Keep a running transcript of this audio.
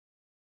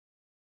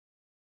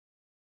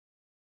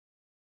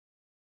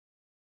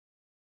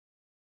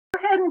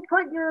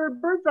put your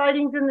bird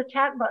sightings in the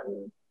chat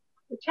button.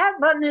 The chat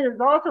button is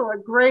also a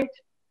great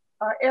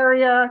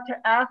area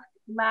to ask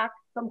Max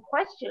some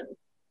questions.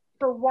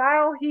 So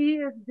while he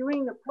is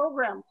doing the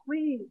program,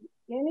 please,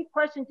 any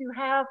questions you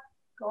have,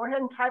 go ahead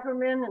and type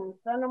them in and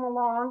send them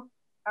along.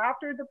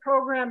 After the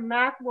program,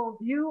 Max will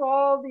view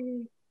all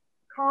the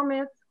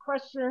comments,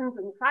 questions,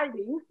 and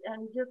sightings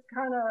and just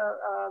kind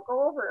of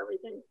go over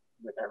everything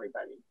with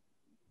everybody.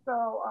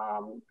 So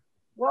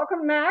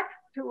welcome, Max,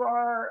 to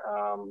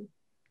our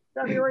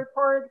February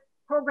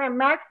program.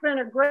 Mac's been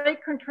a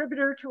great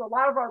contributor to a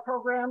lot of our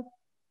programs.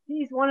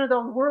 He's one of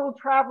those world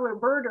traveler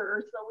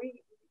birders, so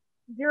we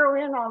zero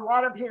in on a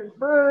lot of his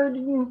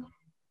birding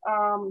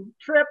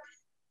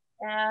trips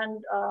and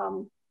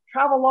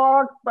travel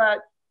logs, but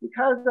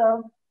because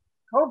of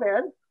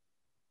COVID,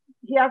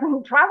 he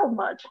hasn't traveled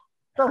much.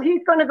 So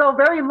he's going to go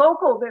very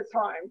local this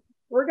time.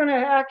 We're going to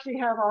actually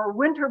have our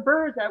winter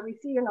birds that we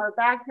see in our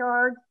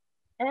backyards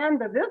and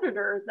the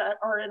visitors that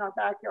are in our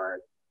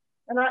backyards.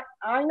 And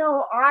I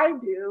know I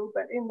do,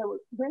 but in the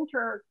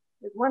winter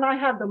is when I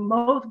have the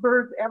most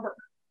birds ever.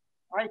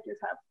 I just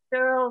have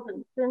sparrows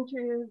and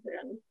finches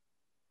and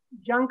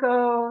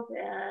juncos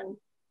and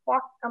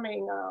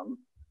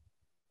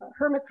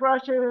hermit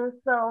thrushes.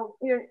 So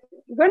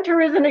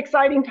winter is an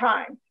exciting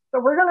time. So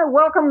we're going to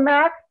welcome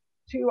Max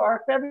to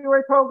our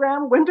February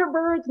program, Winter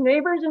Birds,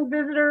 Neighbors and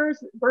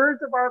Visitors,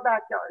 Birds of Our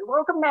Backyard.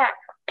 Welcome, Max.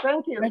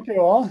 Thank you. Thank you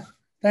all.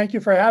 Thank you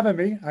for having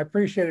me. I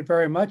appreciate it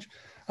very much.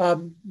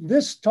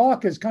 This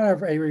talk is kind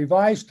of a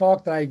revised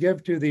talk that I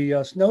give to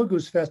the Snow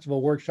Goose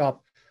Festival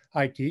workshop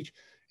I teach.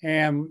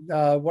 And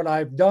what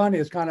I've done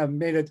is kind of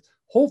made it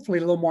hopefully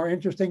a little more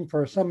interesting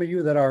for some of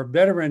you that are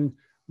veteran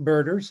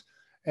birders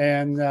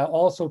and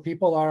also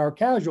people that are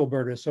casual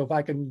birders. So if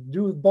I can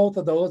do both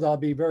of those, I'll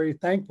be very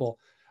thankful.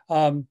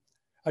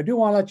 I do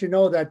want to let you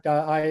know that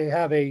I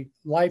have a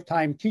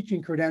lifetime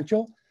teaching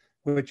credential,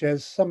 which,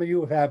 as some of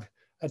you have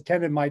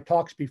attended my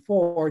talks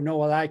before,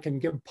 know that I can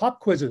give pop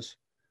quizzes.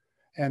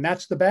 And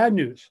that's the bad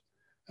news.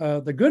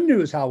 The good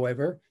news,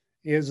 however,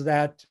 is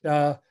that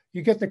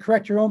you get to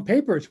correct your own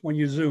papers when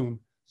you Zoom,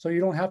 so you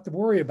don't have to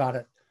worry about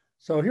it.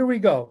 So here we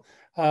go.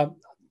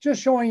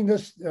 Just showing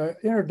this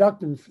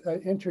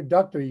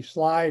introductory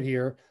slide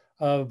here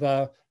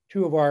of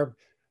two of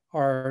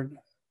our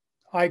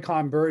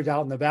icon birds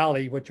out in the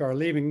valley, which are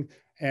leaving,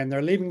 and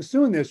they're leaving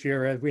soon this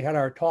year. As we had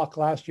our talk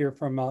last year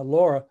from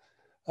Laura,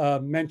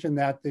 mentioned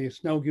that the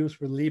snow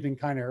goose were leaving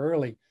kind of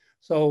early.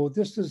 So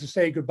this is to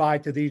say goodbye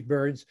to these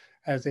birds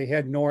as they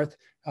head north.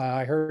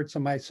 I heard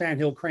some of my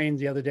sandhill cranes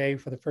the other day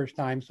for the first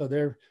time, so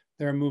they're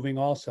moving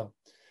also.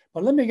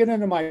 But let me get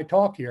into my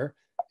talk here,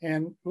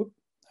 and oops,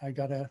 I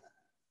gotta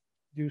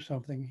do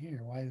something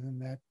here. Why doesn't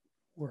that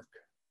work?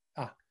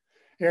 Ah,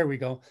 there we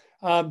go.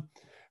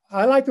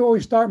 I like to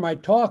always start my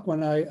talk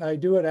when I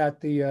do it at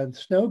the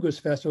Snow Goose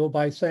Festival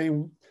by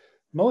saying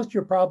most of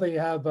you probably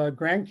have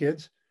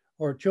grandkids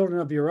or children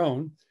of your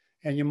own,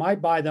 and you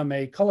might buy them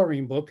a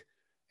coloring book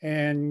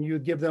and you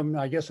give them,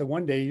 I guess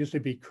one day it used to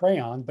be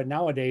crayon, but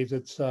nowadays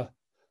it's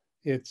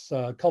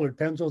colored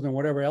pencils and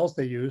whatever else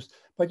they use.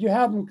 But you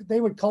have them, they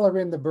would color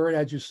in the bird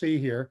as you see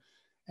here,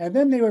 and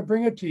then they would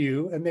bring it to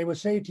you and they would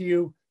say to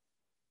you,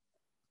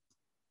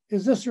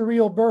 is this a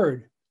real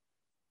bird?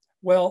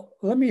 Well,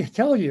 let me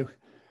tell you,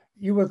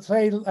 you would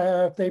say,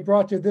 if they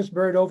brought you this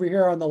bird over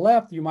here on the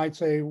left, you might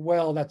say,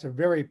 well, that's a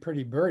very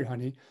pretty bird,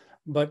 honey,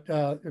 but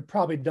it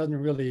probably doesn't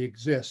really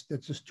exist.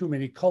 It's just too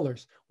many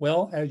colors.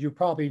 Well, as you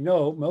probably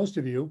know, most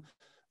of you,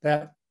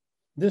 that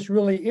this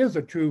really is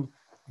a true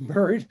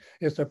bird.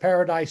 It's a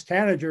paradise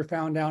tanager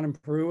found down in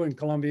Peru and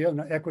Colombia and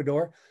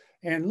Ecuador.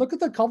 And look at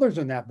the colors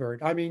in that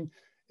bird. I mean,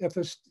 if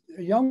a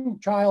young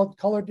child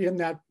colored in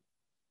that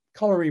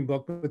coloring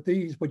book with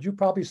these, would you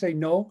probably say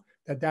no,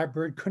 that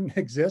bird couldn't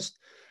exist?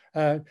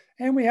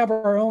 And we have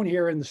our own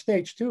here in the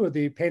States too,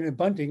 the painted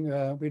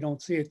bunting. We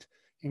don't see it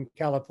in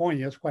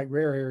California. It's quite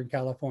rare here in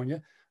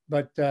California,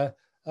 but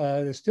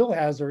it still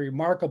has a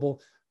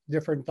remarkable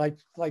different,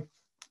 like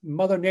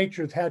Mother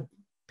Nature's had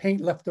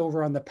paint left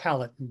over on the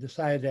palette and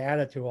decided to add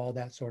it to all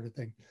that sort of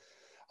thing.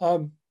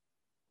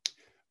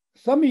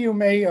 Some of you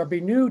may be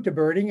new to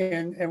birding,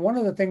 and one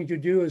of the things you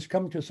do is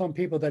come to some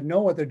people that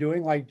know what they're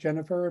doing, like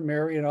Jennifer and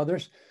Mary and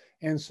others,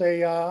 and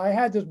say, I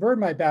had this bird in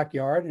my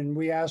backyard, and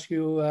we ask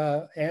you,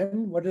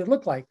 and what did it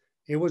look like?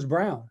 It was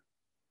brown.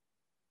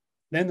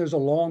 Then there's a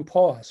long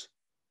pause,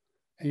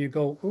 and you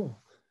go, ooh,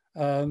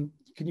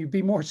 can you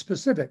be more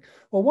specific?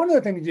 Well, one of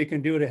the things you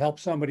can do to help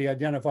somebody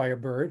identify a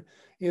bird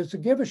is to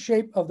give a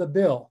shape of the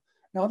bill.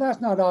 Now,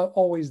 that's not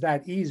always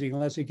that easy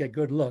unless you get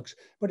good looks,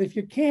 but if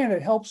you can,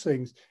 it helps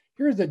things.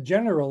 Here's the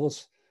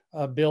general's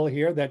bill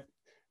here that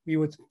you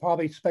would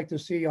probably expect to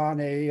see on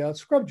a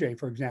scrub jay,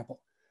 for example.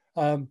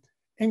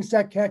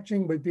 Insect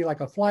catching would be like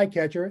a fly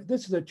catcher.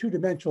 This is a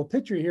two-dimensional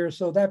picture here,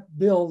 so that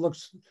bill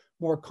looks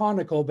more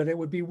conical, but it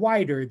would be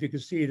wider if you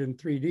could see it in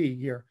 3D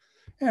here.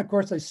 And of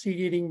course, a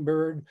seed-eating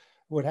bird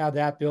would have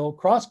that bill.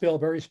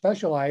 Crossbill, very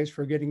specialized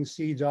for getting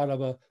seeds out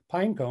of a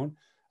pine cone.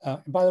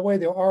 And by the way,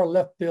 there are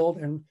left-billed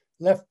and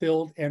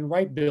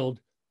right-billed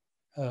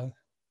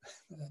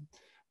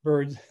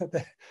birds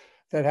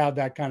that have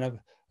that kind of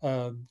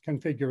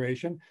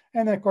configuration.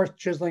 And then of course,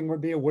 chiseling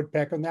would be a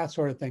woodpecker and that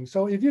sort of thing.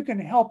 So if you can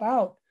help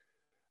out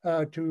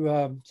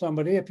to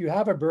somebody, if you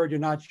have a bird you're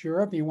not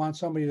sure of, you want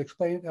somebody to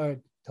explain,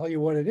 tell you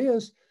what it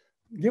is,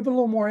 give a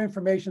little more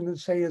information than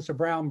say it's a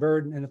brown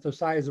bird and it's the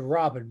size of a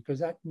robin, because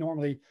that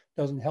normally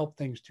doesn't help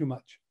things too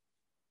much.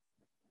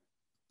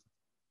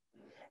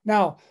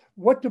 Now,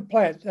 what to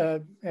plant?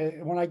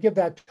 When I give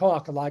that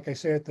talk, like I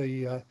say at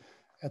the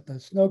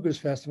Snow Goose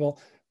Festival,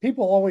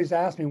 people always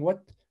ask me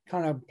what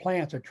kind of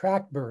plants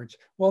attract birds.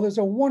 Well, there's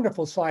a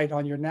wonderful site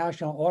on your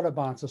National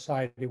Audubon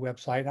Society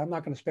website. I'm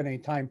not going to spend any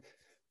time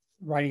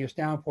writing this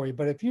down for you,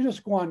 but if you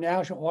just go on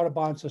National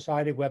Audubon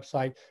Society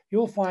website,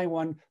 you'll find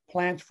one,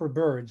 Plants for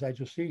Birds, as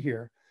you see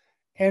here.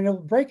 And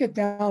it'll break it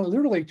down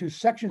literally to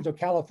sections of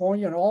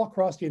California and all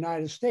across the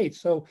United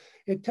States. So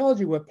it tells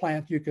you what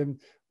plants you can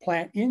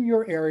plant in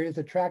your area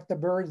to attract the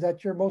birds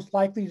that you're most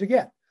likely to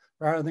get,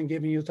 rather than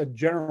giving you a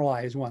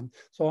generalized one.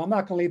 So I'm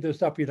not going to leave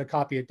this up for you to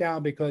copy it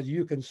down, because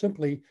you can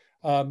simply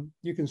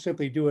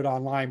do it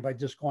online by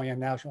just going on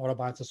National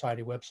Audubon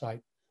Society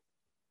website.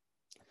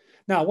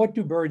 Now, what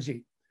do birds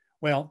eat?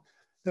 Well,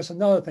 that's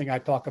another thing I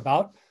talk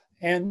about.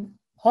 And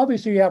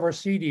obviously you have our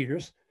seed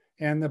eaters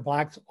and the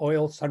black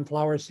oil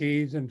sunflower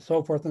seeds and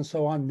so forth and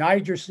so on.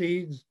 Niger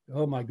seeds,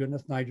 oh my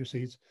goodness, Niger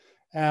seeds.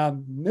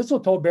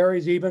 Mistletoe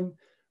berries even,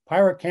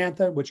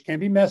 pyracantha, which can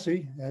be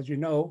messy, as you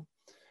know,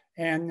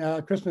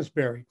 and Christmas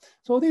berry.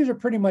 So these are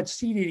pretty much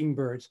seed-eating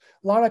birds.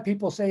 A lot of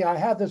people say, I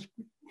have this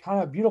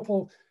kind of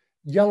beautiful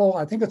yellow,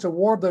 I think it's a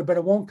warbler, but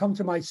it won't come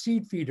to my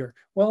seed feeder.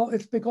 Well,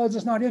 it's because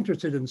it's not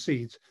interested in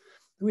seeds.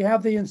 We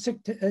have the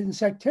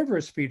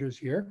insectivorous feeders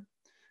here.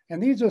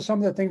 And these are some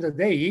of the things that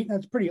they eat. And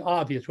it's pretty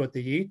obvious what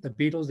they eat, the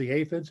beetles, the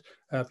aphids.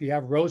 If you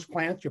have rose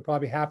plants, you're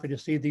probably happy to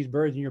see these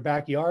birds in your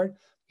backyard.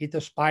 Eat the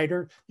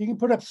spider. You can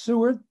put up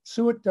suet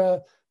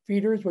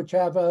feeders, which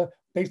have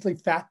basically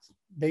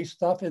fat-based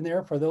stuff in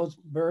there for those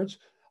birds.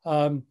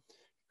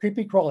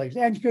 Creepy crawlies.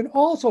 And you can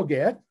also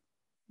get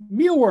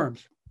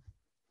mealworms.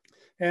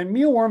 And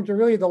mealworms are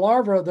really the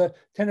larvae of the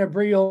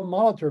Tenebrio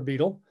molitor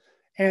beetle.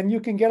 And you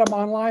can get them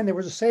online. There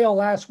was a sale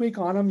last week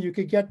on them. You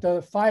could get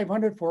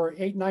 500 for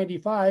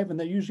 $8.95, and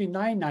they're usually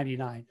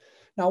 $9.99.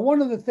 Now, one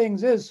of the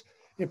things is,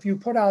 if you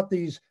put out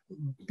these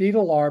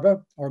beetle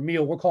larvae, or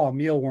we'll call them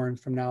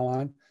mealworms from now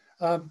on,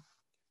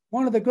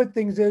 one of the good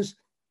things is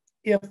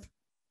if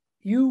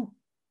you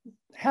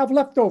have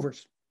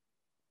leftovers,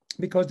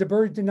 because the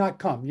birds did not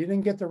come, you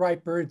didn't get the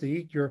right birds to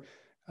eat your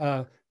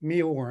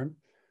mealworm.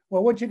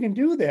 Well, what you can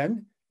do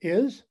then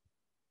is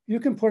you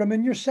can put them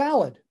in your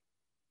salad.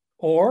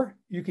 Or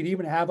you could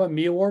even have a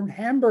mealworm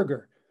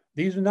hamburger.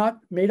 These are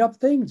not made up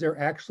things. They're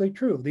actually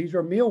true. These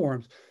are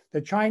mealworms. The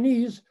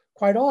Chinese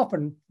quite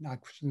often, not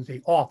shouldn't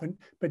say often,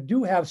 but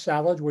do have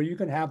salads where you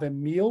can have a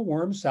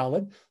mealworm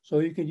salad. So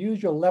you can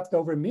use your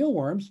leftover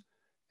mealworms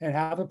and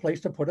have a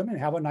place to put them and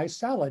have a nice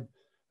salad.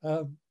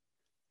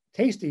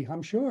 Tasty,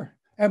 I'm sure.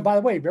 And by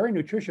the way, very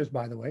nutritious,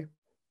 by the way.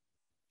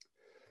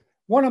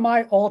 One of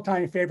my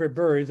all-time favorite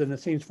birds, and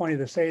it seems funny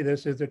to say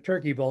this, is the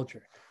turkey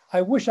vulture.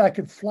 I wish I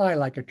could fly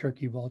like a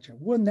turkey vulture.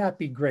 Wouldn't that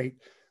be great?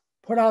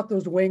 Put out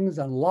those wings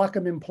and lock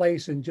them in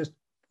place and just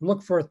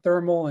look for a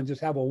thermal and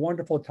just have a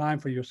wonderful time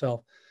for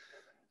yourself.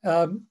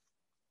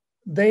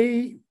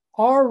 They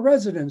are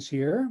residents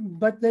here,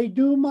 but they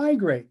do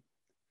migrate.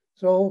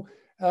 So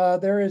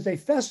there is a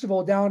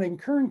festival down in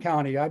Kern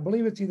County. I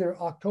believe it's either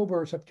October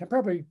or September,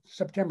 probably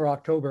September,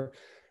 October,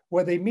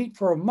 where they meet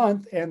for a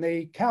month and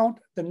they count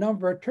the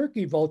number of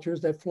turkey vultures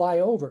that fly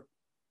over.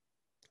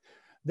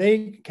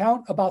 They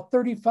count about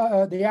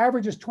 35, the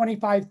average is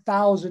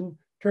 25,000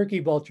 turkey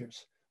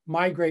vultures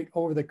migrate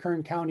over the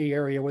Kern County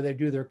area where they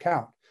do their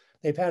count.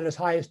 They've had as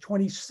high as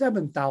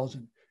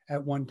 27,000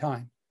 at one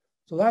time.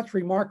 So that's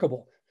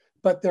remarkable.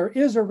 But there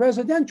is a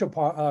residential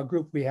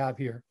group we have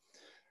here.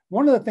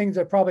 One of the things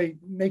that probably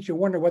makes you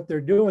wonder what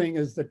they're doing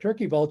is the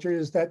turkey vulture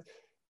is that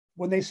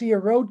when they see a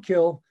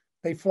roadkill,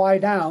 they fly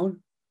down,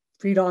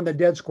 feed on the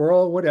dead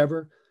squirrel or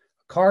whatever.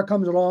 A car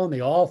comes along, they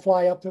all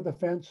fly up to the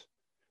fence.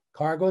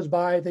 Car goes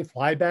by, they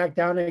fly back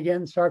down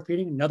again, start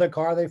feeding. Another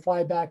car, they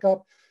fly back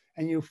up.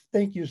 And you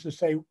used to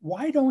say,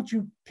 why don't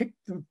you pick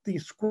the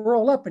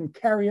squirrel up and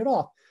carry it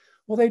off?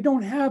 Well, they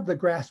don't have the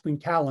grasping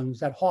talons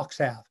that hawks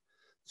have.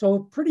 So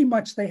pretty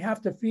much they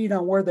have to feed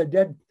on where the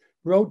dead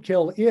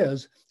roadkill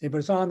is. If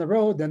it's on the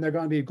road, then they're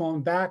going to be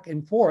going back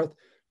and forth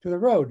to the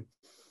road.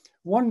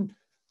 One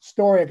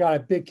story I got a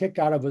big kick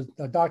out of was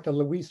Dr.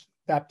 Luis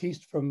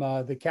Baptiste from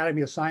the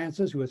Academy of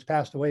Sciences, who has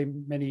passed away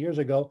many years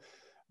ago.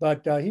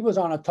 But he was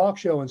on a talk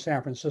show in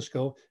San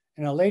Francisco,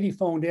 and a lady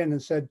phoned in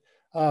and said,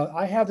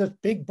 I have this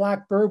big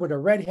black bird with a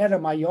red head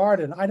in my yard,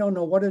 and I don't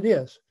know what it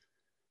is.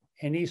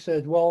 And he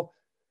said, well,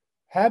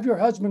 have your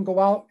husband go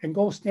out and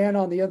go stand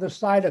on the other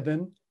side of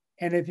him.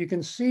 And if you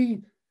can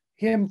see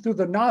him through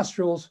the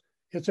nostrils,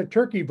 it's a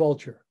turkey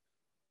vulture.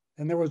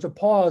 And there was a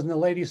pause, and the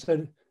lady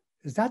said,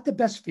 is that the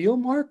best feel,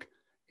 Mark?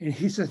 And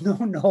he says, no,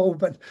 no,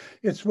 but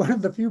it's one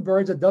of the few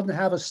birds that doesn't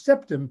have a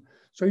septum.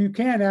 So you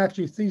can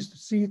actually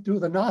see through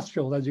the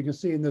nostril, as you can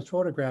see in this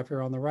photograph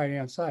here on the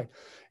right-hand side.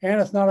 And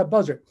it's not a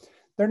buzzard.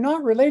 They're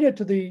not related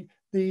to the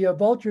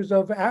vultures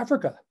of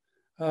Africa.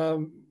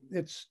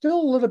 It's still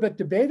a little bit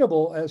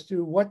debatable as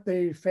to what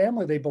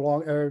family they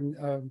belong,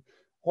 or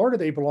order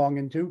they belong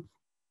into.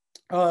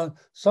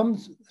 Some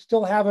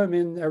still have them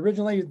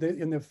originally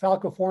in the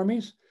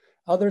Falciformes.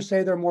 Others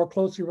say they're more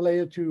closely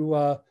related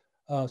to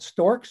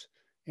storks.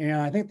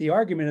 And I think the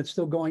argument is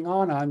still going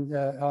on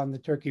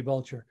the turkey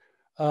vulture.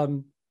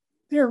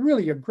 They're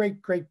really a great,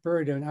 great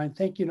bird. And I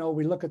think,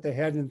 we look at the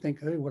head and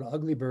think, hey, what an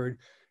ugly bird.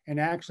 And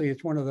actually,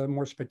 it's one of the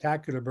more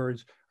spectacular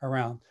birds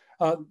around.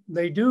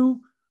 They do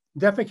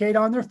defecate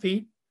on their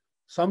feet.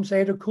 Some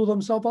say to cool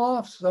themselves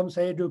off. Some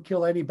say to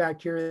kill any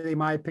bacteria they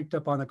might have picked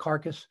up on the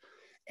carcass.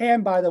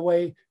 And by the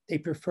way, they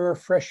prefer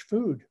fresh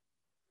food.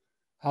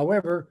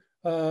 However,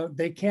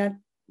 they can't,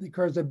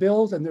 because the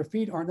bills and their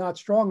feet are not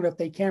strong enough,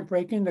 they can't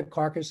break into the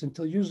carcass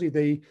until usually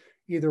they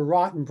either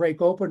rot and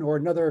break open, or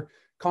another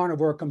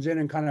carnivore comes in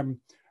and kind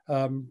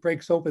of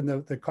breaks open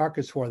the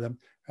carcass for them.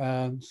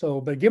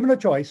 But given a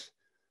choice,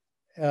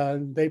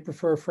 they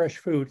prefer fresh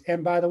food.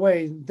 And by the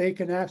way, they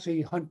can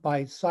actually hunt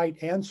by sight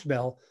and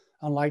smell,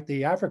 unlike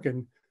the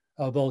African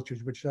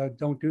vultures, which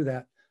don't do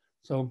that.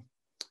 So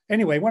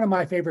anyway, one of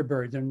my favorite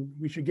birds, and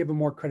we should give them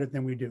more credit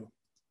than we do.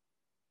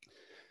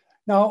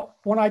 Now,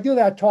 when I do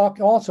that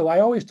talk also, I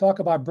always talk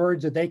about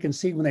birds that they can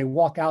see when they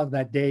walk out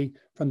that day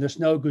from the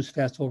Snow Goose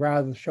Festival,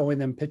 rather than showing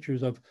them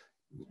pictures of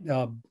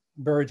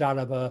birds out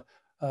of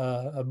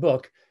a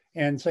book,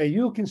 and say,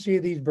 you can see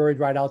these birds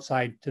right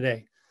outside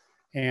today.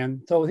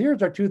 And so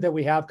here's our two that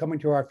we have coming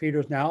to our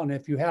feeders now. And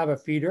if you have a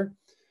feeder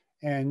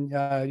and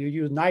you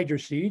use Niger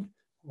seed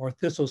or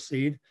thistle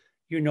seed,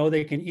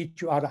 they can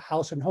eat you out of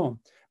house and home.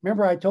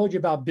 Remember, I told you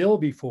about bill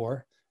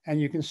before, and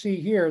you can see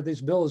here,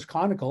 this bill is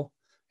conical,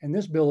 and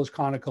this bill is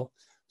conical.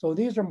 So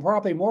these are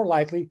probably more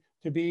likely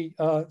to be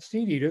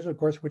seed eaters, of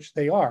course, which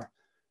they are.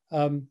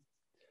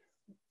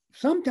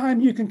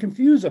 Sometimes you can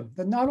confuse them.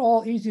 They're not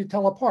all easy to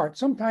tell apart.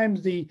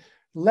 Sometimes the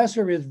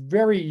lesser is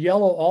very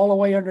yellow all the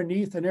way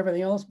underneath and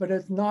everything else, but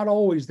it's not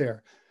always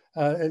there.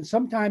 And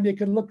sometimes it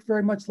can look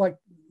very much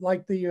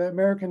like the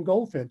American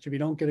goldfinch if you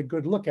don't get a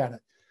good look at it.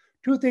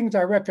 Two things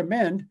I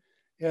recommend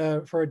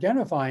for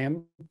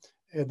identifying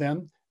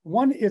them.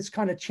 One, it's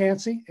kind of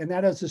chancy, and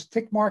that is this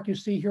tick mark you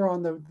see here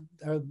on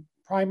the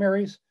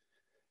primaries.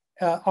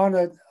 On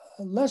a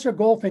lesser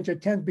goldfinch,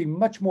 it tends to be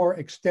much more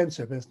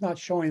extensive. It's not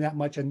showing that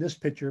much in this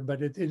picture,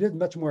 but it is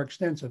much more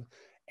extensive.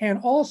 And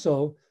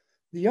also,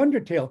 the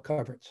undertail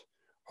coverts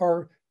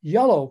are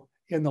yellow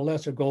in the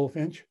lesser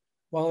goldfinch,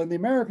 while in the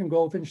American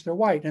goldfinch, they're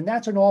white, and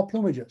that's in all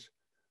plumages.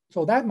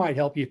 So that might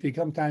help you if you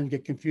sometimes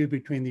get confused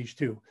between these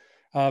two.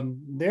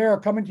 They're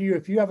coming to you.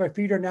 If you have a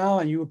feeder now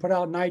and you put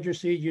out Niger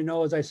seed,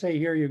 as I say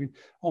here, you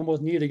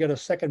almost need to get a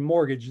second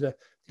mortgage to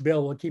be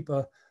able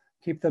to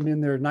keep them in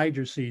their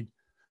Niger seed.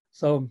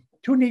 So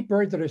two neat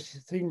birds that are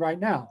seen right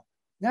now.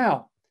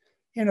 Now,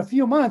 in a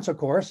few months, of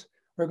course,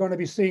 we're going to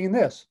be seeing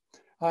this.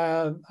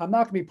 I'm not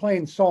going to be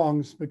playing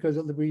songs because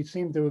we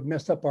seem to have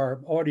messed up our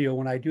audio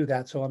when I do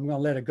that. So I'm going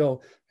to let it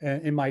go.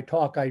 In my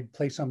talk, I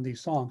play some of these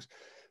songs.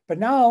 But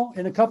now,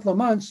 in a couple of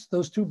months,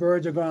 those two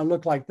birds are going to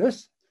look like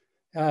this.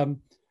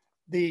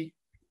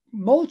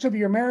 Most of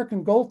your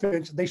American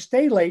goldfinch, they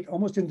stay late,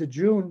 almost into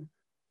June,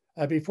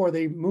 before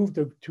they move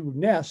to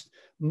nest.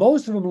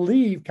 Most of them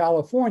leave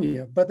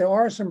California, but there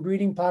are some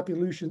breeding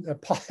populations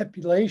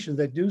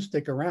that do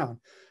stick around.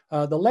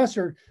 The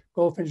lesser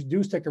goldfinch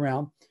do stick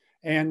around.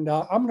 And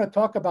I'm going to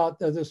talk about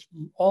this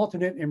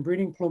alternate in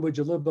breeding plumage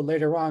a little bit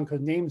later on,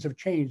 because names have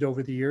changed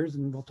over the years,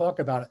 and we'll talk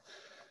about it.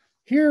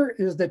 Here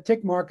is the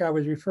tick mark I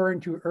was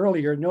referring to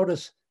earlier.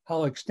 Notice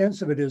how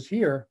extensive it is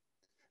here,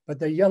 but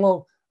the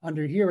yellow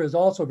under here is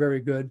also very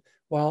good,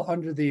 while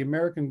under the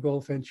American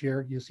goldfinch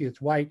here, you see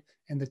it's white,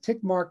 and the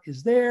tick mark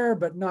is there,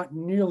 but not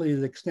nearly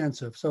as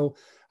extensive. So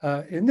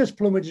in this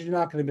plumage, you're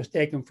not going to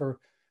mistake them for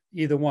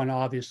either one,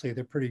 obviously.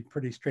 They're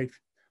pretty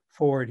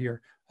straightforward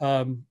here.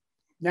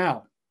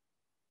 Now,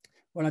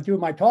 when I do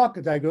my talk,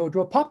 I go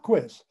to a pop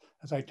quiz.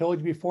 As I told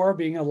you before,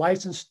 being a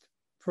licensed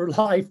for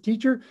life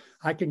teacher,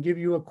 I can give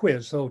you a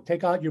quiz. So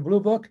take out your blue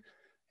book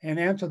and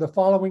answer the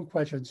following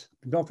questions.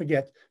 And don't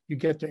forget, you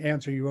get to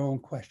answer your own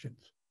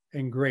questions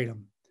and grade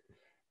them.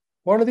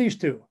 What are these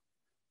two?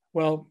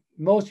 Well,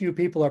 most of you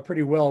people are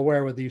pretty well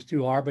aware what these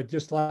two are, but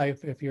just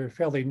like if you're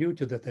fairly new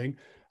to the thing,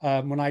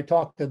 when I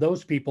talk to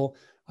those people,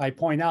 I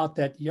point out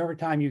that every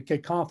time you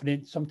get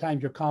confident,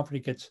 sometimes your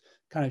confidence gets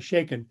kind of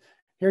shaken.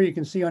 Here you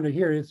can see under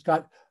here, it's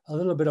got a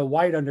little bit of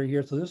white under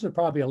here. So this is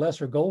probably a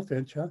lesser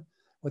goldfinch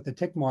with the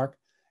tick mark.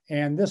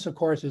 And this, of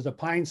course, is a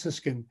pine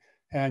siskin.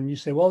 And you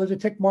say, well, there's a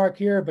tick mark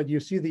here, but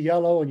you see the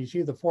yellow and you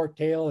see the forked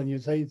tail and you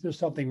say there's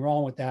something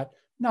wrong with that,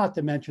 not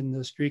to mention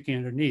the streaking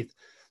underneath.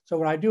 So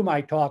when I do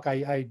my talk,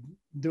 I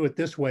do it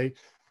this way,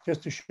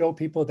 just to show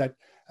people that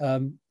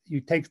you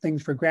take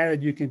things for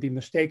granted. You can be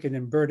mistaken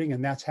in birding,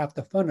 and that's half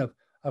the fun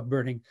of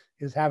birding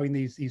is having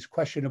these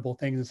questionable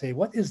things and say,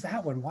 what is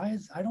that one?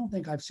 I don't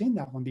think I've seen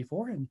that one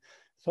before, and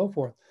so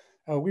forth.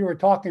 We were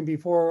talking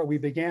before we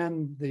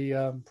began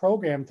the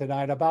program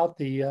tonight about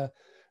the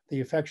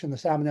infection, the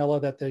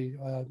salmonella that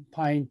the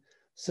pine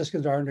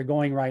siskins are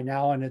undergoing right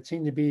now. And it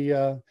seemed to be,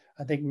 I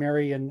think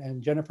Mary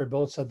and Jennifer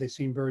both said they've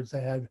seen birds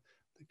that had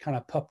kind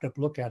of puffed up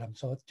look at them.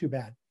 So it's too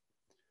bad.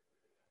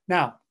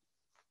 Now,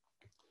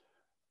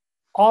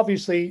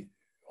 obviously,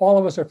 all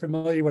of us are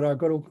familiar with our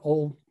good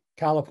old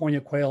California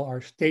quail,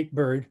 our state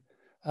bird.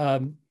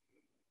 I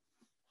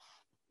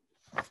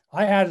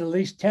had at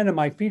least 10 in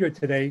my feeder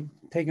today,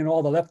 taking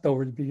all the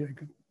leftovers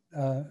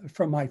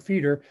from my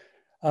feeder.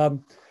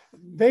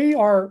 They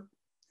were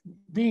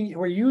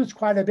used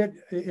quite a bit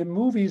in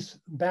movies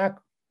back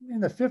in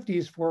the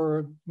 50s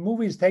for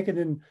movies taken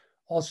in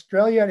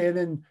Australia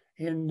and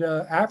in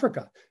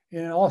Africa.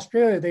 In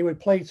Australia, they would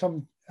play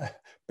some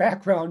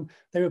background,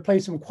 they would play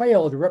some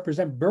quail to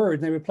represent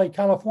birds. They would play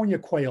California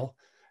quail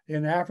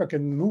in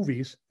African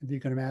movies, if you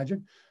can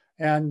imagine.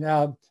 And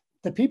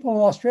the people in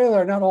Australia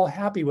are not all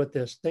happy with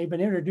this. They've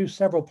been introduced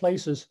several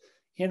places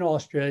in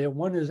Australia.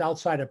 One is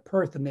outside of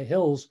Perth, in the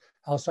hills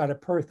outside of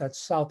Perth, that's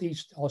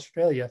southeast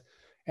Australia.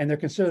 And they're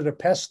considered a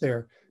pest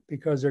there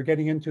because they're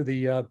getting into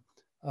the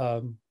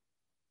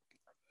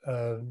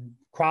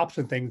crops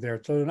and things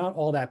there. So they're not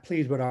all that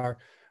pleased with our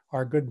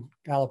good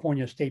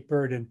California state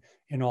bird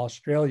in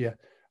Australia.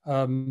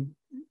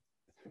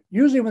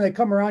 Usually when they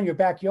come around your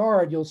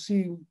backyard, you'll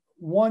see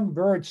one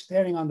bird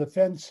standing on the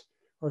fence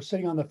or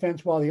sitting on the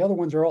fence while the other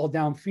ones are all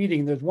down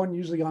feeding. There's one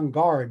usually on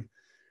guard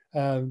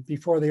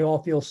before they all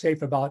feel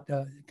safe about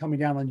coming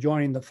down and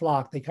joining the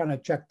flock. They kind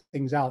of check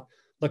things out,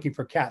 looking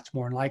for cats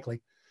more than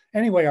likely.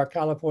 Anyway, our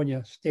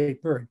California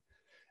state bird.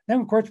 Then,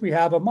 of course, we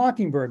have a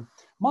mockingbird.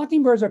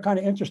 Mockingbirds are kind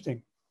of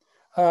interesting.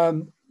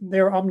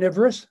 They're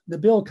omnivorous. The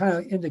bill kind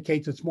of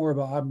indicates it's more of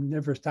an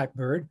omnivorous type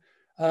bird.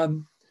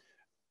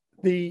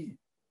 They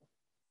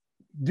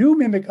do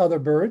mimic other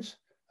birds'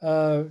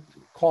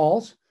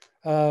 calls.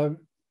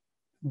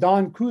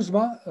 Don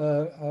Kuzma,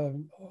 a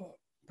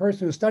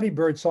person who studied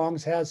bird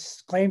songs,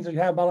 claims to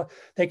have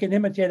they can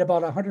imitate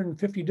about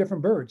 150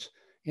 different birds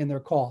in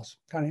their calls.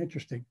 Kind of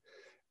interesting.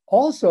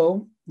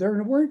 Also, they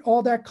weren't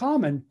all that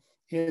common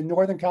in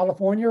Northern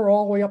California or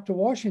all the way up to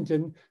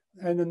Washington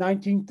in the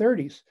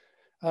 1930s.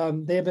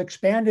 They have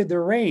expanded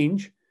their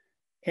range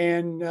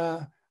and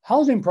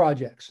housing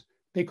projects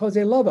because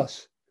they love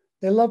us.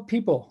 They love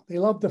people. They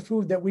love the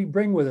food that we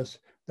bring with us,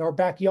 our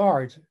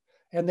backyards.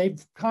 And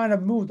they've kind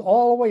of moved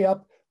all the way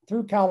up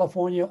through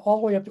California, all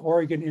the way up to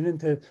Oregon and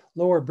into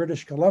lower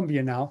British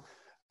Columbia now.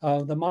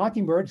 The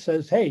mockingbird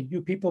says, hey, you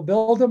people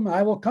build them,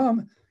 I will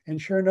come.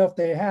 And sure enough,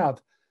 they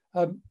have.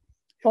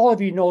 All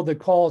of you know the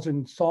calls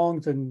and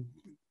songs and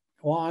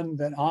on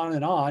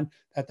and on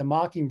that the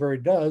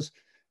mockingbird does.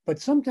 But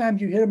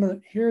sometimes you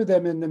hear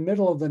them in the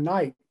middle of the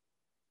night.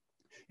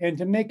 And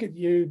to make it,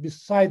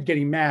 besides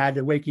getting mad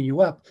and waking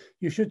you up,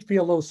 you should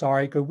feel a little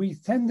sorry because we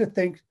tend to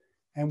think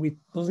and we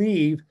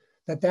believe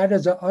that that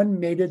is an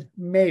unmated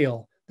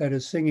male that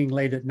is singing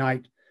late at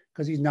night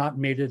because he's not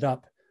mated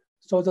up.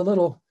 So it's a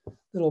little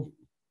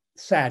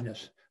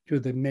sadness to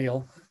the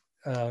male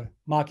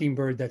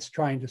mockingbird that's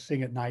trying to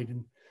sing at night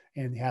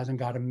and hasn't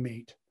got a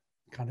mate.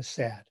 Kind of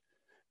sad.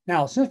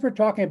 Now, since we're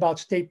talking about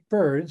state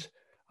birds,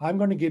 I'm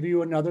going to give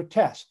you another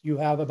test. You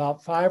have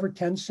about 5 or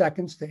 10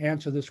 seconds to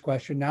answer this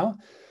question now.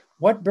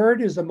 What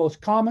bird is the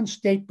most common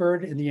state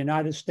bird in the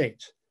United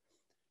States?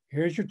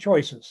 Here's your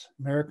choices.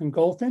 American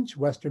goldfinch,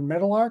 western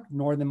meadowlark,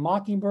 northern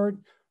mockingbird,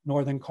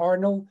 northern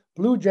cardinal,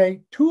 blue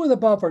jay. 2 of the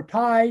above are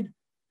tied,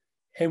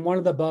 and 1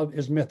 of the above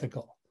is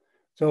mythical.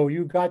 So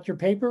you got your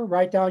paper,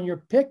 write down your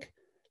pick.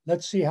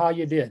 Let's see how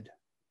you did.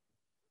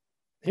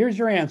 Here's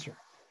your answer.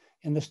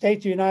 In the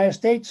states of the United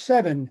States,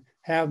 7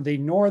 have the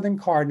northern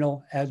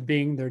cardinal as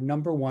being their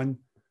 #1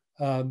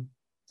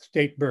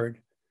 state bird.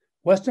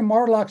 Western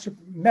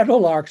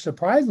meadowlark,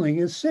 surprisingly,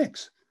 is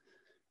 6.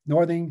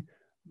 Northern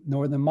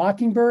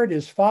mockingbird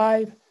is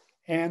 5,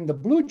 and the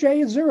blue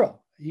jay is 0.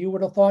 You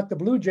would have thought the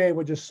blue jay,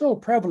 which is so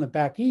prevalent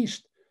back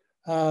east,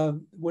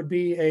 would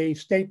be a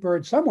state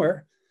bird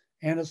somewhere,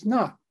 and it's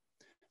not.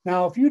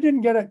 Now, if you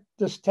didn't get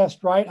this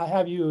test right, I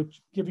have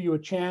give you a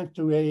chance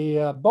to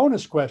a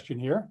bonus question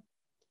here.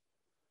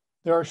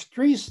 There are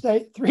 3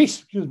 states.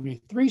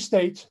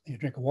 You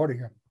drink of water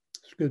here.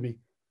 Excuse me.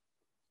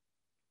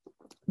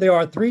 There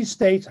are 3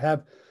 states that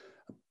have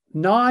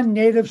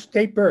non-native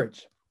state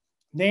birds.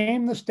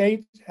 Name the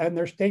states and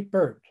their state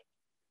birds.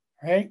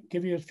 All right,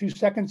 give you a few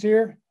seconds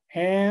here.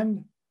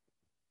 And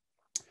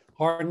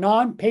our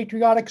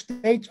non-patriotic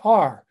states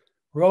are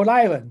Rhode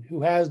Island,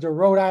 who has the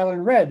Rhode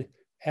Island red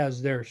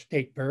as their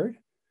state bird.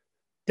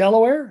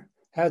 Delaware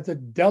has the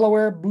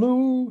Delaware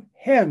blue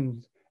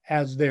hen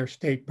as their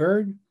state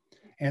bird.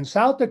 And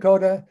South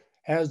Dakota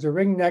has the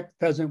ringneck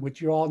pheasant,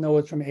 which you all know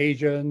is from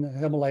Asia and the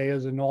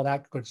Himalayas and all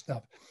that good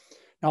stuff.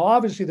 Now,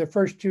 obviously, the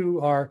first 2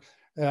 are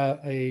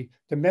a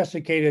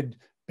domesticated,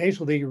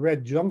 basically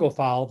red jungle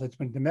fowl that's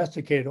been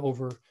domesticated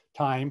over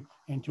time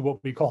into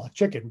what we call a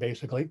chicken,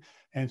 basically.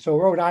 And so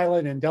Rhode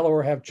Island and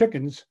Delaware have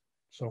chickens,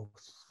 so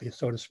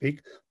to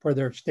speak, for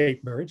their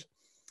state birds.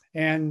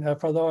 And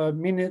for the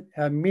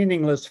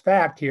meaningless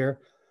fact here,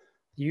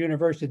 the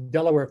University of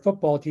Delaware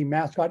football team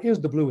mascot is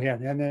the blue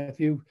hen. And if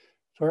you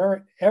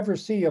ever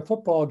see a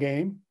football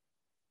game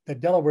that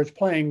Delaware's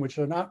playing, which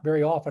are not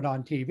very often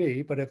on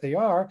TV, but if they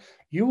are,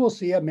 you will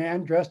see a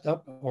man dressed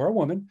up or a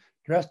woman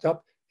dressed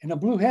up in a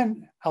blue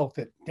hen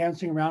outfit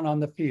dancing around on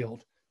the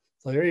field.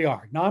 So there you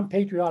are,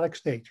 non-patriotic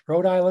states,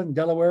 Rhode Island,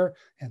 Delaware,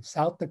 and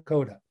South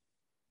Dakota.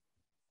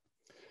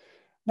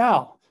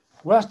 Now,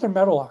 Western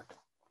Meadowlark.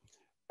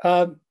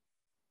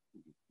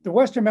 The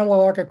Western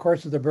Meadowlark, of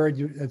course, is a bird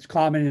that's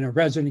common in a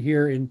resident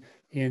here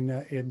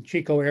in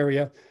Chico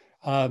area.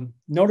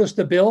 Notice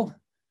the bill.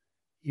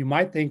 You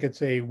might think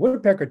it's a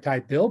woodpecker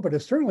type bill, but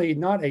it's certainly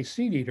not a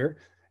seed eater.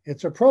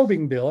 It's a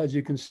probing bill, as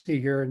you can see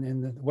here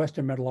in the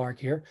Western Meadowlark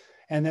here.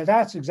 And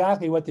that's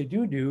exactly what they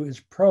do is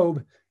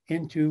probe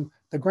into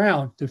the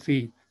ground to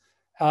feed.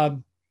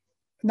 Now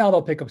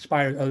they'll pick up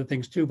spiders, other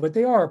things too, but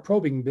they are a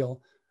probing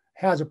bill,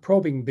 has a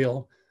probing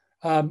bill.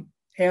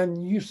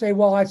 And you say,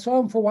 well, I saw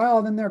them for a while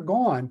and then they're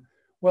gone.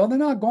 Well, they're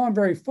not gone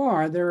very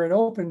far. They're an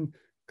open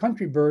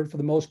country bird for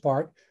the most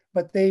part,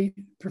 but they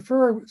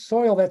prefer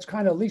soil that's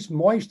kind of at least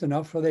moist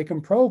enough so they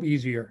can probe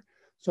easier.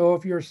 So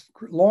if your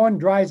lawn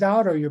dries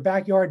out or your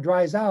backyard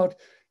dries out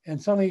and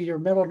suddenly your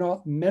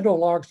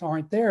meadowlarks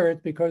aren't there,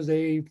 it's because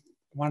they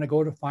want to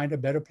go to find a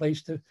better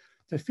place to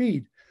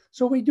feed.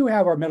 So we do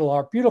have our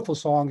meadowlark, beautiful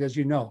song, as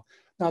you know.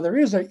 Now there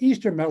is an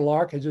eastern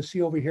meadowlark, as you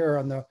see over here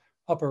on the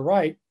upper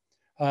right.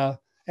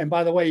 And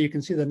by the way, you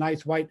can see the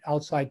nice white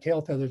outside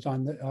tail feathers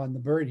on the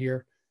bird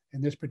here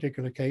in this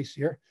particular case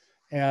here.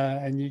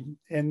 And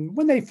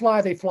when they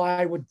fly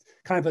with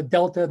kind of a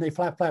delta, and they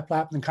flap, flap,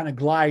 flap, and kind of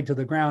glide to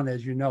the ground,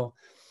 as you know.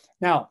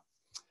 Now,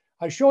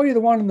 I show you the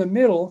one in the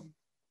middle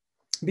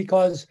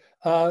because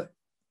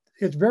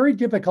it's very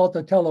difficult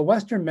to tell a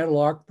Western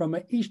meadowlark from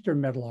an Eastern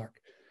meadowlark.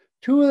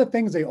 Two of the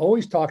things they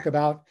always talk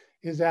about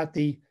is that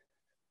the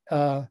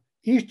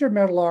Eastern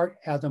meadowlark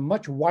has a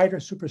much wider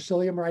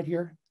supercilium right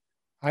here,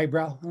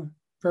 eyebrow,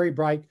 very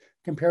bright,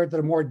 compared to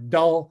the more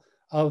dull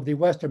of the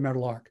Western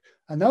meadowlark.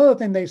 Another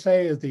thing they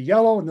say is the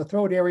yellow in the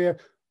throat area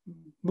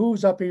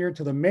moves up here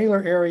to the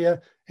malar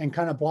area and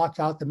kind of blocks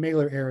out the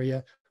malar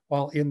area,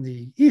 while in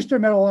the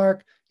Eastern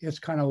meadowlark, it's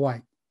kind of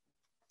white.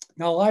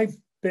 Now, I've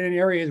been in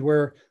areas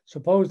where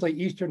supposedly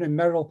Eastern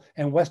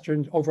and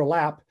Western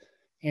overlap,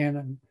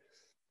 and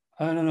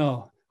I don't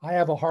know, I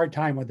have a hard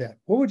time with that.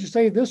 What would you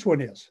say this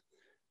one is?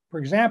 For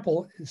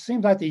example, it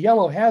seems like the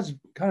yellow has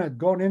kind of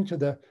gone into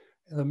the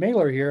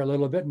malar here a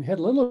little bit and hit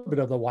a little bit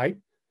of the white,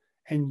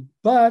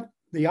 but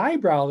the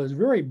eyebrow is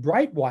very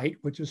bright white,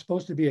 which is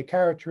supposed to be a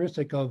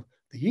characteristic of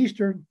the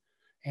Eastern,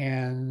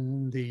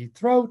 and the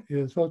throat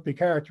is supposed to be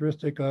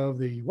characteristic of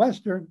the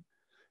Western.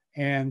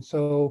 And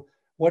so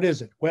what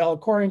is it? Well,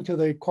 according to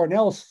the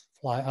Cornell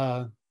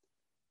Lab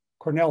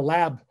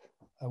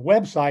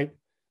website,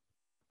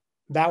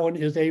 that one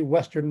is a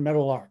Western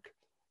meadowlark.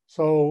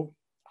 So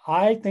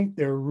I think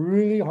they're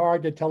really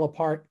hard to tell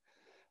apart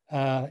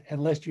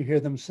unless you hear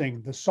them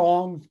sing. The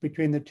songs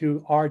between the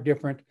two are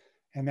different,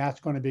 and that's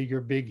going to be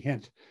your big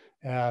hint.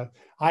 I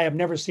have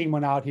never seen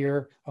one out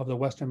here of the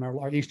Western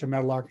meadowlark, Eastern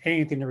meadowlark,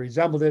 anything that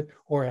resembled it,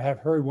 or have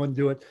heard one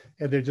do it,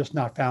 and they're just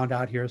not found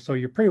out here. So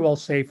you're pretty well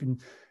safe and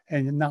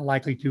not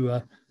likely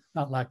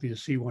to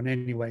see one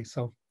anyway.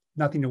 So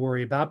nothing to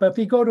worry about. But if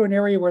you go to an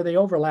area where they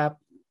overlap,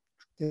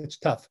 it's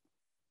tough.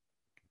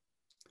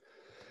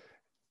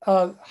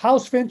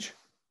 House finch,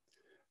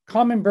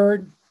 common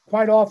bird.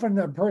 Quite often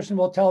a person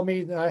will tell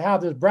me that I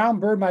have this brown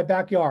bird in my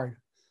backyard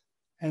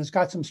and it's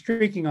got some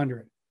streaking under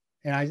it.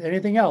 And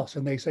anything else?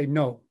 And they say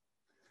no.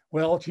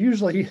 Well, it's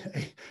usually,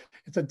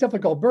 it's a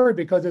difficult bird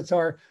because it's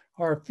our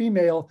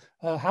female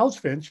house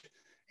finch.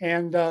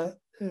 And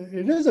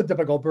it is a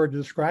difficult bird to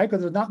describe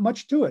because there's not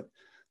much to it.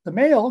 The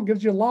male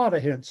gives you a lot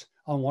of hints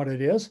on what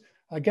it is.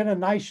 Again, a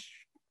nice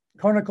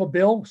conical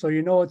bill, so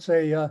you know it's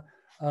a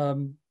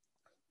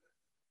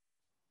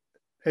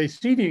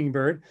seed-eating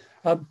bird.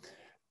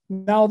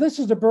 Now, this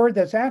is a bird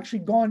that's actually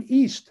gone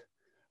east.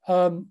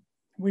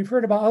 We've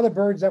heard about other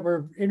birds that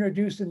were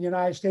introduced in the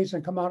United States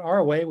and come out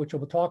our way, which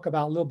we'll talk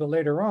about a little bit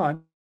later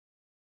on.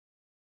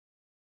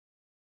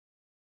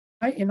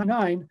 In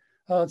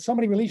 1999,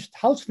 somebody released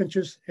house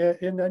finches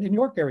in the New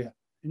York area,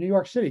 in New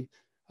York City.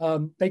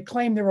 They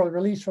claim they were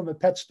released from a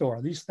pet store.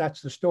 At least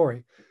that's the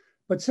story.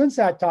 But since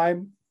that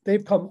time,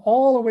 they've come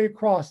all the way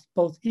across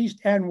both east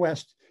and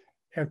west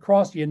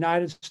across the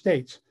United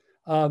States.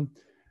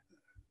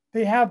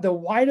 They have the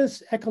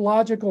widest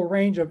ecological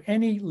range of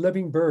any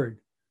living bird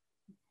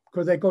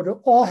because they go to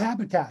all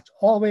habitats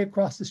all the way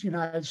across this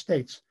United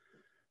States.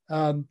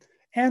 And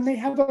they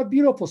have a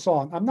beautiful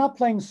song. I'm not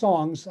playing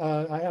songs.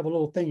 I have a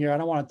little thing here. I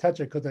don't want to touch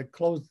it because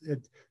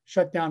it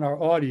shut down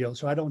our audio,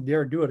 so I don't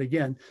dare do it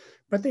again.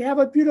 But they have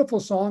a beautiful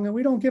song, and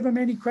we don't give them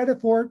any credit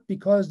for it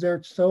because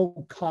they're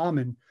so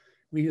common.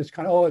 We just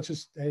kind of, oh,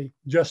 it's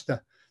just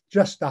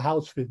a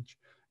house finch.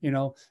 you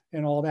know,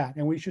 and all that.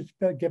 And we should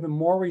give them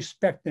more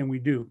respect than we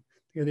do.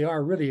 They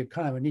are really a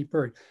kind of a neat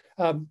bird.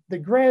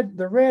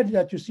 The red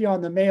that you see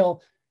on the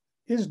male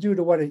is due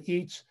to what it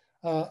eats.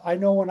 I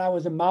know when I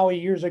was in Maui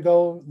years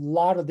ago, a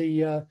lot of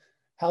the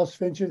house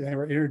finches, they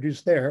were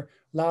introduced there,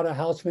 a lot of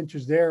house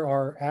finches there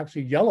are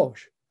actually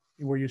yellowish.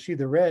 Where you see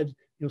the red,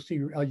 you'll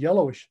see a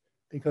yellowish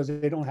because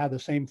they don't have the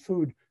same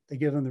food that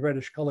gives them the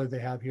reddish color they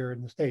have here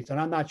in the States. And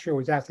I'm not sure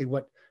exactly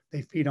what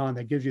they feed on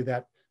that gives you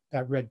that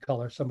red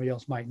color. Somebody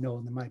else might know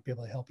and they might be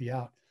able to help you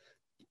out.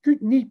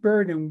 Good, neat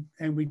bird,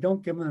 and we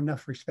don't give them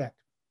enough respect.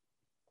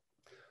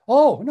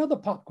 Oh, another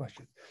pop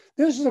question.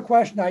 This is a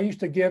question I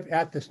used to give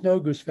at the Snow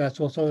Goose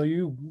Festival. So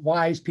you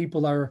wise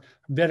people are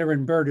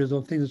veteran birders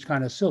will think it's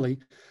kind of silly.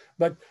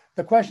 But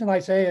the question I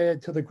say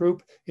to the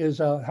group is,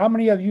 how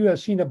many of you have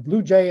seen a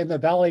blue jay in the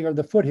valley or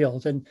the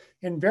foothills? And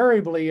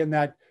invariably in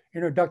that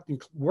introductory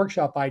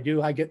workshop I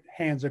do, I get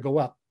hands that go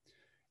up.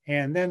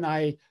 And then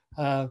I,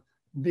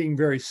 being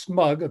very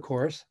smug, of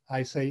course,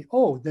 I say,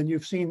 oh, then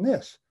you've seen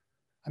this.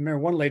 I remember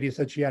one lady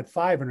said she had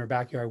 5 in her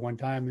backyard one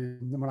time.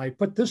 And when I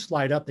put this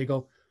slide up, they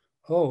go,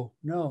 oh,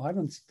 no, I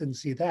didn't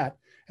see that.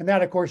 And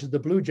that, of course, is the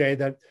blue jay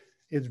that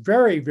is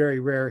very, very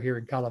rare here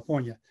in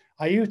California.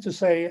 I used to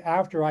say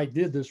after I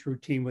did this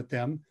routine with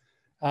them,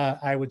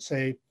 I would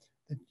say,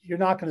 you're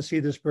not going to see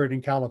this bird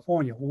in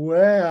California.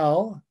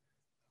 Well,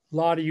 a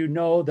lot of you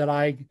know that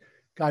I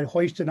got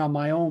hoisted on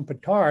my own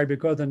petard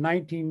because in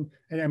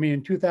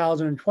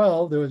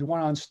 2012, there was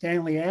one on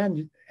Stanley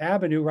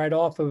Avenue right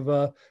off of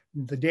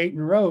the Dayton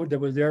Road that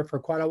was there for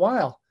quite a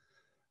while.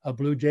 A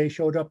blue jay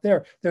showed up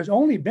there. There's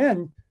only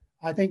been,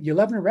 I think,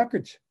 11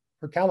 records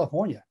for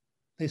California.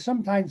 They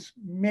sometimes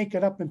make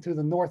it up into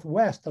the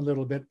Northwest a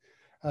little bit,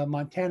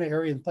 Montana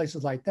area and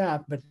places like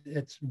that, but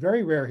it's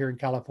very rare here in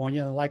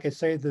California. And like I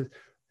say,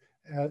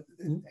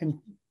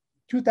 in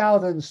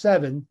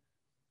 2007,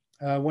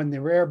 when the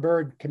Rare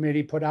Bird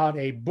Committee put out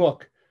a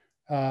book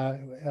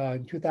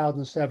in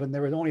 2007,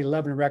 there was only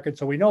 11 records.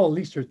 So we know at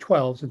least there's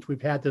 12 since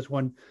we've had this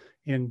one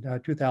in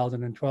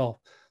 2012.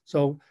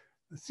 So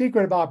the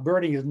secret about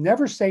birding is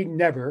never say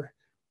never,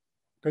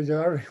 because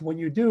when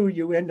you do,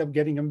 you end up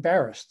getting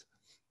embarrassed.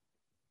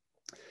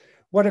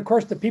 What, of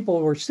course, the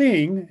people were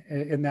seeing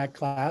in that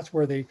class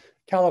were the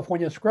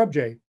California scrub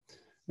jay.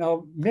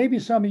 Now, maybe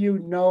some of you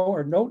know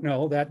or don't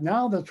know that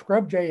now the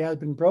scrub jay has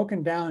been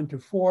broken down into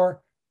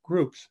 4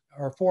 groups,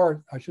 or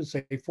 4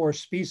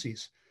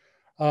 species.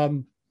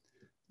 I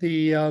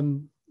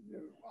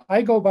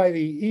go by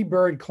the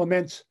eBird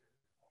Clements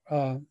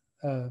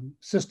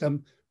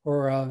system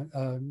for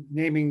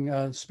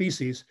naming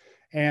species,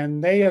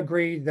 and they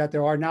agree that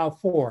there are now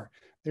 4.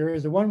 There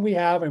is the one we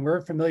have and we're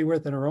familiar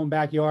with in our own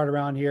backyard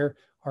around here,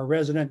 our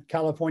resident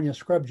California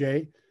scrub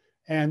jay.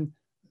 And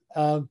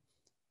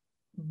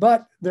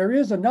but there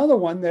is another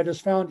one that is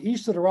found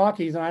east of the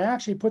Rockies, and I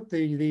actually put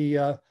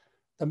the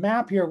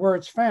map here where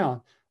it's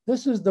found.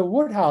 This is the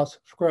Woodhouse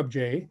scrub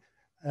jay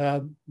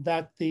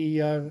that the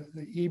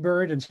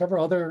eBird and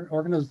several other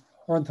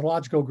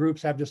ornithological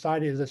groups have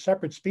decided is a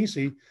separate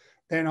species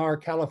than our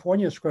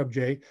California scrub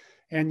jay.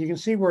 And you can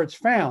see where it's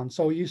found.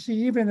 So you see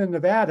even in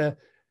Nevada,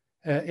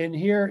 in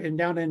here and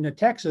down into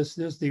Texas,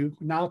 there's the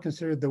now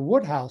considered the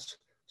Woodhouse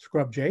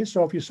scrub jay.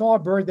 So if you saw a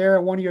bird there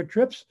on one of your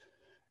trips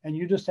and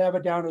you just have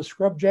it down as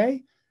scrub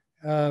jay,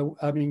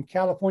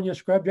 California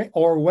scrub jay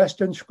or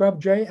Western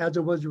scrub jay, as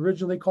it was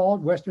originally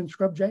called, Western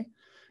scrub jay,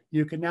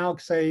 you can now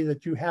say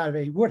that you have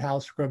a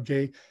Woodhouse scrub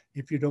jay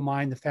if you don't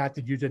mind the fact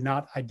that you did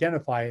not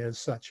identify it as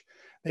such.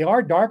 They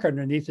are dark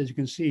underneath, as you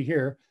can see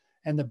here,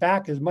 and the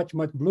back is much,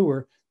 much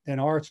bluer than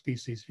our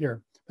species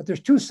here. But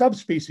there's 2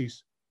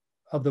 subspecies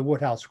of the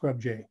Woodhouse scrub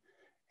jay.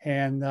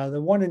 And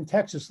the one in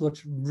Texas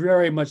looks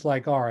very much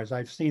like ours.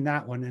 I've seen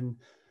that one, and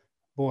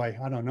boy,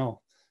 I don't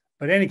know.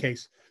 But in any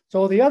case,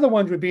 so the other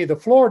ones would be the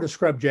Florida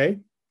scrub jay.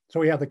 So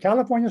we have the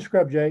California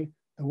scrub jay,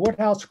 the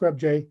Woodhouse scrub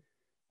jay,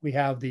 we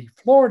have the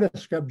Florida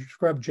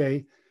scrub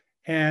jay,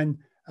 and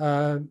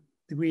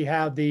we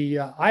have the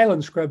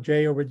island scrub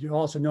jay, or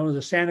also known as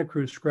the Santa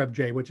Cruz scrub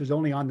jay, which is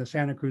only on the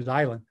Santa Cruz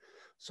Island.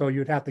 So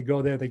you'd have to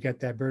go there to get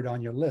that bird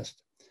on your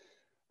list.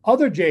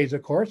 Other jays,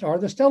 of course, are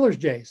the Steller's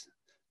jays.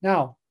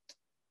 Now,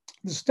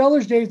 the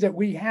Steller's jays that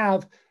we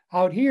have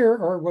out here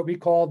are what we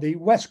call the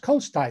West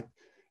Coast type.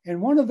 And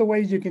one of the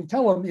ways you can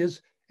tell them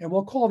is, and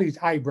we'll call these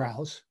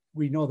eyebrows.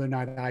 We know they're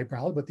not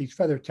eyebrows, but these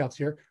feather tufts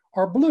here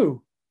are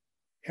blue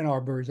in our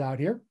birds out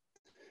here.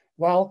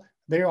 While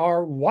they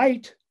are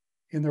white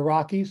in the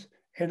Rockies,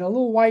 and a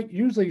little white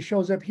usually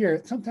shows up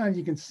here. Sometimes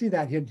you can see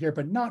that hint here,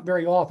 but not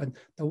very often.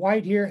 The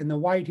white here and the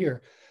white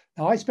here.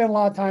 Now, I spend a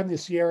lot of time in the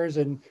Sierras,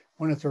 and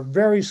when it's a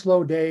very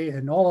slow day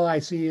and all I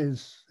see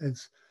is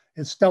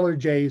Stellar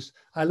jays,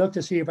 I look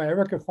to see if I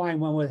ever could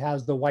find one that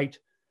has the white.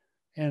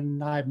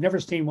 And I've never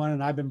seen one,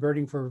 and I've been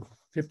birding for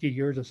 50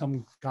 years or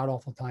some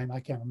god-awful time. I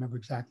can't remember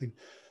exactly.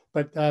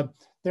 But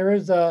there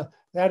is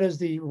that is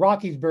the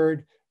Rockies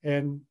bird,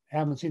 and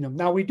haven't seen them.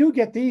 Now, we do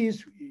get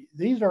these.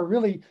 These are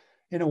really,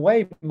 in a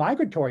way,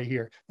 migratory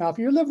here. Now, if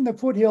you live in the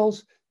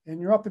foothills and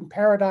you're up in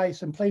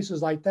Paradise and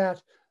places like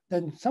that,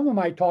 then some of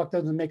my talk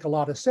doesn't make a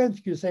lot of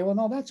sense. You say, well,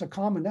 no, that's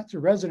a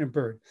resident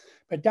bird.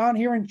 But down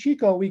here in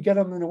Chico, we get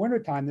them in the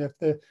wintertime. If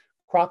the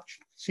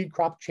seed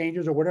crop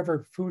changes or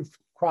whatever food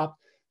crop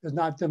is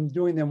not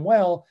doing them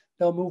well,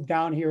 they'll move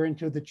down here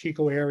into the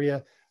Chico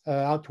area,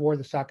 out toward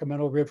the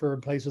Sacramento River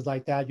and places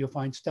like that. You'll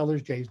find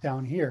Steller's jays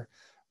down here.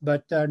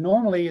 But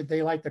normally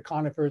they like the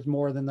conifers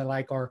more than they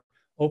like our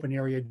open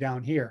area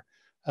down here.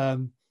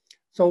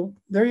 So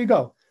there you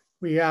go.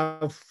 We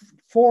have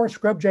 4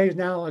 scrub jays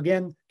now.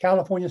 Again,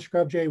 California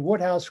scrub jay,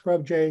 Woodhouse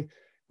scrub jay.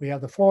 We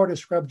have the Florida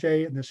scrub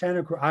jay and the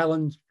Santa Cruz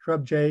Island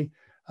scrub jay.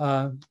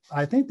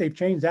 I think they've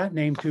changed that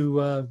name to,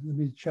 let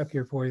me check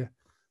here for you,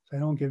 so I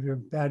don't give you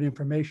bad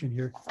information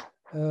here.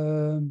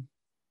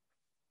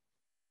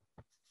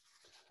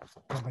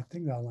 My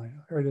thing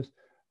online. Here it is.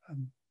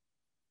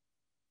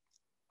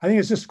 I think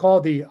it's just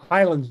called the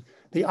island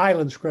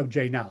scrub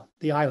jay now.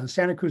 The island,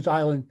 Santa Cruz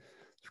Island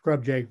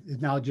scrub jay is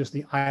now just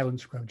the island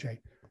scrub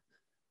jay.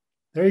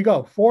 There you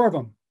go, 4 of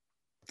them.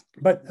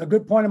 But a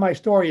good point of my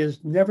story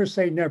is never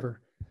say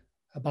never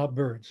about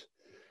birds.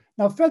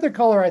 Now, feather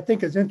color, I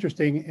think, is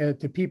interesting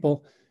to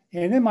people.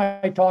 And in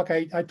my talk,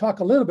 I talk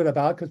a little bit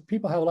about it because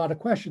people have a lot of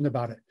questions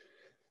about it.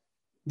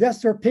 That's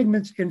their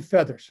pigments in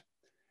feathers.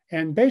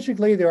 And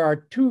basically, there are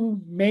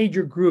 2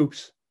 major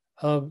groups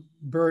of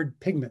bird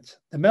pigments.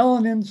 The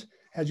melanins,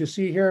 as you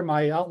see here,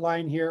 my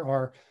outline here,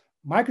 are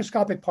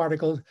microscopic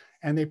particles,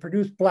 and they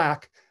produce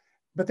black,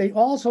 but they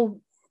also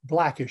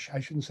blackish.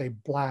 I shouldn't say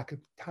black,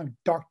 kind of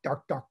dark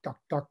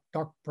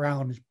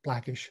brown is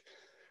blackish.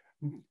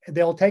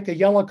 They'll take a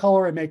yellow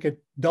color and make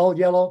it dull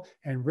yellow,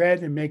 and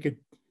red and make it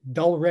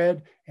dull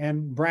red,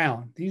 and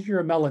brown. These are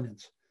your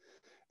melanins.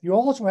 You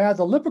also have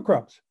the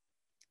lipochromes,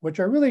 which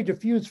are really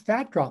diffused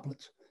fat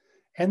droplets,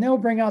 and they'll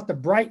bring out the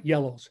bright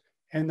yellows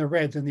and the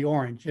reds and the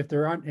orange if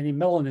there aren't any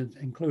melanins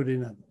included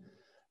in them.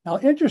 Now,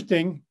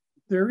 interesting,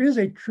 there is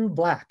a true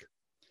black.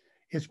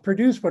 It's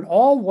produced when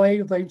all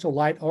wavelengths of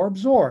light are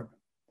absorbed.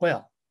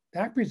 Well,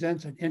 that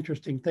presents an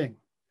interesting thing.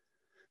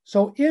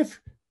 So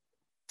if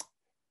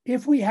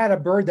we had a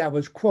bird that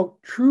was,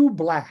 quote, true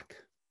black,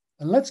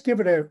 and let's give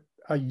it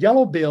a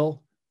yellow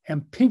bill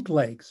and pink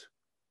legs,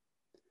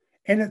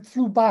 and it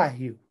flew by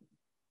you,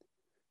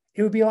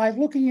 it would be like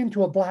looking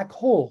into a black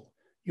hole.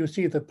 You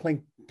see the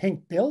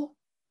pink bill,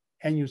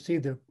 and you see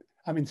the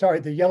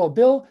yellow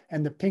bill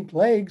and the pink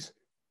legs,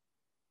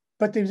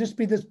 but there'd just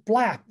be this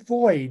black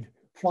void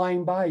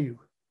flying by you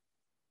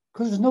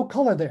because there's no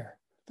color there.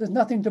 There's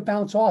nothing to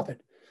bounce off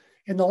it.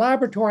 In the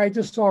laboratory I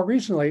just saw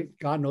recently,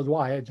 God knows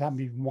why, it's happened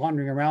to be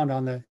wandering around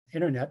on the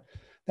internet,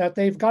 that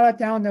they've got it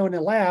down there in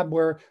a lab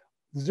where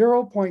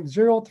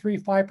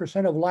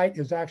 0.035% of light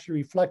is actually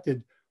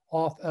reflected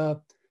off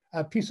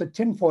a piece of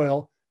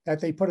tinfoil that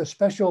they put a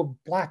special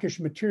blackish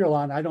material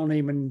on. I don't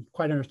even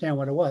quite understand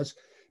what it was,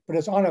 but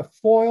it's on a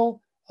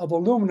foil of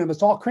aluminum.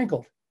 It's all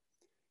crinkled.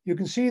 You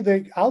can see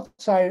the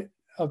outside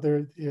of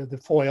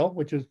the foil,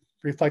 which is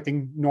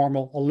reflecting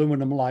normal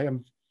aluminum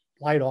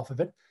light off of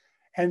it.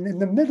 And in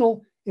the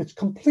middle, it's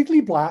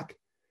completely black.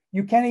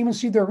 You can't even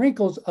see the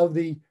wrinkles of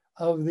the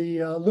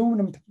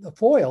aluminum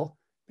foil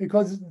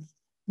because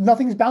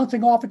nothing's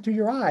bouncing off it to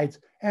your eyes.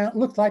 And it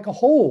looks like a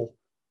hole,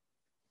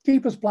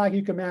 deepest black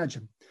you can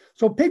imagine.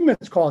 So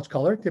pigments cause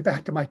color. Get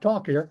back to my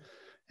talk here.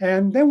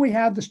 And then we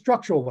have the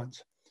structural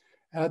ones.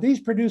 These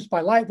produced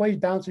by light waves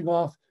bouncing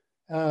off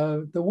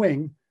the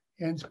wing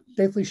and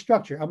basically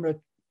structure.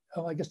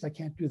 I guess I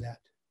can't do that.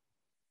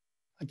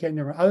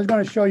 I was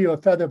going to show you a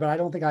feather, but I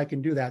don't think I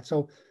can do that.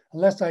 So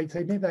unless I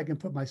say, maybe I can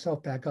put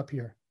myself back up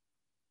here.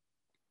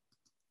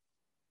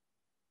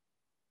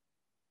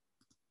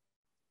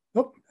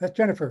 Oh, that's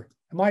Jennifer.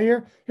 Am I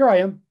here? Here I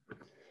am.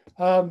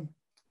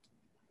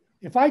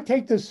 If I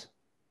take this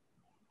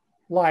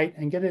light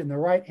and get it in the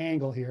right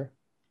angle here,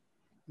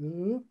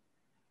 you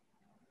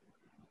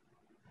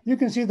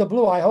can see the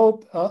blue, I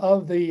hope,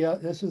 of the,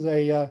 this is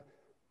a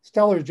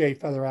Steller's jay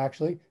feather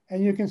actually,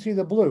 and you can see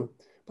the blue.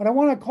 But I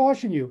want to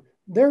caution you,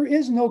 there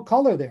is no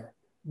color there.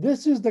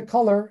 This is the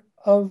color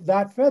of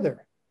that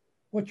feather.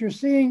 What you're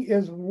seeing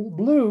is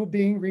blue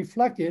being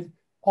reflected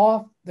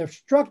off the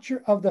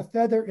structure of the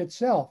feather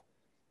itself.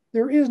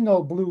 There is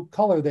no blue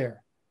color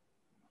there,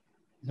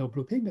 no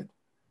blue pigment.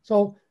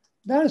 So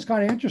that is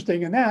kind of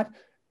interesting, and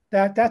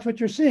that's what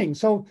you're seeing.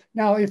 So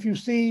now if you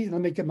see,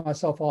 let me get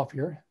myself off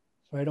here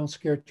so I don't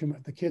scare too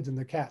much the kids and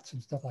the cats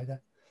and stuff like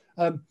that.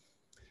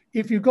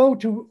 If you go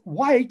to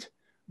white,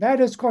 that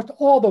is, of course,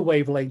 all the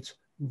wavelengths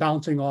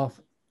bouncing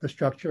off the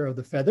structure of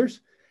the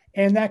feathers.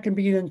 And that can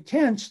be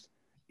intense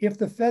if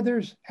the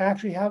feathers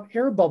actually have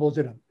air bubbles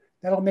in them.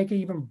 That'll make it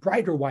even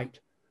brighter white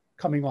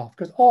coming off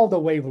because all the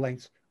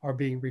wavelengths are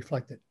being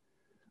reflected.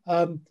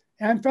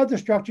 And feather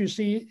structure, you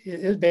see,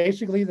 is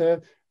basically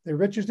the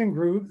ridges and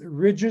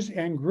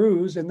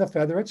grooves in the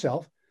feather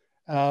itself.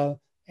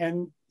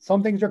 And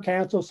some things are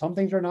canceled, some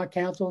things are not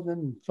canceled,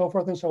 and so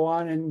forth and so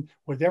on. And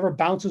whatever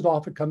bounces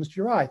off it comes to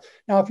your eye.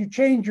 Now, if you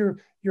change your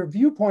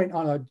viewpoint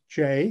on a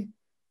jay,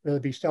 whether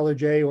it be Steller's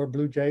jay or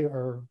blue jay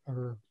or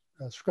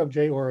a scrub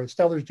jay or a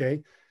Steller's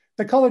jay,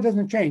 the color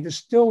doesn't change. It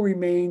still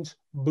remains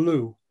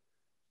blue.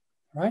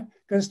 all right?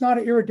 Because it's not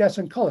an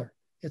iridescent color.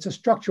 It's a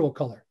structural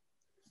color,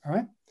 all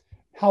right?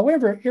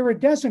 However,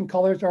 iridescent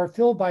colors are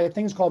filled by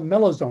things called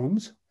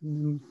melosomes,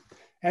 and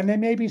there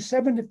may be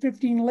 7 to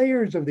 15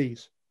 layers of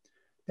these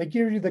that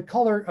give you the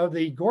color of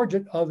the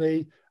gorget of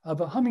a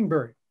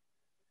hummingbird.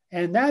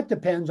 And that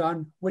depends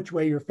on which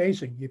way you're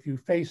facing. If you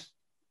face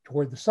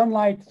toward the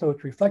sunlight, so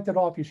it's reflected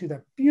off, you see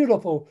that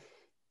beautiful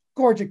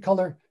gorget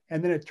color,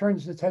 and then it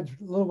turns its head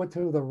a little bit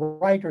to the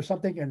right or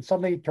something, and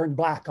suddenly it turns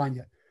black on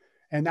you.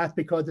 And that's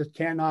because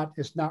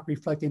it's not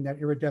reflecting that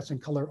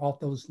iridescent color off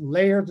those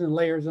layers and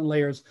layers and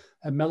layers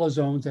of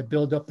melosomes that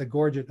build up the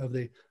gorget of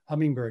the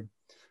hummingbird.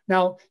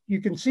 Now, you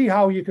can see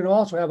how you can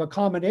also have a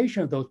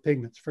combination of those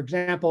pigments. For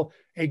example,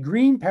 a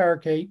green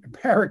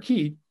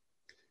parakeet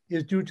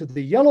is due to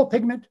the yellow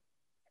pigment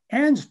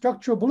and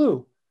structural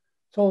blue.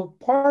 So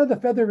part of the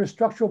feather is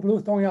structural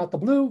blue, throwing out the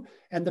blue,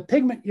 and the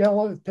pigment,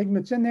 yellow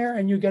pigment's in there,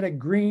 and you get a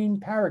green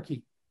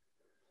parakeet.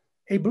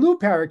 A blue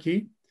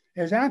parakeet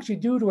is actually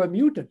due to a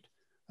mutant.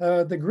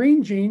 The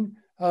green gene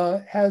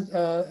has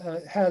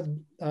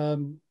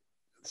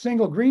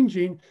single green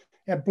gene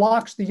that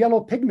blocks the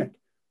yellow pigment.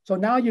 So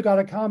now you got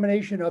a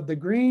combination of the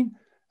green,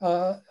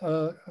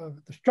 the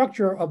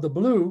structure of the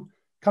blue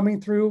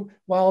coming through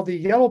while the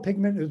yellow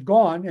pigment is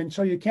gone. And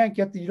so you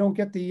don't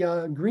get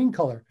the green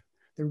color.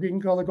 The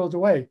green color goes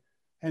away.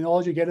 And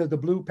all you get is the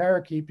blue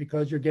parakeet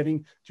because you're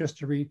getting just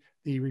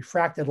the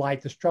refracted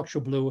light, the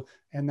structural blue,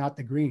 and not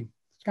the green.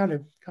 It's kind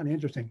of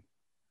interesting.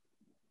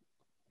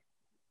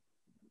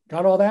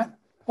 Got all that?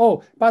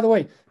 Oh, by the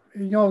way,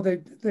 you know,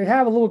 they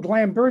have a little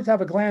gland, birds have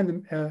a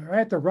gland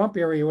right at the rump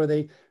area where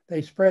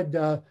they spread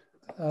a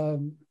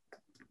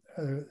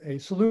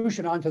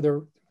solution onto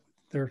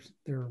their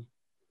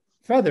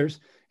feathers.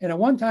 And at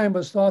one time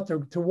was thought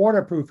to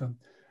waterproof them.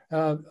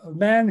 A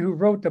man who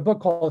wrote the book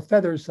called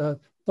Feathers,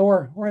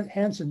 Thor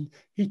Hansen,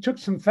 he took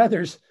some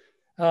feathers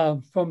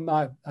from,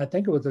 I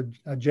think it was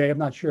a jay, I'm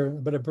not sure,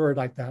 but a bird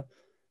like that.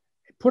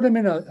 Put them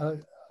in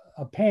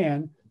a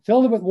pan,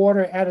 filled it with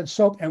water, added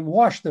soap, and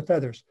washed the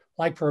feathers,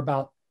 like for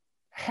about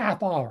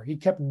half hour. He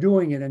kept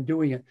doing it and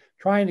doing it,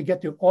 trying to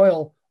get the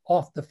oil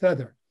off the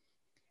feather.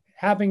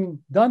 Having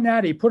done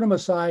that, he put them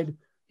aside,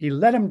 he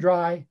let them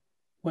dry,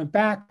 went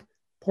back,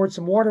 poured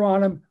some water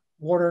on them,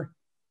 water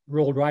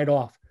rolled right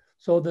off.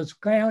 So this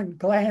gland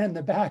in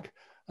the back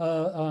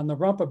on the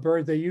rump of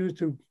birds they use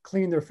to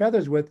clean their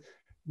feathers with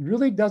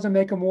really doesn't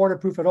make them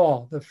waterproof at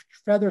all. The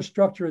feather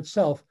structure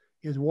itself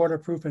is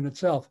waterproof in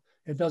itself.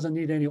 It doesn't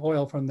need any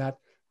oil from that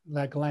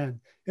gland.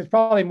 It's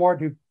probably more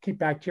to keep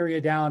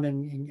bacteria down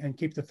and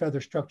keep the feather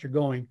structure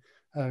going,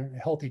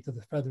 healthy to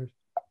the feathers.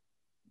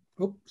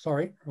 Oops,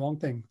 sorry, wrong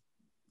thing.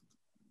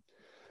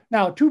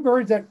 Now, two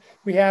birds that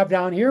we have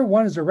down here,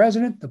 one is a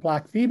resident, the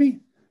black phoebe,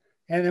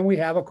 and then we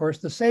have, of course,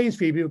 the sage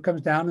phoebe who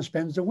comes down and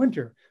spends the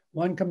winter.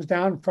 One comes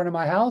down in front of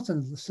my house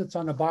and sits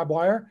on the barbed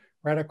wire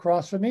right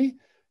across from me.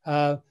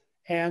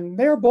 And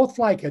they're both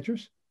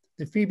flycatchers.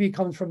 The phoebe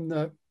comes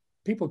from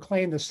people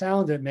claim the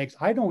sound that it makes.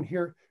 I don't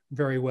hear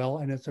very well,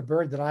 and it's a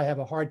bird that I have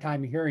a hard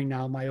time hearing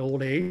now in my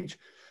old age,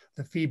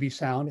 the phoebe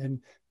sound. And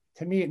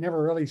to me, it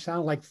never really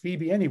sounded like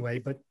phoebe anyway,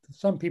 but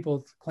some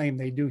people claim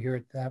they do hear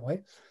it that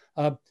way.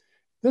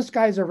 This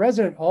guy's a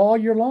resident all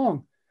year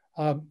long.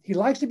 He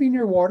likes to be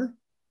near water.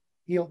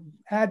 He'll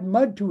add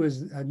mud to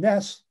his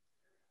nest.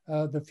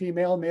 The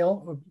female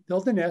male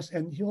build the nest,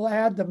 and he'll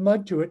add the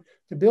mud to it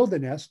to build the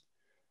nest.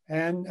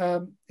 And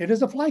it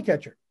is a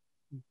flycatcher,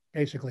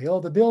 basically. Oh,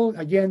 the bill,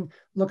 again,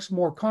 looks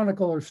more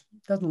conical or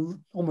doesn't look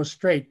almost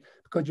straight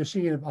because you're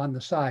seeing it on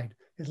the side.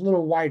 It's a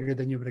little wider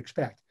than you would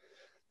expect.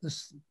 The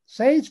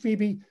sage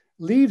phoebe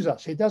leaves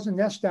us. It doesn't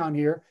nest down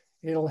here.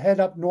 It'll head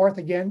up north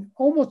again,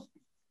 almost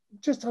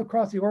just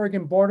across the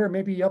Oregon border,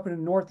 maybe up in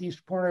the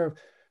northeast corner of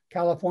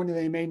California.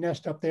 They may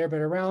nest up there, but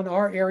around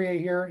our area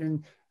here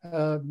in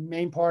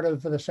main part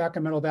of the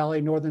Sacramento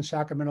Valley, northern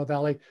Sacramento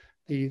Valley,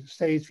 the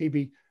sage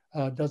phoebe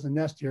doesn't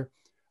nest here.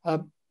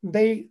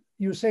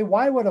 You say,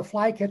 why would a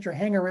flycatcher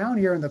hang around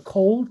here in the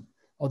cold,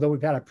 although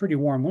we've had a pretty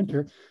warm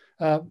winter,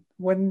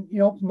 when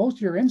most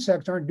of your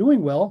insects aren't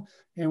doing well,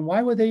 and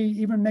why would they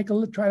even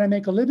try to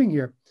make a living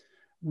here?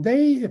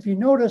 They, if you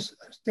notice,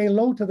 stay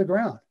low to the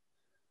ground.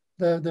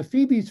 The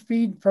phoebes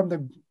feed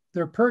from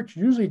their perch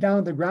usually down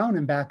to the ground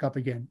and back up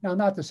again. Now,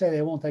 not to say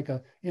they won't take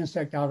an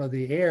insect out of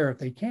the air if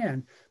they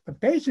can, but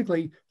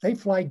basically they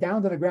fly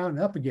down to the ground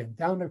and up again,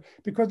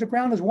 because the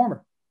ground is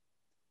warmer.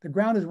 The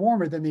ground is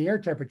warmer than the air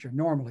temperature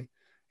normally.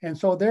 And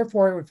so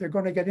therefore, if they're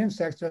going to get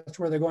insects, that's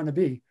where they're going to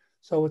be.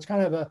 So it's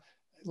kind of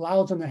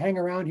allows them to hang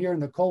around here in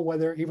the cold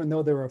weather, even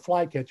though they're a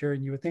flycatcher,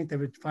 and you would think they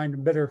would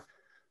find better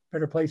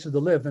places to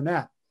live than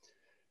that.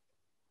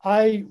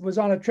 I was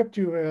on a trip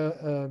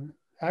to,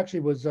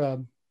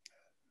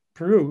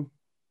 Peru,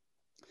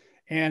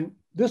 and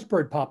this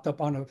bird popped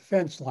up on a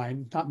fence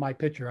line, not my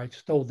picture. I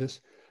stole this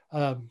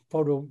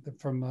photo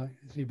from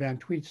Van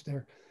Tweets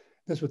there.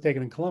 This was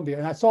taken in Colombia.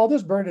 And I saw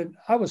this bird and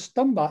I was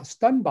stunned by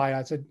it.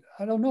 I said,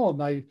 I don't know.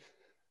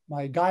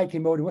 My guy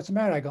came over and what's the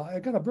matter? I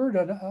got a bird.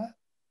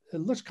 It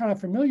looks kind of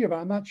familiar, but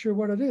I'm not sure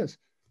what it is.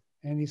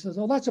 And he says,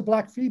 oh, that's a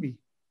black phoebe.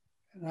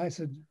 And I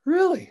said,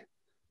 really?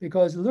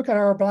 Because look at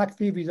our black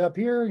phoebes up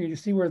here. You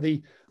see where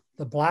the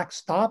black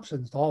stops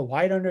and it's all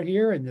white under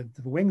here, and the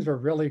wings are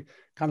really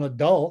kind of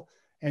dull.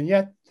 And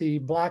yet the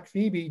black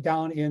phoebe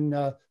down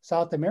in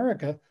South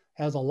America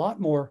has a lot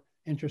more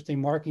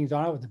interesting markings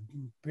on it with the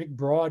big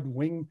broad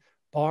wing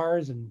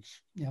bars and,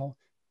 you know,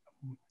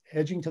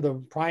 edging to the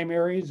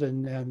primaries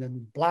and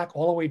then black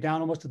all the way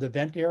down almost to the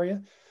vent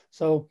area.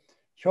 So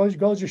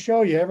goes to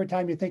show you, every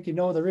time you think you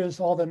know there is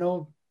all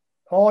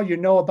you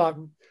know about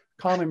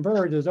common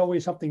birds, there's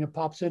always something that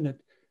pops in that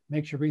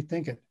makes you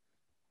rethink it.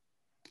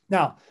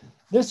 Now,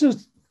 this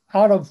is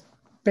out of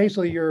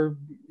basically your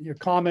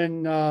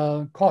common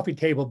coffee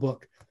table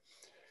book.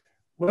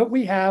 What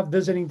we have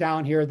visiting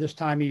down here this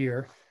time of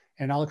year,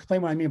 and I'll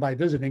explain what I mean by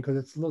visiting because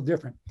it's a little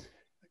different.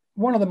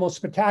 One of the most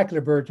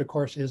spectacular birds, of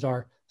course, is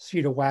our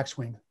cedar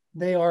waxwing.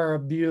 They are a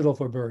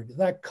beautiful bird.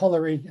 That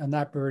coloring on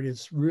that bird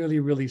is really,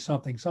 really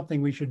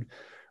something we should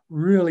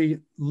really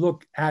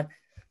look at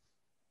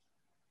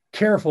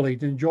carefully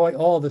to enjoy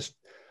all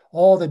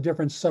the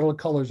different subtle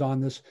colors on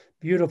this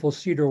beautiful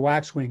cedar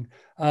waxwing.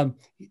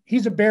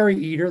 He's a berry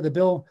eater. The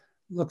bill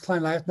looks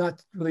like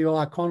not really all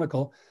that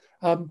conical.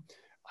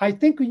 I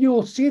think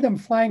you'll see them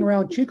flying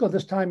around Chico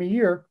this time of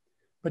year,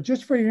 but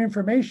just for your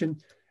information,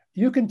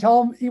 you can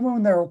tell them even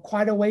when they're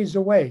quite a ways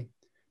away,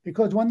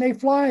 because when they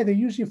fly, they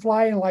usually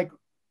fly in like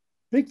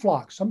big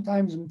flocks,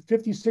 sometimes in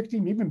 50, 60,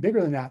 even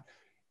bigger than that.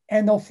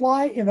 And they'll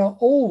fly in an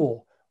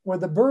oval where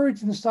the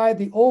birds inside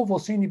the oval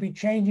seem to be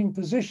changing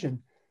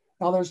position.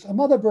 Now there's some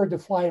other birds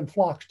that fly in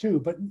flocks too,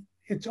 but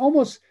it's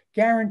almost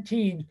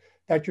guaranteed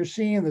that you're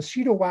seeing the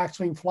cedar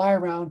waxwing fly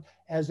around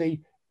as like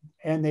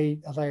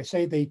I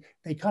say,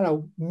 they kind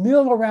of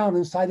mill around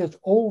inside this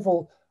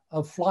oval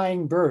of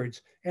flying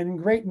birds and in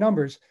great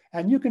numbers.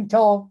 And you can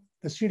tell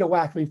the cedar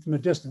waxwing from a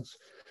distance.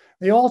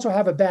 They also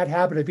have a bad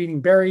habit of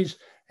eating berries,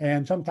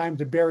 and sometimes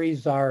the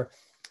berries are,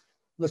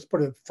 let's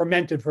put it,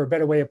 fermented for a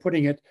better way of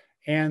putting it,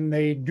 and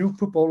they do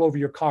poop all over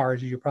your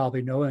cars, as you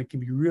probably know, and it can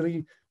be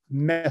really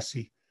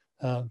messy.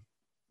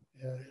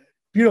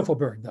 Beautiful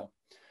bird, though.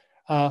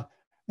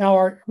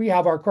 Now we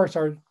have, of course,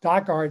 our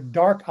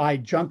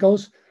dark-eyed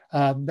juncos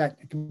that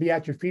can be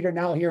at your feeder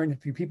now here. And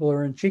if you people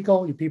are in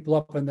Chico, you people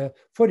up in the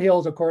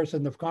foothills, of course,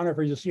 in the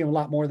conifers, you'll see them a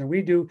lot more than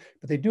we do,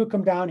 but they do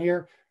come down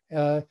here.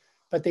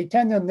 But they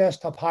tend to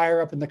nest up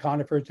higher up in the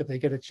conifers if they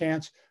get a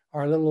chance.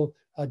 Our little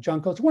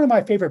juncos, one of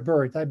my favorite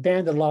birds. I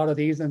banded a lot of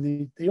these,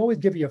 and they always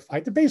give you a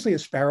fight. They're basically a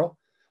sparrow,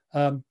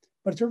 but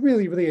it's a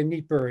really, really a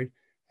neat bird.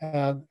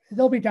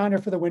 They'll be down there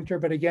for the winter,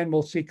 but again,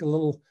 we'll seek a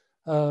little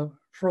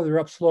further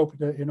upslope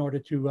in order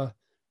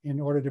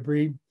to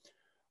breed.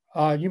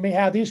 You may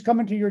have these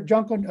coming to your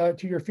junco,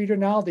 to your feeder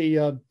now,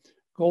 the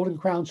golden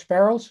crowned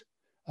sparrows.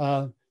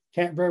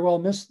 Can't very well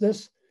miss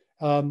this.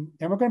 And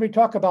we're going to be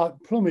talking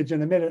about plumage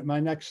in a minute in my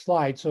next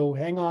slide, so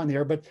hang on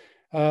there. But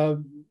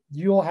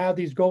you'll have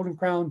these golden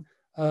crown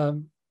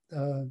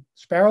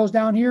sparrows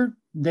down here.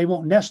 They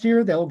won't nest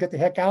here. They'll get the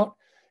heck out,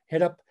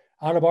 head up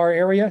out of our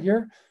area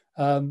here.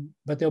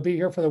 But they'll be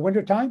here for the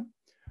winter time.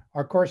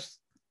 Of course,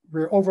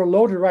 we're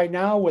overloaded right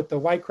now with the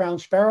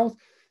white-crowned sparrows.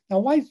 Now,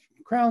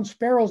 white-crowned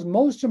sparrows,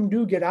 most of them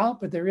do get out,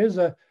 but there is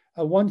a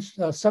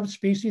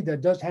subspecies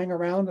that does hang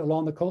around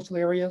along the coastal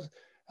areas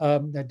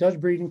that does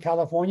breed in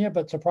California.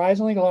 But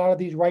surprisingly, a lot of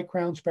these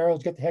white-crowned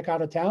sparrows get the heck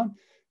out of town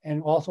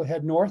and also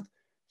head north.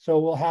 So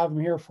we'll have them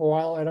here for a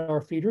while at our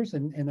feeders,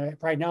 and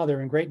right now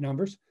they're in great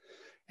numbers.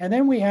 And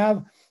then we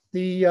have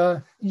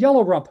the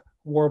yellow rump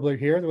warbler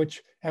here,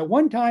 which at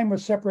one time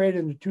was separated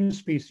into two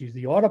species,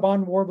 the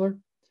Audubon warbler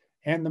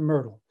and the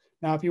myrtle.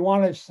 Now, if you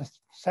want to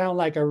sound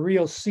like a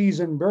real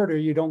seasoned birder,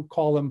 you don't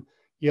call them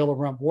yellow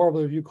rump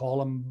warblers, you call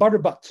them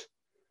butterbutts.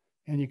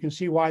 And you can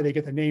see why they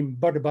get the name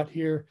butterbutt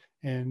here.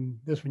 And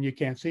this one you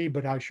can't see,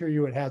 but I assure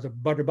you it has a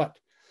butterbutt.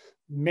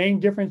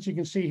 Main difference you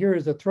can see here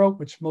is the throat,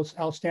 which is the most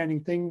outstanding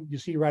thing you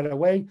see right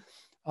away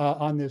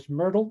on this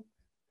myrtle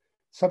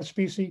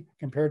subspecies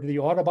compared to the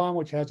Audubon,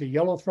 which has a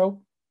yellow throat.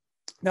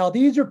 Now,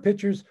 these are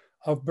pictures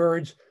of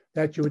birds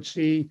that you would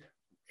see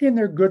in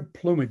their good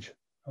plumage,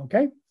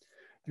 okay?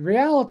 The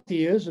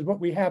reality is what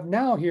we have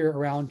now here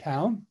around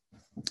town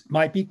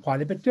might be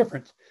quite a bit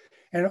different.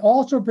 And it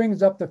also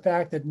brings up the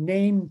fact that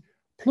name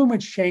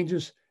plumage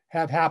changes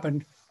have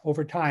happened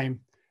over time,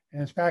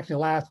 and especially the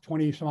last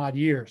 20 some odd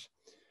years.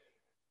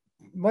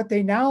 What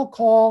they now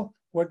call,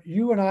 what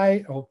you and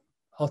I,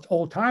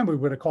 old time we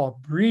would have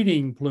called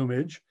breeding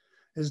plumage,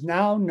 is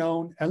now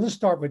known, and let's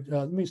start with,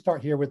 let me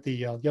start here with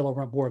the yellow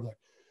rump warbler,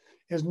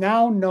 is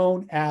now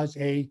known as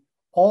a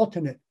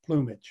alternate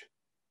plumage.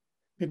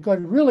 Because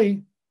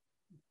really,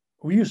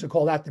 we used to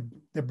call that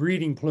the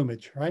breeding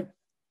plumage, right?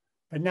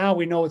 But now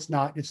we know it's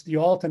not, it's the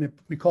alternate,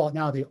 we call it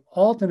now the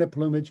alternate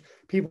plumage.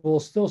 People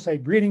will still say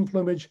breeding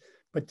plumage,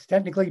 but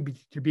technically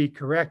to be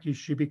correct, you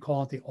should be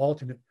calling it the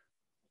alternate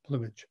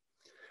plumage.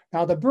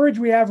 Now the birds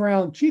we have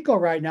around Chico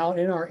right now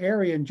in our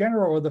area in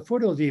general, or the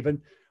foothills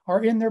even,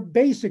 are in their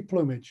basic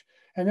plumage.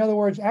 In other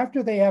words,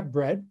 after they have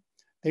bred,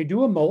 they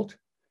do a molt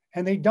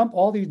and they dump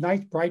all these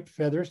nice bright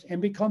feathers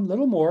and become a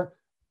little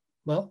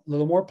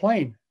more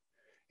plain.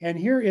 And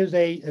here is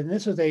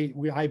this is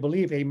I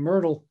believe a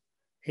myrtle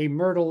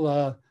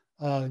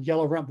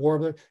yellow rump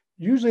warbler.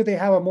 Usually they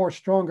have a more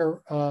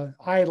stronger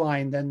eye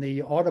line than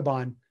the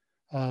Audubon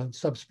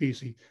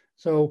subspecies.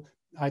 So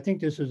I think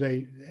this is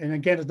and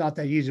again, it's not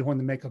that easy one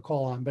to make a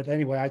call on, but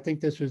anyway, I think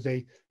this is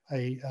the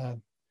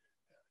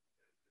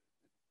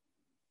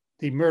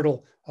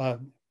myrtle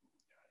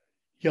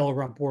yellow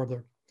rump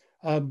warbler.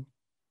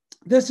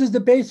 This is the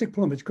basic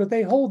plumage because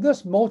they hold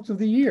this most of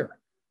the year.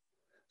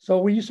 So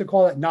we used to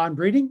call it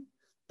non-breeding,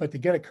 but to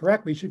get it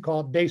correct, we should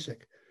call it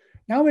basic.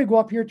 Now we go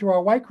up here to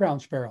our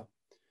white-crowned sparrow.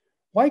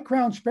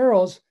 White-crowned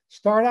sparrows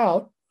start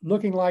out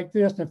looking like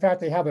this. In fact,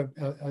 they have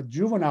a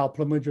juvenile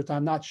plumage, which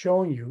I'm not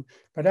showing you.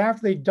 But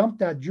after they dump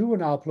that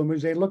juvenile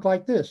plumage, they look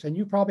like this. And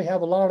you probably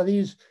have a lot of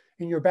these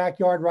in your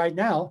backyard right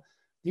now.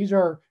 These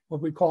are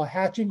what we call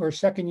hatching or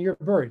second-year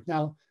birds.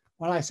 Now,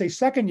 when I say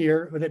second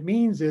year, what it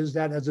means is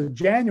that as of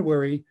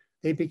January,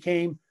 they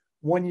became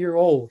 1 year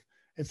old.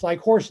 It's like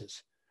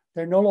horses.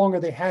 They're no longer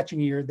the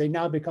hatching year. They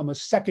now become a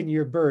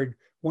second-year bird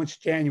once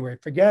January.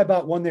 Forget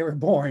about when they were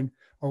born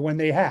or when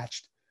they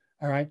hatched.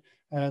 All right.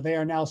 They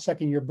are now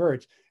second-year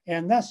birds.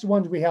 And that's the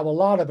ones we have a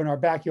lot of in our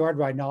backyard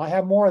right now. I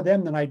have more of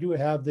them than I do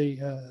have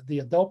the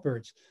adult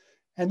birds.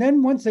 And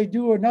then once they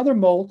do another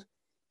molt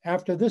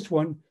after this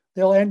one,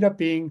 they'll end up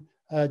being,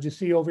 you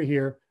see over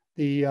here,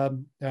 the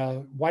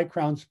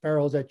white-crowned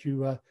sparrows that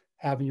you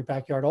have in your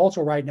backyard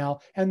also right now.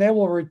 And they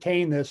will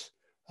retain this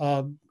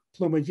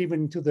plumage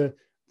even to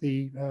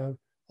the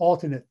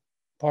alternate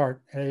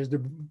part as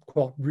the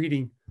quote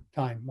breeding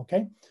time,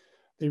 okay?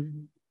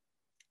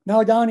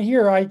 Now down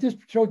here, I just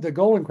showed the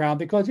golden crown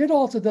because it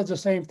also does the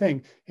same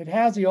thing. It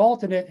has the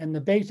alternate and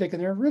the basic,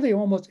 and they're really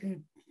almost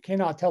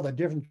cannot tell the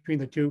difference between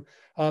the two.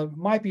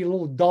 Might be a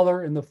little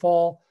duller in the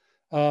fall,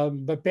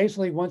 but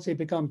basically once they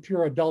become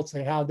pure adults,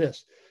 they have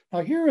this.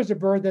 Now here is a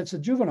bird that's a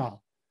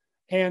juvenile.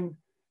 And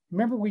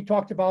remember we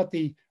talked about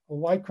the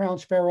white-crowned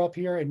sparrow up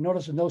here, and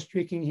notice the no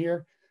streaking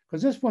here,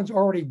 because this one's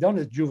already done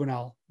its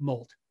juvenile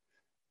molt.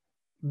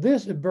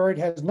 This bird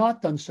has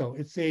not done so.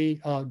 It's a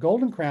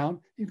golden crown.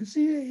 You can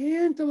see a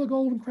hint of a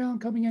golden crown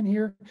coming in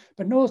here,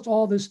 but notice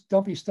all this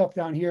dumpy stuff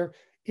down here.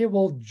 It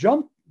will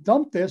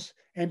dump this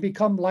and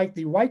become like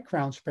the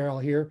white-crowned sparrow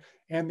here,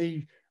 and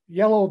the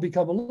yellow will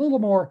become a little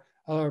more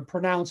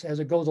pronounced as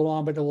it goes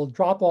along, but it will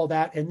drop all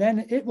that, and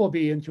then it will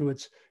be into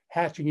its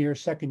hatching year,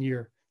 second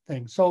year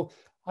thing. So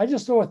I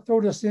just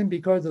throw this in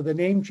because of the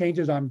name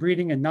changes on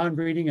breeding and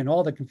non-breeding and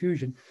all the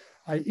confusion.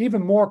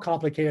 Even more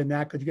complicated than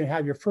that, because you're going to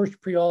have your first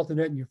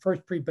pre-alternate and your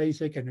first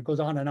pre-basic, and it goes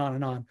on and on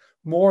and on,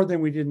 more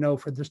than we didn't know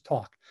for this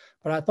talk.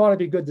 But I thought it'd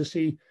be good to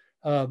see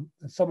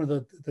some of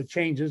the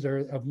changes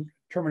or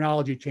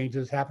terminology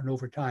changes happen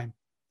over time.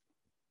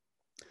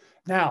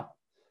 Now,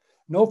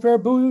 no fair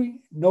buoy,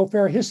 no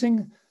fair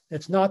hissing.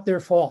 It's not their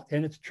fault,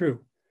 and it's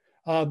true.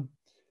 One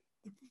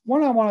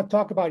I want to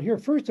talk about here,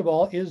 first of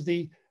all, is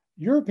the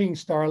European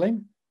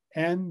starling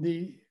and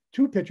the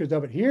two pictures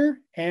of it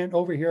here and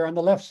over here on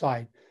the left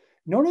side.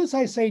 Notice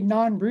I say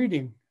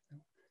non-breeding.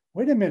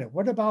 Wait a minute,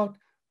 what about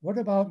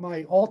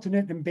my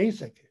alternate and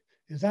basic?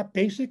 Is that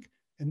basic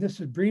and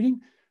this is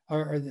breeding,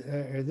 or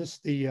this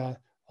the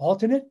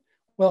alternate?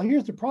 Well,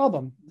 here's the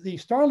problem. The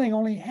starling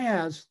only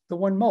has the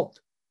one molt,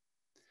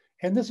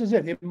 and this is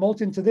it. It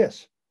molts into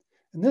this,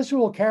 and this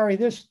will carry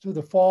this through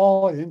the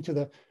fall and into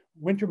the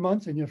winter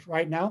months and just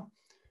right now.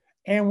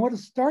 And what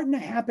is starting to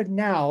happen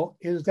now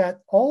is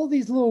that all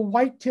these little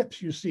white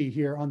tips you see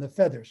here on the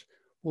feathers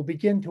will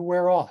begin to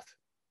wear off.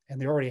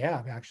 And they already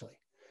have, actually.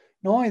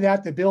 Not only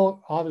that, the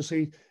bill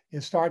obviously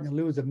is starting to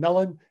lose the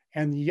melon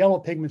and the yellow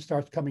pigment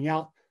starts coming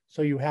out.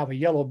 So you have a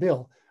yellow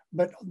bill.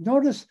 But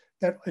notice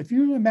that if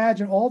you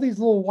imagine all these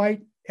little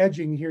white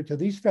edging here to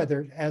these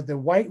feathers as the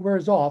white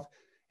wears off,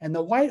 and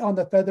the white on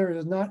the feather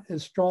is not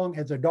as strong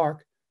as the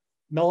dark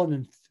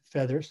melanin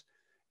feathers,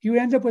 you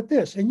end up with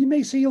this. And you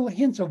may see little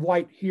hints of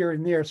white here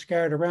and there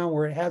scattered around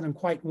where it hasn't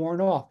quite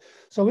worn off.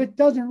 So it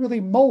doesn't really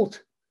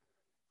molt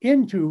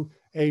into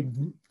a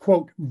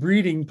quote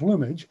breeding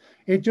plumage.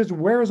 It just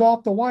wears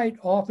off the white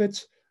off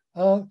its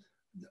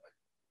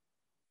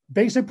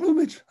basic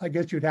plumage, I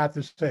guess you'd have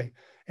to say.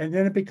 And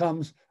then it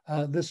becomes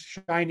this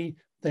shiny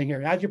thing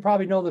here. As you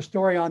probably know the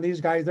story on these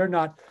guys, they're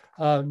not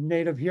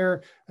native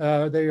here.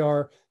 They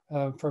are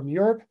from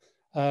Europe.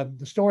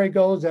 The story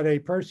goes that a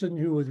person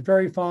who was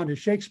very fond of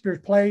Shakespeare's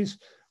plays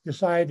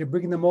decided to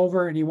bring them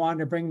over, and he wanted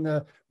to bring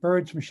the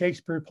birds from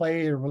Shakespeare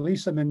play and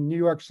release them in New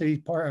York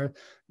City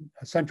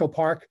Central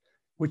Park,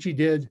 which he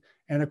did.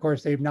 And of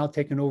course, they've now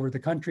taken over the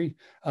country.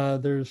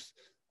 There's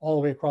all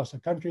the way across the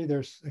country.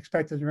 There's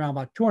expected around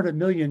about 200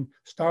 million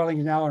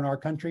starlings now in our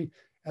country.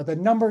 The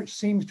number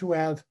seems to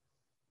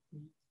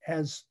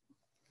has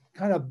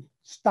kind of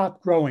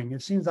stopped growing.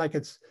 It seems like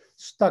it's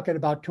stuck at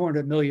about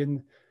 200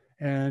 million,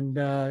 and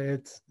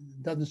it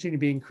doesn't seem to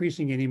be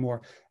increasing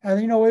anymore.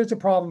 And you know, it's a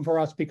problem for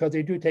us because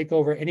they do take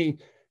over any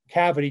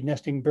cavity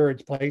nesting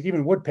birds place,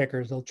 even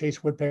woodpeckers. They'll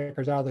chase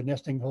woodpeckers out of the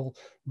nesting hole.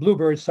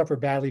 Bluebirds suffer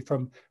badly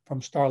from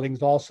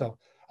starlings also.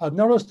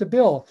 Notice the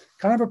bill,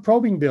 kind of a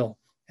probing bill,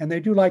 and they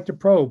do like to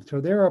probe.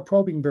 So they're a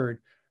probing bird.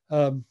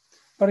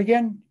 But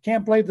again,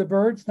 can't blame the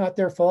birds, not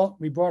their fault.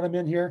 We brought them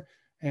in here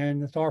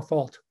and it's our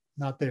fault,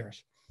 not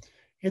theirs.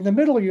 In the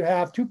middle, you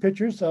have two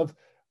pictures of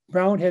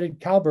brown-headed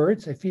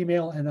cowbirds, a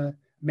female and a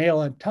male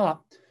on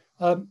top.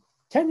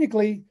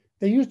 Technically,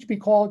 they used to be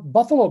called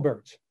buffalo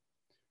birds.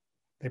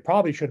 They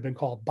probably should have been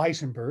called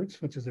bison birds,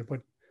 which is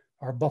what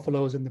our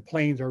buffaloes in the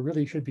plains are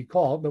really should be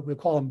called, but we'll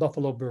call them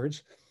buffalo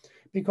birds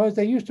because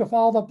they used to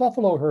follow the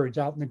buffalo herds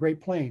out in the Great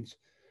Plains.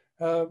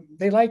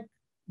 They like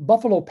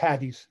buffalo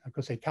patties, I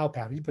could say cow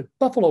patties, but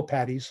buffalo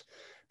patties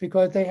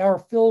because they are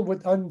filled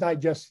with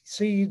undigested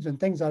seeds and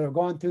things that have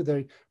gone through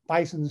the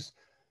bison's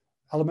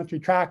alimentary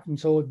tract, and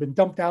so it's been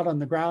dumped out on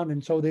the ground,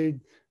 and so they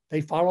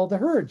follow the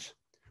herds.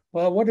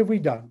 Well, what have we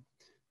done?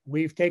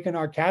 We've taken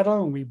our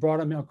cattle and we brought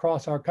them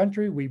across our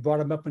country. We brought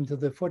them up into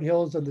the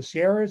foothills of the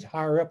Sierras,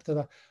 higher up to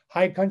the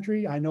high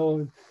country. I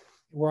know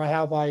where I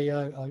have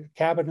a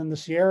cabin in the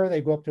Sierra,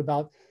 they go up to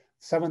about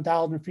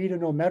 7,000 feet in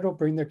no meadow,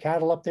 bring their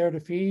cattle up there to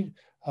feed.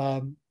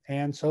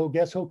 And so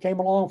guess who came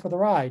along for the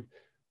ride?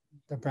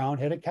 The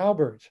brown-headed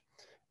cowbirds.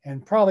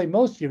 And probably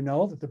most of you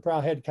know that the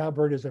brown-headed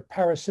cowbird is a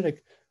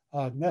parasitic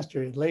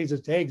nester. It lays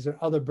its eggs in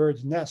other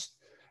birds' nests.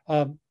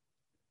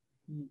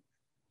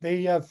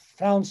 They have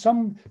found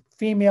some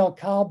female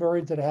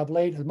cowbirds that have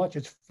laid as much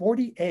as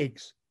 40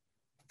 eggs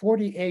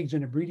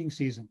in a breeding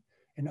season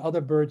in other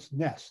birds'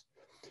 nests.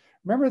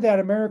 Remember that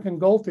American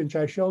goldfinch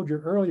I showed you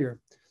earlier?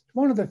 It's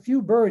one of the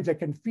few birds that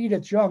can feed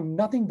its young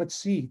nothing but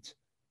seeds.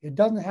 It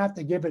doesn't have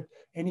to give it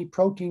any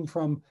protein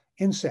from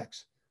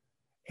insects.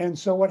 And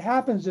so what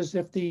happens is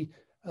if the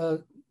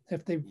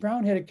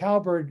brown-headed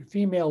cowbird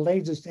female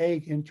lays its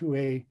egg into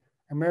a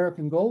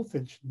American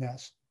goldfinch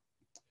nest,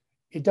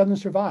 it doesn't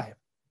survive.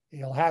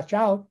 It'll hatch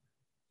out,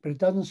 but it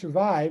doesn't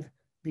survive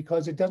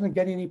because it doesn't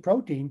get any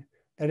protein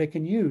that it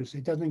can use.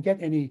 It doesn't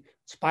get any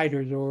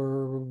spiders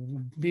or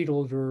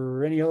beetles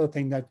or any other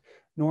thing that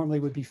normally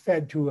would be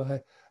fed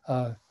to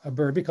a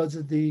bird because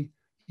of the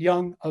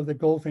young of the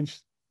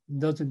goldfinch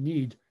doesn't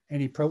need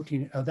any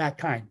protein of that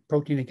kind.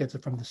 Protein, it gets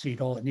it from the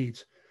seed, all it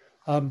needs.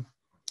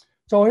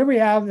 So here we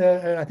have,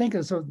 I think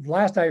it's,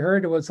 last I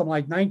heard it was something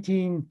like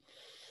 18,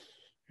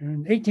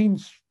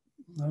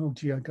 oh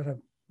gee, I gotta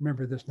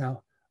remember this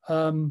now.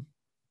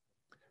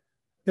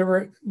 There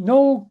were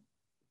no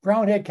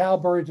brown-headed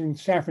cowbirds in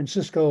San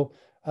Francisco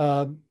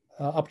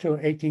up to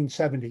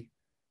 1870.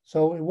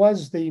 So it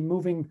was the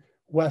moving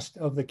west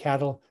of the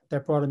cattle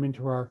that brought them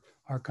into our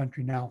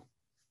country now.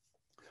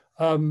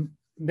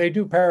 They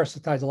do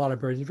parasitize a lot of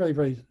birds. It's really,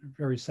 very,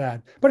 very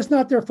sad. But it's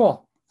not their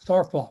fault. It's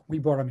our fault. We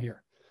brought them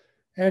here.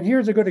 And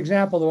here's a good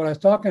example of what I was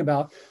talking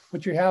about,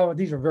 which you have.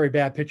 These are very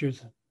bad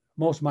pictures.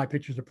 Most of my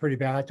pictures are pretty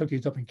bad. I took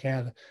these up in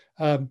Canada.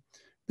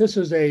 This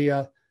is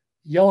a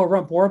yellow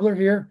rump warbler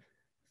here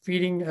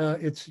feeding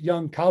its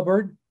young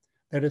cowbird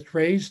that it's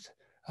raised.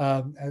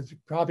 As you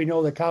probably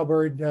know, the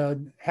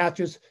cowbird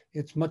hatches.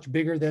 It's much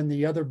bigger than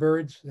the other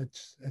birds.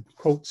 It's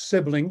quote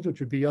siblings, which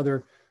would be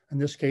other, in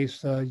this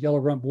case, yellow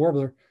rump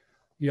warbler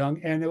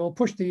young, and it will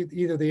push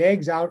either the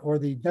eggs out or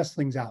the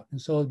nestlings out. And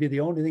so it'll be the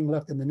only thing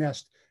left in the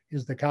nest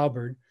is the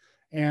cowbird.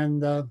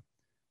 And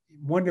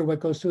wonder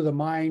what goes through the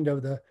mind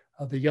of the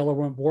yellow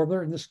rump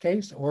warbler in this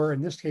case, or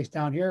in this case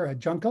down here, a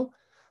junco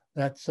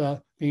that's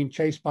being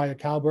chased by a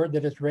cowbird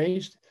that it's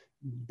raised,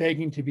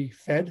 begging to be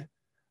fed.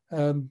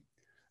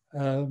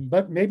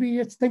 But maybe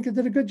it's thinking it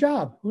did a good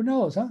job. Who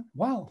knows, huh?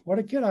 Wow, what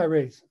a kid I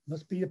raised.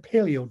 Must be a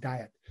paleo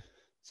diet.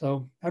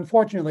 So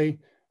unfortunately,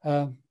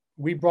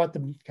 we brought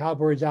the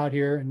cowbirds out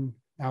here and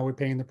now we're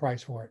paying the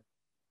price for it.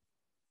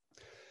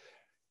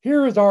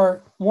 Here is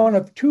our one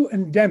of two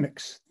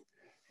endemics.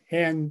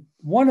 And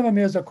one of them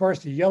is, of course,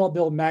 the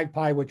yellow-billed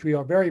magpie, which we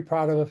are very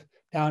proud of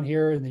down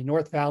here in the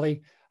North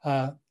Valley.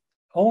 That's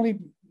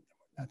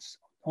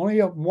only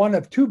one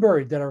of two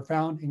birds that are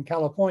found in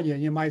California.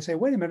 You might say,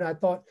 wait a minute, I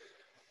thought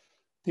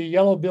the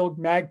yellow-billed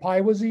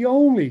magpie was the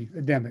only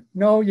endemic.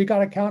 No, you got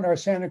to count our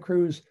Santa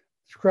Cruz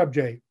scrub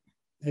jay.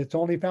 It's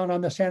only found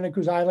on the Santa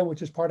Cruz Island,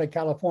 which is part of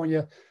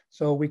California.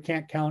 So we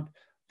can't count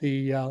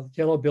the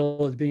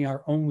yellow-billed as being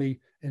our only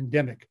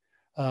endemic.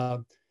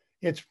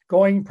 It's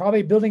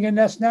probably building a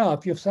nest now.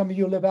 If some of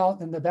you live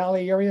out in the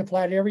valley area,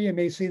 flat area, you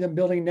may see them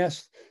building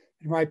nests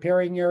in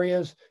riparian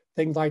areas,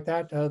 things like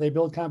that. They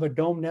build kind of a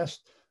dome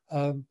nest.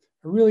 A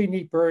really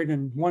neat bird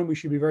and one we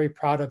should be very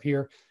proud of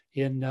here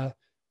in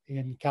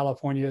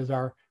California is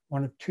our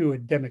one of two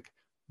endemic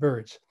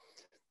birds.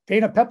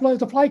 Phainopepla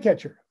is a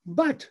flycatcher,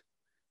 but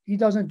he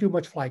doesn't do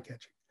much fly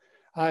catching.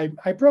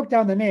 I broke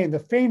down the name. The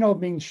phaino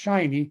means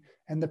shiny,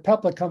 and the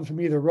pepla comes from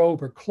either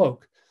robe or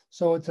cloak.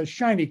 So it's a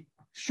shiny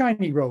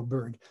robe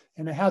bird,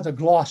 and it has a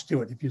gloss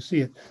to it if you see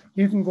it.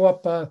 You can go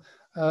up,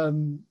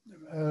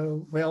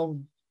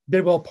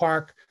 Bidwell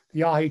Park, the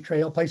Yahi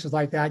Trail, places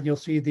like that. You'll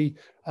see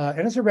and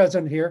it's a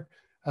resident here.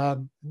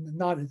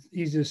 Not as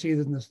easy to see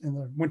in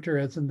the winter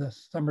as in the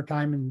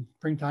summertime and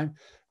springtime.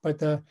 But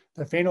the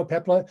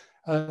phainopepla,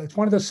 it's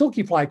one of the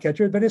silky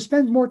flycatchers, but it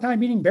spends more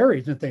time eating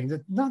berries and things.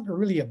 It's not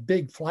really a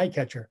big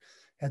flycatcher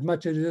as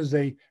much as it is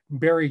a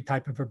berry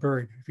type of a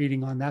bird,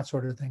 feeding on that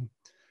sort of thing.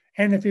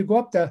 And if you go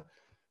up to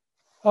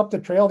up the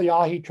trail, the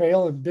Ahi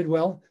Trail in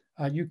Bidwell,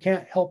 you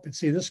can't help but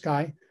see this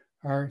guy,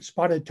 our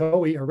spotted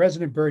towhee, a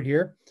resident bird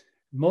here.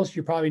 Most of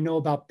you probably know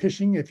about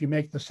pishing if you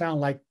make the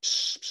sound like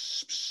pss,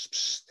 pss, pss,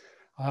 pss,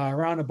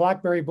 around a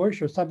blackberry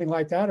bush or something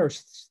like that, or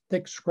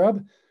thick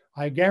scrub.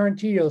 I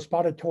guarantee you the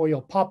spotted towhee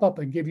will pop up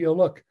and give you a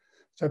look.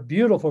 It's a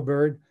beautiful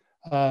bird,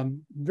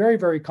 very,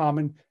 very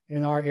common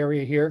in our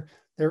area here.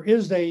 There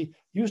is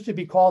used to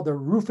be called the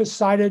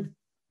rufous-sided,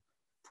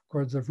 of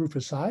course,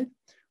 the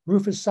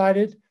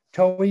rufous-sided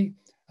towhee,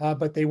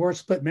 but they were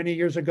split many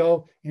years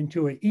ago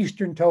into an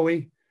eastern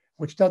towhee,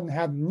 which doesn't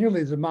have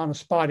nearly the amount of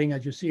spotting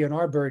as you see in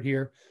our bird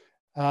here.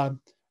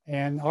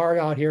 And our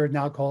out here is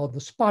now called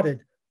the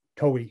spotted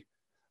towhee.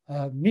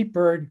 Neat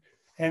bird,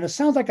 and it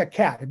sounds like a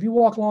cat. If you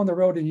walk along the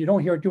road and you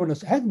don't hear it doing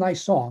this, it has a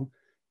nice song,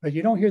 but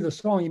you don't hear the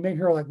song, you may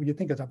hear like when you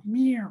think it's a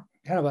meow,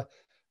 kind of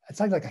it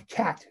sounds like a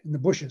cat in the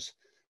bushes.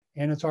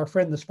 And it's our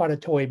friend, the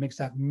spotted towhee, makes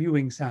that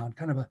mewing sound,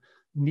 kind of a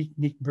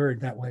neat bird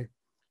that way.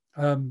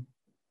 All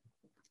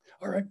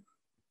right.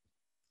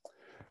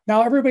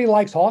 Now, everybody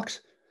likes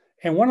hawks.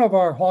 And one of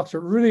our hawks that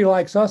really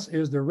likes us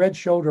is the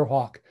red-shouldered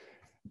hawk.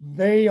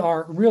 They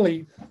are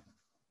really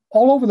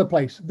all over the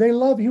place. They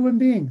love human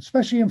beings,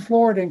 especially in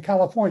Florida and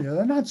California.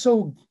 They're not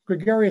so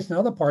gregarious in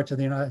other parts of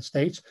the United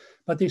States,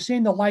 but they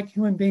seem to like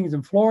human beings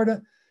in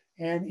Florida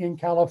and in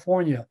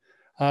California.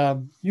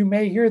 You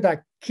may hear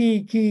that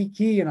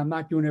key, and I'm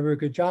not doing a very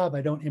good job.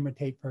 I don't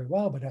imitate very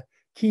well, but a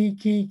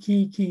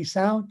key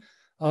sound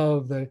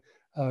of the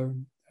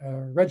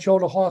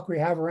red-shouldered hawk we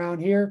have around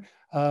here.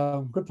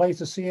 Good place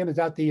to see him is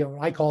at the,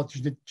 I call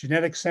it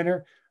Genetic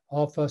Center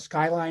off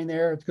Skyline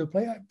there. It's a good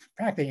place.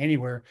 Practically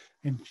anywhere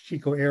in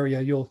Chico area,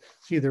 you'll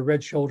see the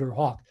red-shouldered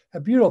hawk. A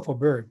beautiful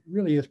bird,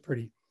 really is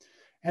pretty.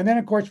 And then,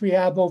 of course, we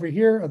have over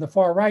here on the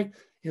far right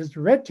is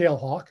the red-tailed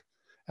hawk.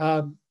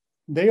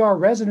 They are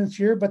residents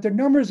here, but their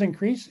numbers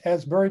increase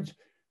as birds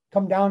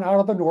come down out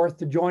of the north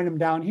to join them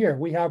down here.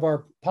 We have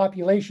our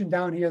population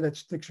down here that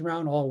sticks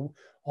around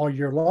all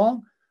year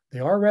long. They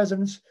are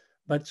residents,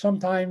 but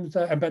sometimes,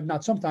 but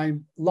not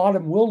sometimes, a lot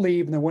of them will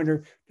leave in the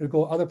winter to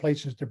go other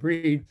places to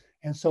breed.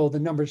 And so the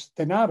numbers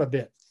thin out a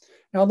bit.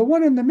 Now, the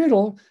one in the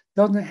middle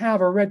doesn't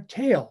have a red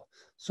tail.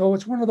 So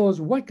it's one of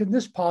those, what could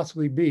this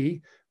possibly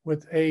be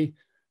with a,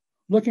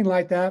 looking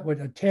like that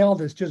with a tail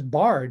that's just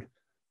barred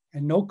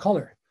and no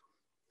color?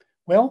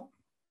 Well,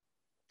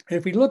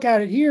 if we look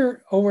at it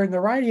here over in the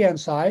right-hand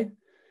side,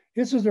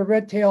 this is a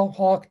red-tailed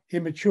hawk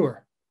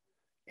immature.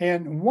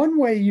 And one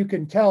way you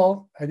can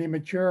tell an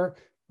immature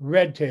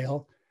red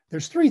tail,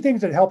 there's three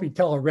things that help you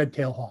tell a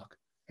red-tailed hawk.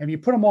 And if you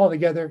put them all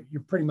together, you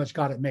pretty much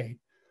got it made.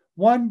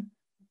 One,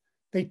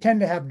 they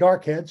tend to have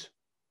dark heads,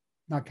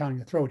 not counting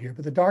the throat here,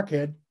 but the dark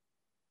head.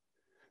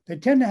 They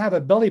tend to have a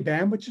belly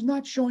band, which is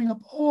not showing up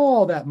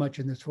all that much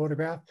in this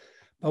photograph.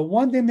 But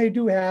one thing they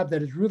do have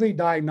that is really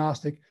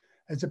diagnostic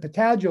is the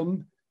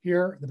patagium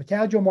here, the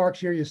patagial marks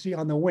here you see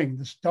on the wing,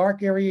 this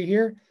dark area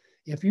here.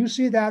 If you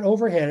see that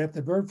overhead, if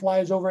the bird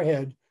flies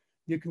overhead,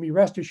 you can be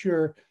rest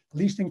assured, at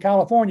least in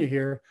California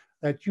here,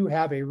 that you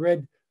have a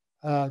red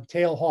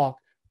tail hawk,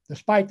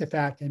 despite the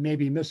fact it may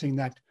be missing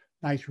that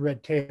nice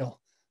red tail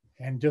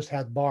and just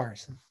has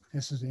bars.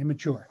 This is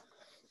immature.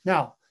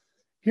 Now,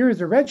 here is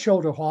the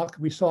red-shouldered hawk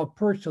we saw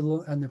perched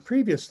on the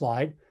previous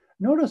slide.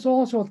 Notice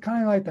also it's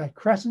kind of like that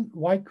crescent,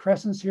 white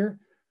crescents here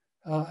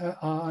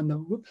on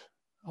the,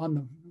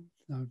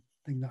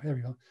 there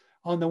we go,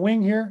 on the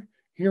wing here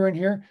and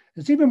here.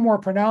 It's even more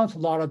pronounced a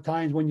lot of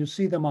times when you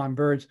see them on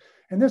birds.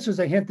 And this is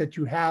a hint that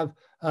you have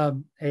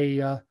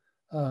a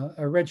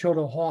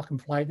red-shouldered hawk in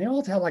flight. And they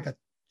also have like a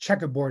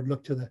checkerboard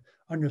look to the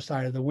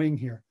underside of the wing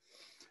here.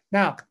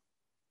 Now,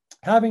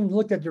 having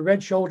looked at the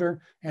red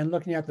shoulder and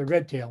looking at the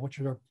red tail, which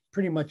are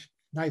pretty much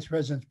nice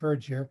residence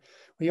birds here,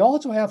 we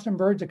also have some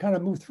birds that kind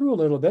of move through a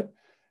little bit.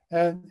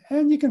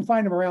 And you can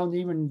find them around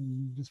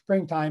even the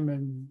springtime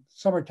and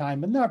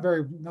summertime, but not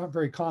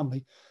very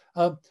commonly.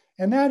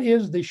 And that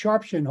is the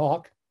sharp-shinned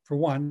hawk, for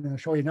one, and I'll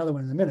show you another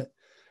one in a minute.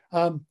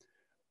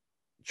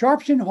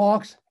 Sharp-shinned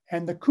hawks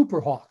and the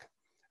Cooper hawk.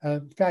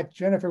 In fact,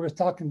 Jennifer was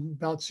talking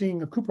about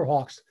seeing a Cooper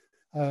hawks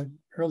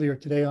earlier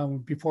today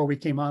before we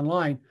came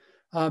online.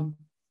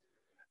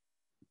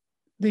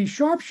 The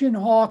sharp-shinned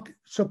hawk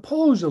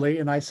supposedly,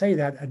 and I say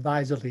that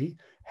advisedly,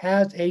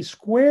 has a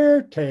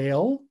square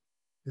tail.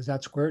 Is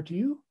that square to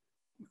you?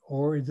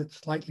 Or is it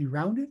slightly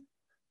rounded?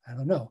 I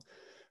don't know.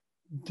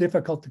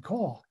 Difficult to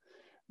call.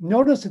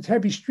 Notice it's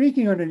heavy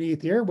streaking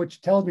underneath here,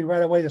 which tells me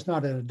right away it's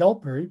not an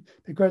adult bird,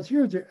 because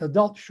here's the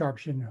adult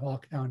sharp-shinned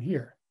hawk down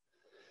here.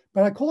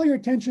 But I call your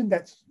attention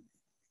that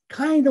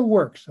kind of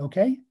works,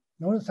 okay?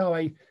 Notice how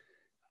I'm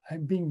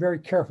being very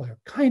careful here.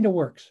 Kind of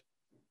works.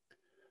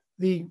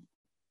 The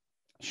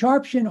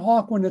sharp-shinned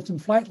hawk, when it's in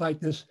flight like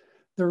this,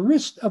 the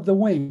wrist of the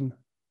wing,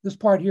 this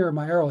part here where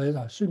my arrow is,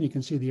 I assume you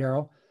can see the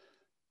arrow,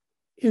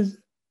 is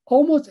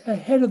almost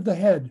ahead of the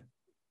head.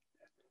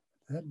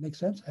 Does that make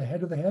sense?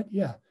 Ahead of the head?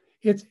 Yeah.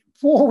 It's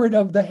forward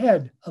of the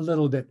head a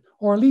little bit,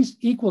 or at least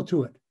equal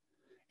to it.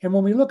 And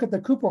when we look at the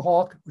Cooper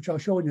hawk, which I'll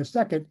show in a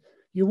second,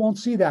 you won't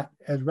see that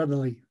as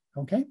readily,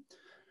 okay?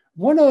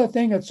 One other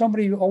thing that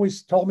somebody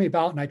always told me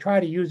about, and I try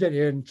to use it,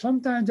 and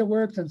sometimes it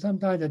works and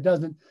sometimes it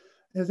doesn't,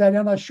 is that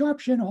on a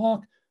sharp-shinned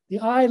hawk, the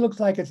eye looks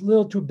like it's a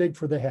little too big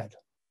for the head.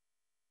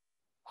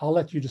 I'll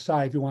let you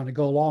decide if you want to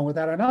go along with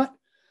that or not.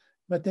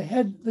 But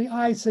the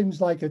eye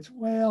seems like it's,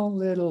 well, a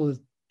little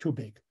too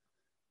big.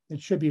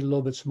 It should be a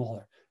little bit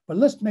smaller. But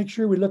let's make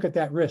sure we look at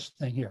that wrist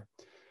thing here.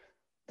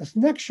 This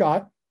next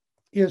shot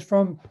is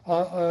from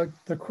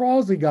the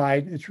Crosley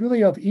guide. It's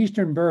really of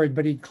Eastern bird,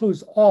 but it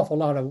includes awful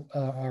lot of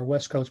our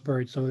West Coast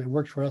birds, so it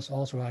works for us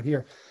also out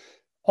here.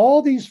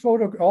 All these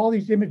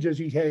images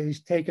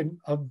he's taken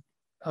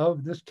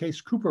of this case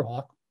Cooper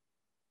hawk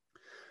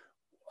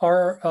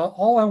are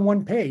all on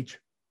one page.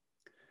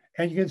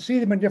 And you can see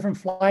them in different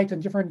flights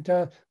and different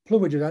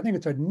plumages. I think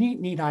it's a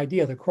neat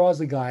idea, the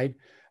Crosley guide.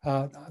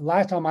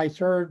 Last time I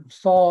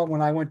saw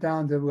when I went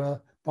down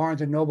to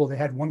Barnes & Noble, they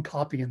had one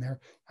copy in there.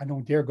 I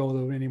don't dare go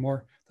there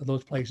anymore to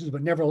those places,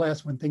 but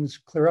nevertheless, when things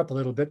clear up a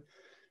little bit,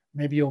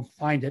 maybe you'll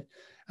find it.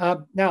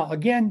 Now,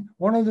 again,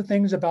 one of the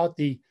things about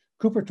the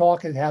Cooper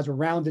hawk, it has a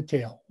rounded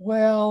tail.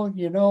 Well,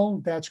 you know,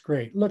 that's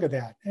great. Look at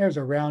that. There's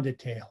a rounded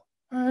tail.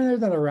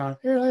 There's not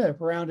a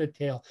rounded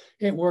tail.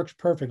 It works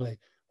perfectly.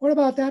 What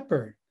about that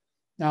bird?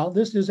 Now,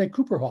 this is a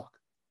Cooper hawk.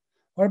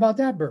 What about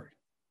that bird?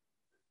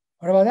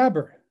 What about that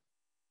bird?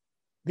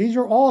 These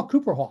are all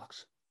Cooper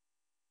hawks.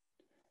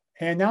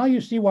 And now you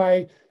see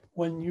why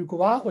when you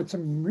go out with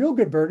some real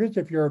good birders,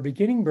 if you're a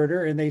beginning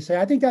birder and they say,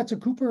 I think that's a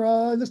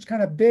Cooper, that's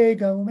kind of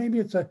big, maybe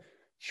it's a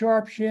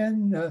sharp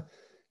shin,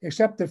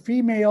 except the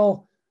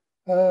female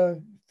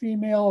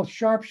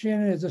sharp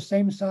shin is the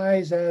same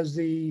size as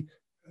the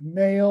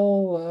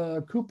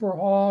male Cooper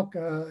hawk.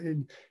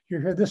 And you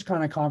hear this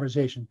kind of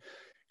conversation.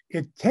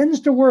 It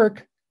tends to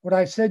work, what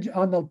I said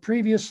on the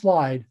previous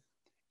slide.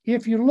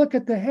 If you look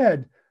at the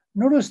head,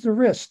 notice the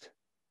wrist.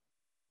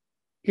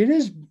 It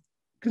is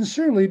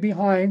considerably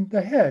behind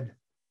the head.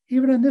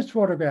 Even in this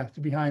photograph, it's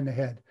behind the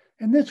head.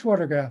 In this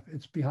photograph,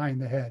 it's behind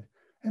the head.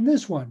 And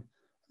this one,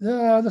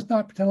 let's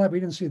not pretend like we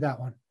didn't see that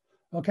one.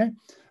 Okay,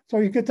 so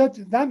you get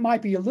that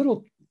might be a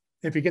little,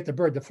 if you get the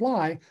bird to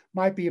fly,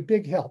 might be a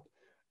big help.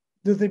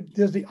 Does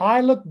the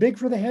eye look big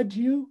for the head to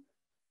you?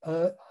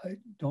 I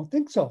don't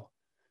think so.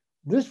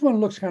 This one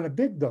looks kind of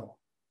big though.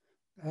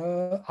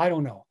 I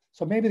don't know.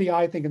 So maybe the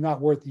eye thing is not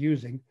worth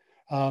using.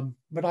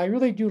 But I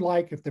really do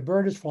like if the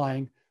bird is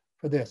flying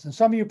for this. And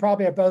some of you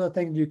probably have other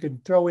things you can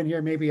throw in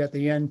here maybe at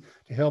the end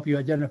to help you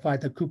identify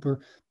the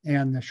Cooper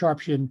and the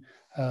sharpshin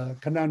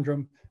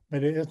conundrum.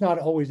 But it's not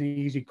always an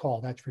easy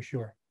call, that's for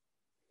sure.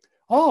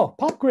 Oh,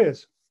 pop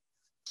quiz.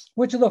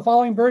 Which of the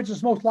following birds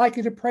is most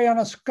likely to prey on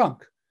a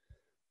skunk?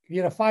 You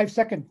get a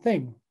 5-second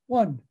thing.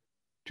 1,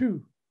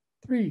 2,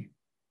 3,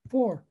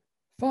 4,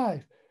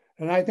 5.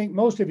 And I think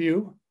most of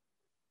you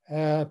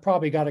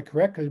probably got it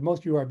correct because most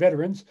of you are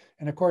veterans.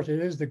 And of course, it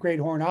is the great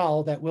horned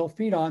owl that will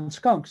feed on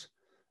skunks.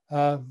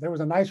 There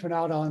was a nice one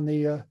out on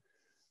the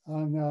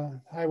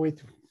Highway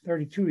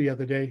 32 the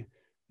other day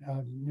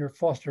near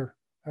Forest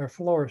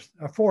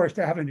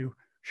Avenue.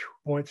 Whew,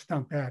 boy, it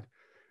stunk bad.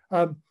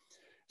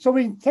 So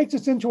we take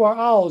this into our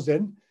owls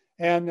then.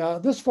 And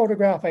this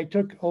photograph I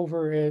took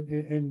over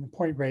in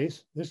Point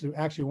Reyes. This is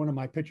actually one of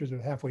my pictures of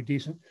Halfway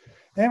Decent.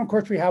 Then, of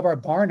course, we have our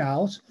barn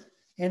owls.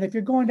 And if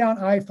you're going down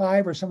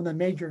I-5 or some of the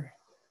major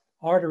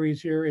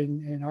arteries here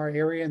in our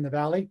area in the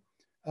valley,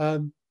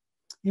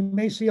 you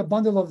may see a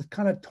bundle of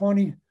kind of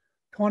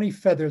tawny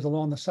feathers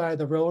along the side of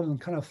the road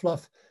and kind of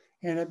fluff.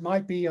 And it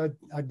might be a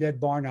dead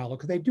barn owl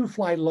because they do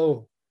fly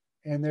low.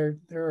 And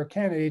they're a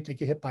candidate to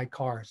get hit by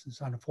cars.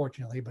 It's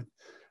unfortunately, but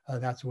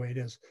that's the way it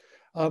is.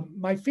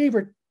 My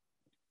favorite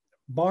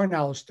barn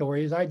owl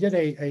story is I did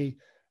a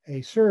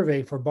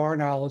survey for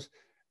barn owls,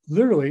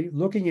 literally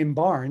looking in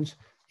barns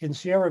in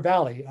Sierra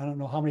Valley. I don't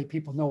know how many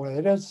people know where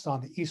it is. It's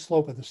on the east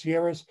slope of the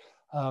Sierras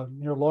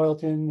near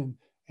Loyalton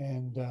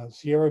and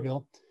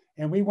Sierraville.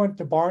 And we went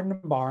to barn to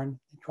barn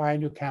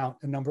trying to count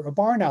the number of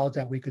barn owls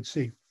that we could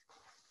see.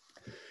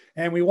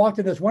 And we walked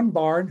in this one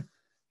barn,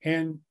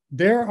 and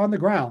there on the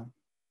ground,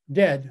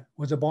 dead,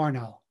 was a barn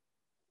owl.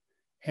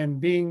 And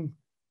being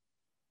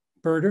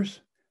birders,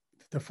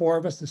 the four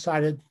of us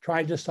tried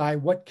to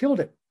decide what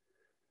killed it.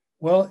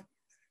 Well,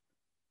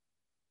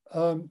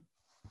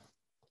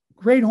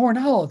 great horned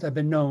owls have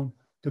been known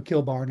to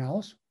kill barn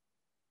owls.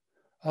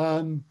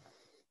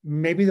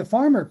 Maybe the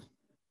farmer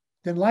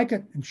didn't like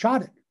it and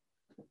shot it.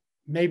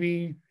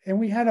 Maybe, and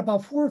we had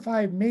about 4 or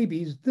 5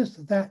 maybes, this,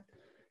 that.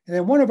 And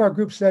then one of our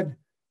groups said,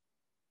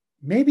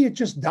 maybe it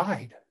just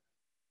died.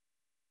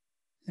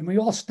 And we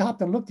all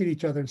stopped and looked at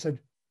each other and said,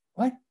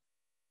 what?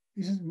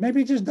 He says,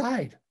 maybe it just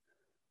died.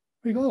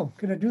 We go, oh,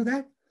 can it do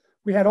that?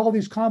 We had all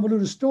these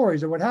convoluted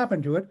stories of what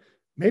happened to it.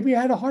 Maybe it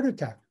had a heart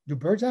attack. Do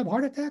birds have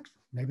heart attacks?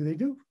 Maybe they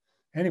do.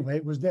 Anyway,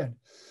 it was dead.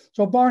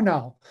 So barn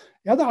owl.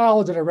 The other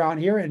owls that are around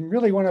here, and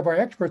really one of our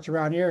experts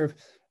around here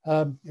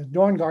is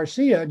Dawn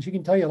Garcia, and she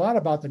can tell you a lot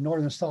about the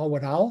northern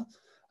stalwart owl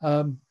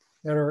that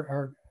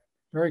are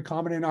very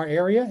common in our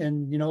area.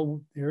 And, you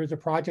know, there is a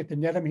project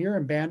in Nedham here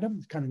in Bandham.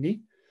 It's kind of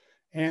neat.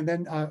 And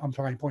then, I'm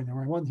sorry, I'm pointing the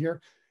wrong one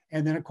here.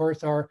 And then, of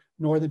course, our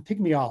northern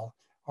pygmy owl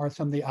are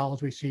some of the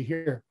owls we see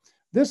here.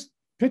 This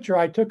picture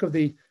I took of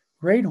the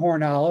great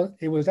horned owl,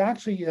 it was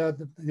actually,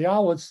 the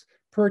owl was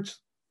perched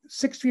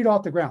 6 feet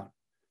off the ground,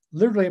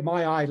 literally at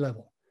my eye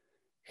level.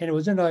 And it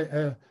was in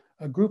a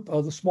group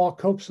of the small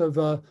copse of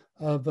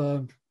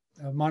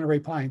Monterey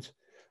pines.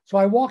 So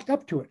I walked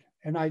up to it,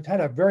 and I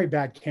had a very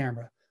bad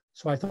camera.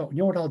 So I thought, you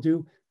know what I'll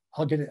do?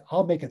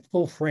 I'll make it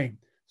full frame.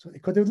 So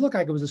because it would look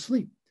like it was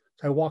asleep.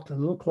 So I walked a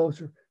little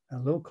closer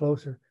and a little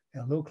closer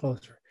and a little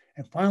closer.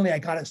 And finally I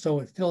got it so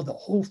it filled the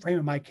whole frame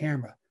of my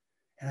camera.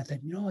 And I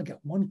said, you know, I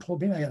got one close,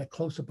 maybe I got a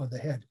close up of the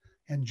head.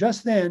 And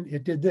just then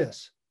it did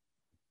this.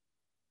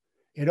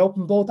 It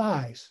opened both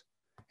eyes.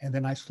 And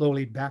then I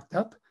slowly backed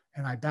up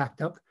and I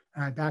backed up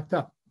and I backed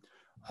up.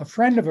 A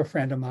friend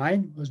of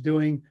mine was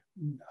doing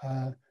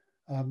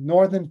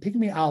northern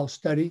pygmy owl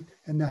study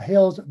in the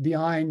hills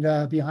behind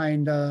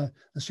the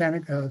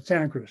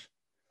Santa Cruz,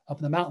 up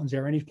in the mountains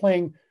there. And he's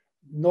playing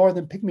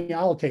northern pygmy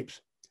owl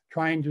tapes,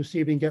 trying to see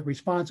if he can get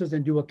responses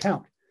and do a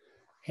count.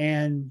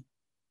 And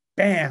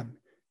bam,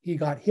 he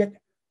got hit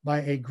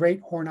by a great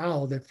horned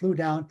owl that flew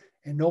down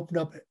and opened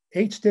up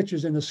 8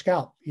 stitches in the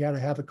scalp. He had to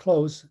have it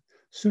closed,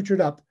 sutured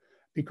up,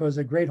 because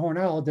the great horned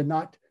owl did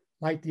not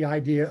like the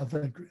idea of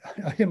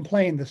him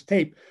playing this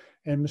tape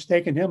and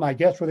mistaken him, I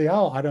guess, for the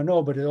owl. I don't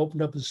know, but it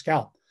opened up his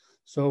scalp.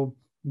 So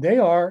they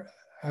are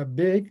a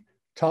big,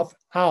 tough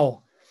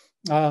owl.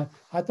 I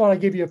thought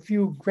I'd give you a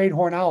few great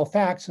horned owl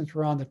facts since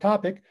we're on the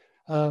topic.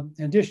 In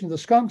addition to the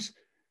skunks,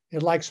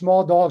 it likes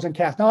small dogs and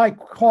cats. Now, I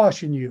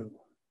caution you,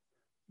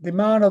 the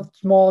amount of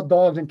small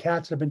dogs and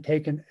cats that have been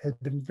taken has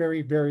been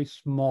very, very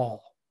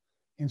small,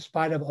 in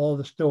spite of all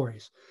the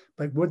stories.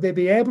 But would they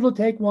be able to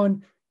take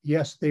one?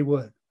 Yes, they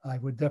would. I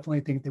would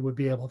definitely think they would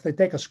be able. If they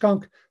take a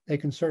skunk, they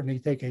can certainly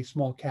take a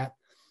small cat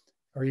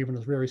or even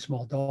a very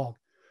small dog.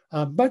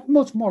 But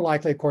most more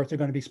likely, of course, they're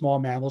going to be small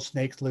mammals,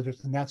 snakes,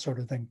 lizards, and that sort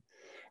of thing.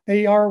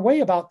 They weigh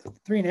about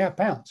 3.5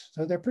 pounds,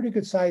 so they're a pretty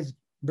good sized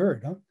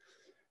bird. Huh?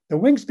 The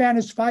wingspan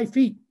is 5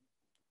 feet.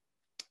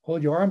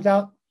 Hold your arms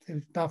out,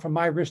 about from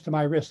my wrist to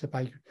my wrist, if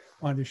I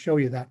wanted to show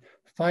you that.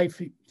 5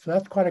 feet, so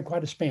that's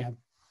quite a span.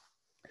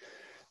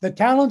 The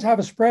talons have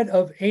a spread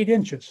of 8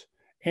 inches.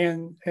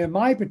 And in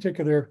my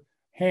particular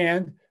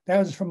hand, that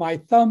was from my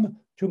thumb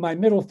to my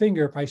middle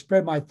finger. If I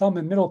spread my thumb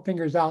and middle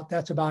fingers out,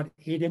 that's about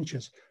 8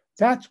 inches.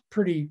 That's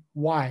pretty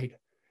wide.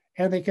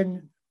 And they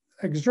can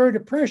exert a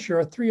pressure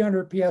of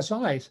 300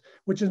 PSIs,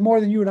 which is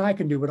more than you and I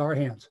can do with our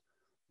hands.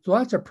 So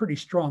that's a pretty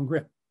strong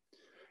grip.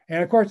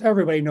 And of course,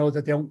 everybody knows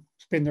that they don't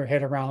spin their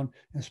head around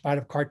in spite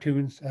of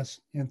cartoons as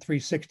in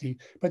 360,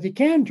 but they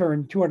can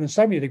turn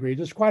 270 degrees.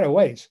 It's quite a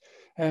ways.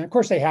 And of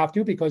course they have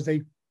to, because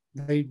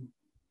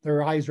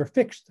their eyes are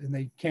fixed and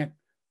they can't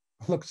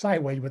look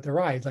sideways with their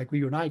eyes like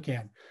you and I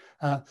can.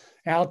 And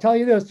I'll tell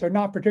you this, they're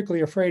not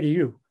particularly afraid of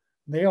you.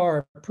 They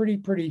are a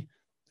pretty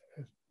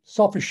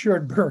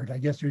self-assured bird, I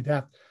guess you'd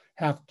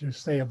have to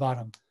say about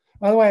them.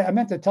 By the way, I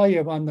meant to tell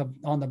you on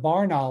the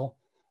barn owl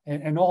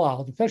and all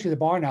owls, especially the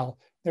barn owl,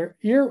 their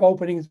ear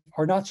openings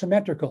are not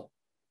symmetrical.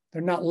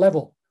 They're not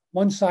level.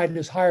 One side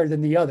is higher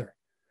than the other.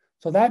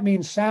 So that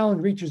means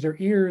sound reaches their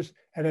ears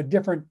at a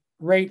different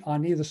rate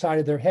on either side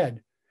of their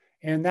head.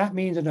 And that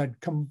means in a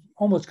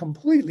almost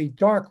completely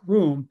dark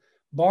room,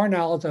 barn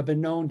owls have been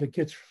known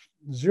to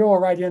zero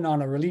right in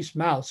on a released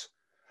mouse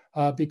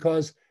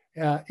because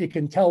it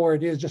can tell where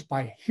it is just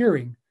by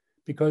hearing,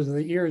 because of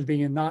the ears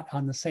being not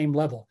on the same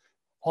level,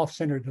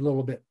 off-centered a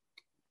little bit,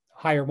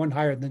 one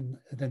higher than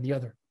the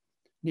other.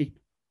 Neat.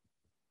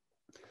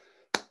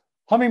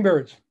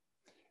 Hummingbirds.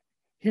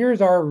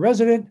 Here's our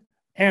resident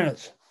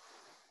Annis.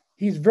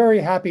 He's very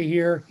happy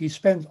here. He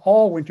spends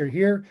all winter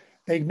here.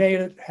 They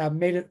have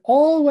made it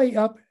all the way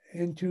up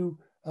into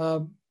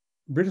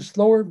British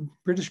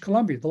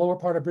Columbia, the lower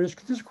part of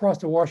just across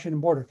the Washington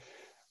border.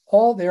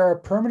 There are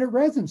permanent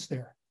residents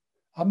there.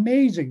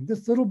 Amazing.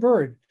 This little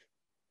bird,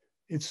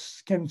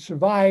 can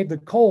survive the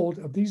cold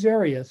of these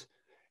areas.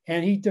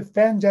 And he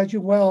defends, as you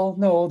well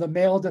know, the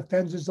male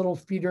defends his little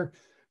feeder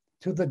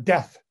to the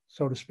death,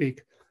 so to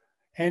speak.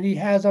 And he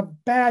has a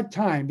bad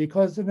time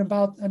because in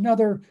about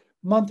another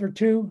month or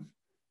two,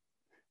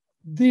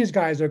 these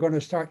guys are going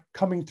to start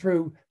coming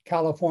through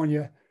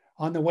California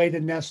on the way to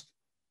nest,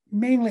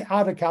 mainly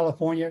out of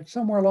California,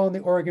 somewhere along the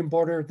Oregon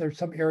border. There's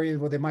some areas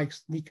where they might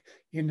sneak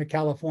into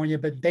California,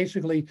 but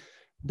basically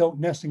don't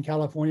nest in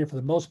California for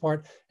the most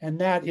part. And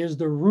that is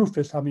the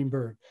rufous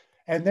hummingbird.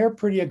 And they're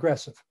pretty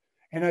aggressive.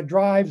 And it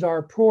drives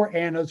our poor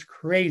Annas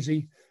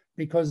crazy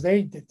because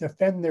they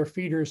defend their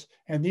feeders,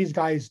 and these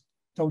guys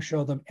don't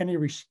show them any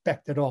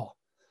respect at all.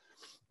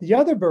 The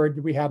other bird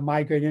that we have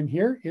migrating in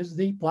here is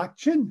the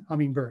black-chinned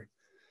hummingbird.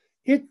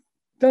 It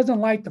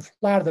doesn't like the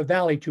flat of the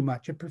valley too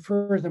much. It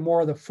prefers the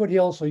more of the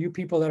foothills. So you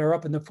people that are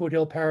up in the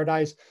foothill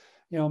paradise,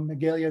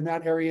 Magalia, in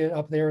that area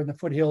up there in the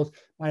foothills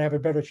might have a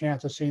better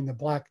chance of seeing the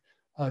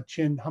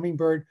black-chinned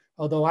hummingbird.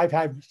 Although I've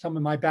had some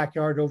in my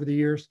backyard over the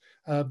years,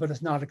 but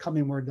it's not a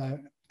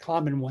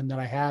common one that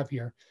I have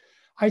here.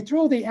 I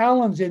throw the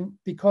Allens in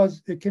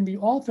because it can be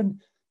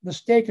often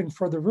mistaken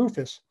for the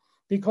rufous,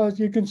 because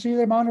you can see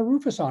the amount of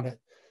rufous on it.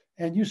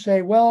 And you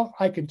say, well,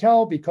 I can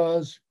tell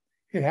because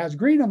it has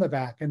green on the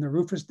back and the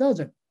rufous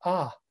doesn't.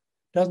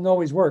 Doesn't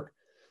always work.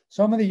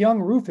 Some of the young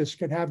rufous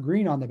can have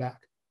green on the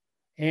back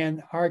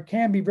and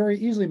can be very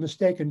easily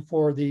mistaken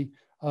for the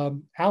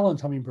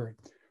Allen's hummingbird.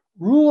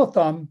 Rule of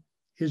thumb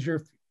is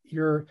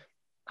you're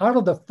out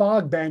of the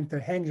fog bank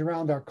that hangs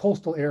around our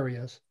coastal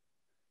areas,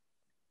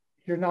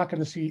 you're not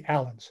going to see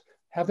Allens.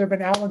 Have there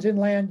been Allens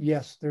inland?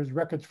 Yes, there's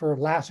records for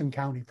Lassen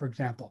County, for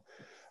example.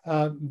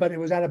 But it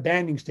was at a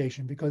banding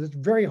station because it's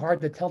very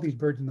hard to tell these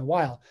birds in the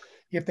wild.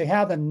 If they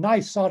have a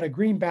nice solid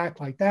greenback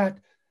like that,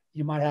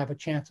 you might have a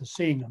chance of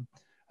seeing them.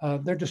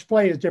 Their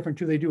display is different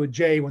too. They do a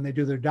J when they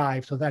do their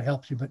dive, so that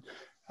helps you.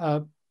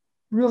 But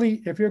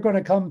really, if you're going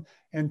to come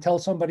and tell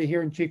somebody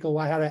here in Chico,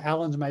 I had an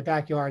Allen's in my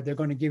backyard, they're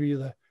going to give you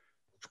the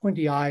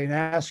squinty eye and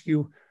ask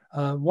you,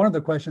 one of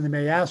the questions they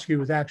may ask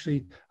you is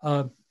actually,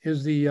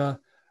 is the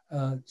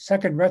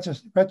second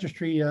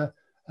registry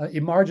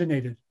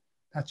emarginated?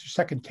 That's your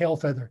second tail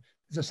feather.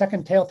 Is the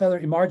second tail feather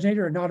emarginated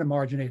or not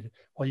emarginated?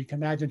 Well, you can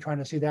imagine trying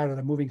to see that at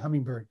a moving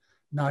hummingbird.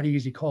 Not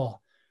easy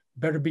call.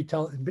 Better be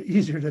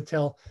easier to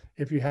tell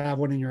if you have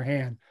one in your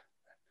hand.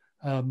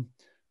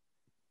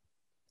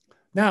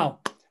 Now,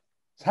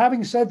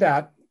 having said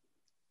that,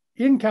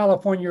 in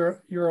California,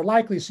 you're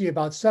likely to see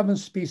about 7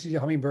 species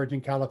of hummingbirds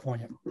in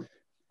California.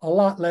 A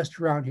lot less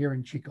around here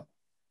in Chico.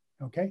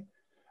 Okay,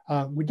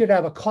 we did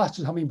have a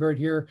Costas hummingbird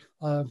here.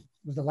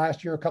 Was the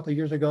last year, a couple of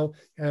years ago,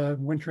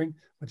 wintering,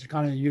 which is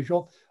kind of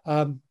unusual.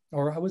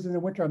 Or I was in the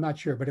winter, I'm not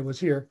sure, but it was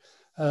here.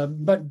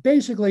 But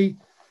basically,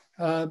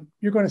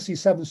 you're going to see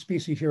 7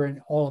 species here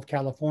in all of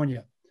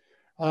California.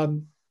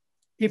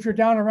 If you're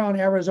down around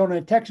Arizona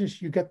and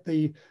Texas, you get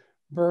the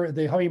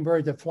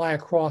hummingbirds that fly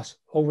across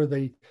over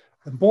the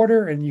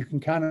border, and you can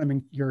count them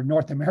in your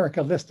North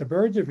America list of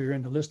birds if you're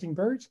into listing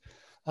birds.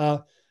 I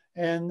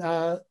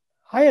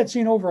had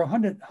seen over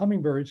 100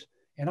 hummingbirds,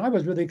 and I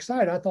was really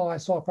excited. I thought I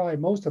saw probably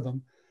most of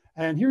them.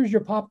 And here's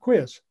your pop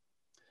quiz.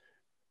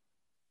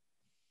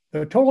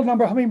 The total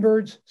number of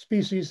hummingbirds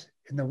species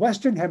in the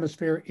Western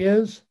Hemisphere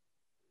is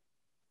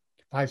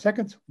 5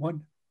 seconds.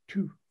 1,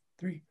 2,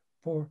 3,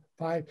 4,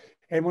 5.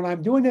 And when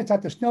I'm doing this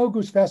at the Snow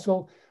Goose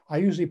Festival, I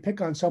usually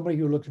pick on somebody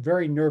who looks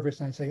very nervous.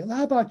 And I say,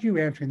 how about you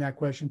answering that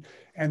question?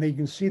 And you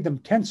can see them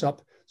tense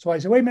up. So I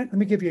say, wait a minute, let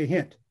me give you a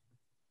hint.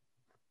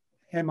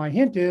 And my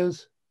hint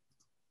is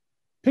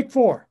pick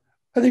 4.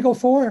 And they go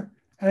 4.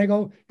 And I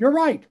go, you're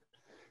right.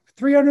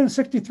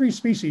 363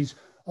 species,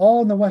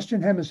 all in the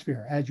Western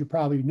Hemisphere, as you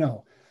probably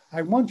know.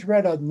 I once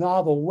read a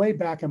novel way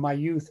back in my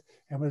youth,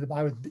 and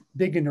I was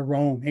big into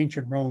Rome,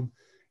 ancient Rome,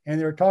 and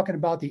they were talking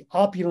about the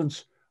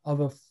opulence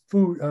of a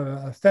food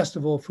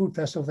festival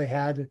they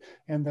had,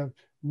 and it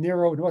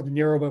wasn't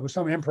Nero, but it was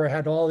some emperor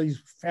had all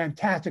these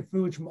fantastic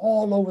foods from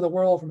all over the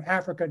world, from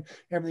Africa and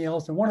everything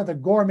else. And one of the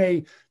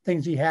gourmet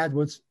things he had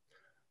was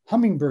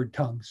hummingbird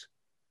tongues.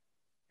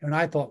 And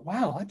I thought,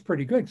 wow, that's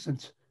pretty good,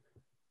 since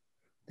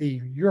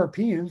the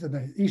Europeans in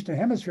the Eastern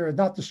Hemisphere had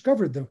not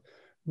discovered the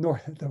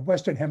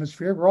Western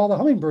Hemisphere where all the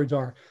hummingbirds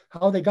are.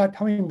 How they got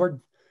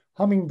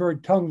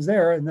hummingbird tongues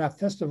there in that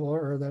festival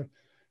or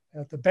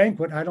at the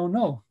banquet, I don't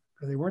know,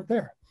 because they weren't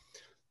there.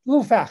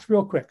 Little facts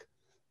real quick.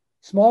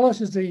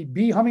 Smallest is the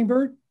bee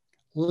hummingbird,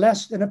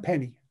 less than a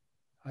penny.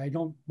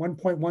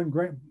 1.1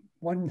 gram,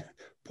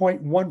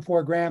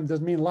 1.14 grams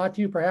doesn't mean a lot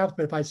to you perhaps,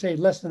 but if I say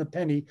less than a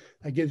penny,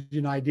 that gives you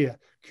an idea.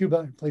 Cuba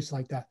and places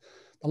like that.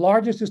 The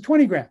largest is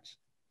 20 grams.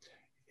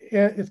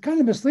 It's kind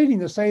of misleading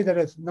to say that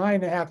it's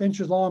 9.5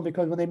 inches long,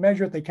 because when they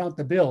measure it, they count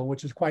the bill,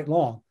 which is quite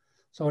long.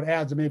 So it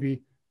adds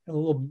maybe a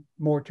little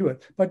more to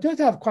it, but it does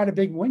have quite a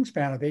big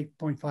wingspan of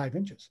 8.5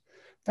 inches.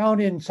 Found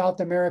in South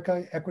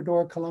America,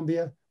 Ecuador,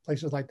 Colombia,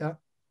 places like that.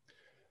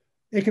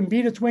 It can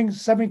beat its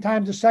wings 70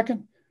 times a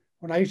second.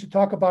 When I used to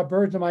talk about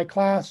birds in my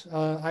class,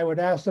 I would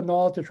ask them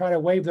all to try to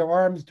wave their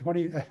arms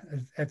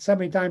at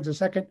 70 times a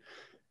second.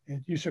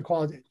 It used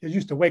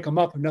to wake them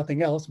up if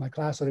nothing else, my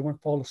class, so they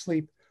weren't fall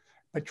asleep.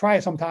 But try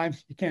it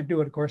sometimes. You can't do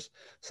it, of course,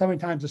 70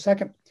 times a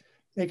second.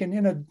 They can,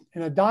 in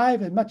a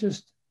dive, as much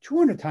as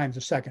 200 times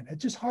a second.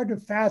 It's just hard to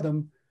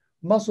fathom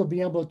muscle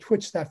being able to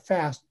twitch that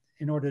fast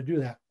in order to do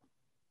that.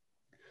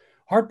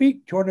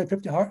 Heartbeat,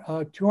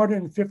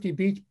 250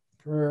 beats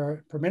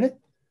per minute.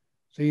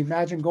 So you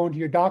imagine going to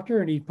your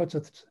doctor and he puts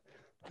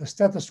the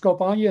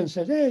stethoscope on you and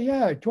says, hey,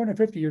 yeah,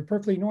 250, you're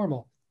perfectly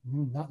normal.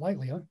 Not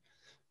likely, huh?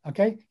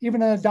 Okay,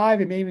 even in a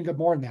dive, it may even get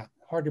more than that.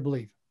 Hard to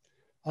believe.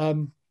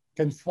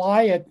 Can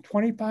fly at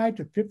 25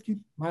 to 50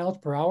 miles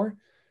per hour.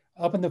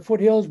 Up in the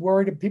foothills,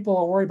 people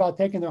are worried about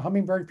taking their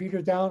hummingbird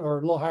feeders down, or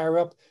a little higher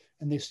up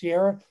in the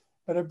Sierra.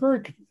 But a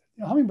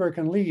hummingbird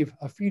can leave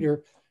a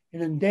feeder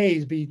and in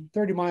days be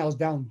 30 miles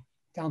down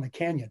the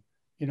canyon,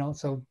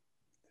 so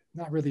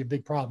not really a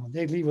big problem.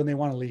 They leave when they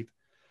want to leave.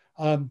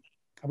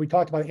 We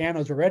talked about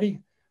annas already.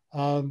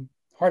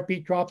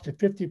 Heartbeat drops to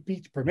 50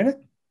 beats per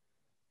minute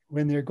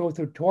when they go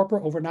through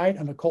torpor overnight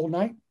on a cold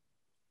night.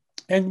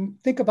 And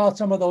think about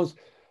some of those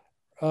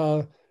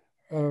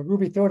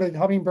ruby-throated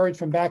hummingbirds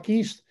from back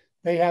east.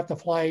 They have to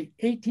fly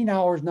 18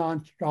 hours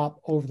nonstop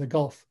over the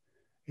Gulf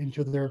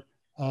into their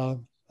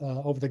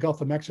over the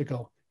Gulf of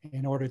Mexico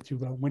in order to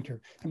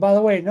winter. And by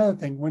the way, another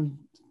thing, when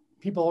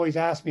people always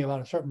ask me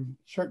about a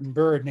certain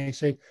bird and they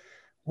say,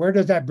 where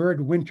does that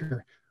bird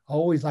winter? I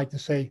always like to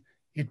say,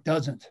 it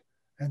doesn't.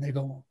 And they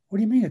go, what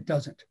do you mean it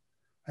doesn't?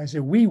 I say,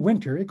 we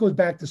winter, it goes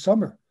back to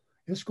summer.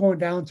 It's going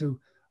down to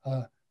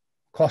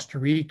Costa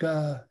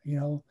Rica, you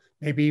know,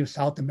 maybe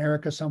South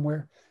America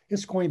somewhere.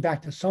 It's going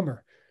back to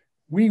summer.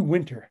 We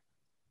winter.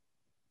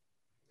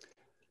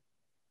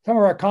 Some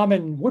of our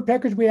common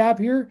woodpeckers we have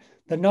here,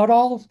 the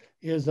nuttalls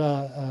is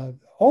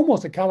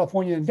almost a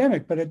California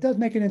endemic, but it does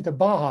make it into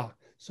Baja.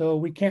 So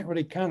we can't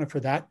really count it for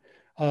that.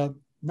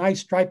 Nice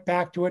striped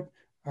back to it,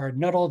 our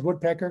nuttalled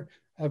woodpecker,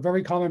 a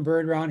very common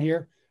bird around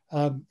here.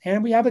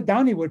 And we have a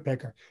downy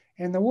woodpecker.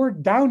 And the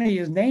word downy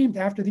is named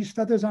after these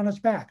feathers on its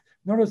back.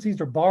 Notice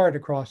these are barred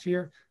across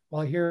here,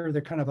 while here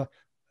they're kind of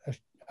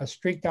a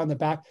streak down the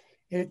back.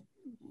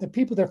 The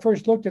people that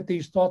first looked at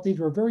these thought these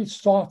were very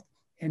soft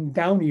and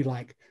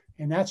downy-like.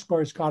 And that's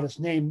where it's got its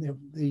name.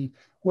 The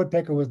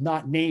woodpecker was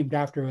not named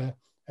after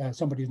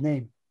somebody's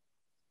name.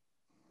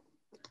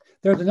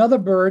 There's another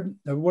bird,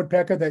 the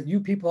woodpecker, that you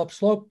people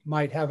upslope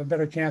might have a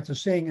better chance of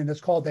seeing, and it's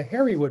called the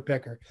hairy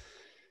woodpecker.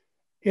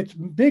 It's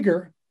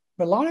bigger,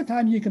 but a lot of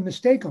times you can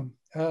mistake them.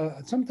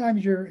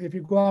 Sometimes if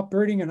you go out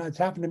birding, and it's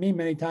happened to me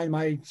many times,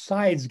 my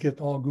sides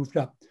get all goofed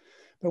up.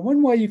 But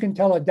one way you can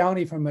tell a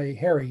downy from a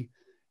hairy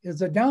is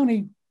the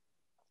downy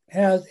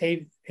has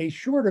a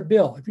shorter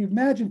bill. If you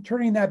imagine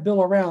turning that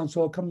bill around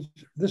so it comes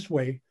this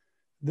way,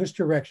 this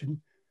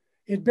direction,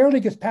 it barely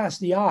gets past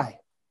the eye.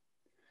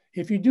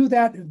 If you do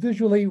that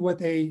visually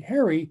with a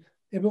hairy,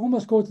 it will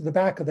almost go to the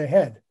back of the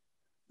head.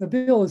 The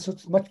bill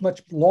is much,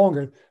 much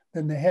longer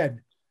than the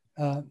head,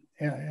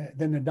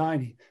 than the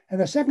downy. And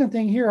the second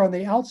thing here on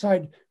the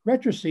outside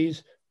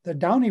retrices, the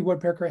downy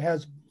woodpecker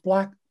has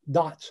black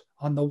dots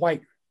on the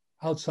white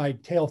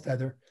outside tail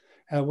feather,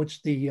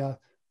 which the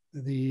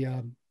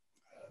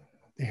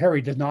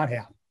hairy does not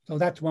have. So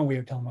that's one way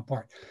of telling them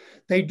apart.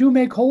 They do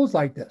make holes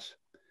like this.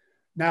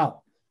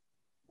 Now,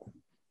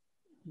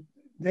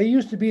 they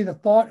used to be the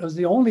thought, it was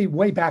the only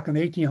way back in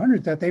the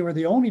 1800s that they were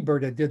the only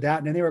bird that did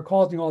that, and they were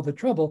causing all the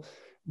trouble.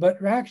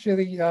 But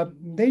actually,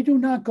 they do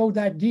not go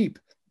that deep.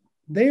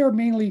 They are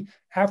mainly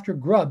after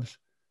grubs,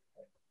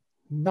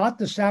 not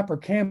the sap or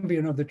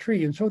cambium of the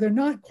tree. And so they're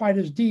not quite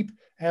as deep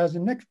as the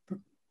next,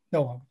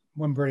 no,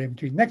 one bird in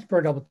between. Next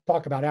bird I will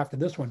talk about after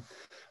this one.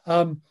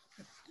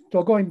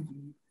 So going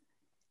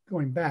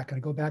back, can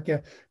I go back?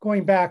 Yeah,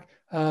 going back,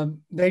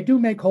 they do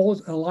make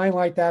holes in a line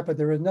like that, but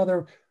there is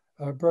another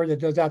bird that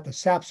does that, the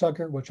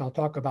sapsucker, which I'll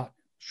talk about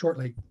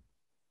shortly.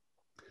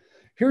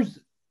 Here's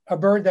a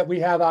bird that we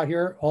have out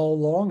here all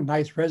along, a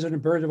nice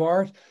resident bird of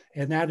ours,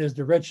 and that is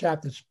the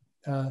red-shafted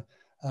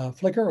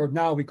flicker, or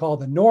now we call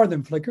the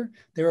northern flicker.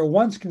 They were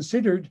once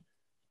considered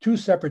two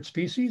separate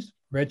species,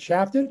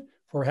 red-shafted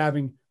for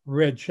having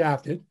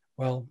red-shafted.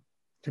 Well,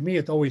 to me,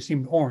 it always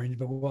seemed orange,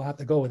 but we'll have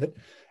to go with it.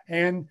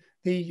 And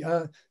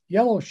the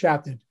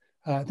yellow-shafted,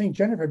 I think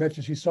Jennifer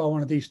mentioned she saw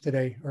one of these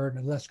today, or in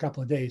the last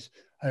couple of days.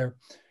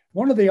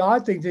 One of the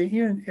odd things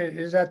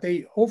is that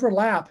they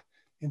overlap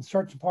in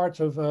certain parts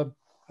of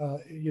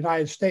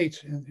United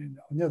States,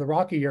 near the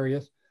rocky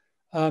areas,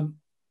 and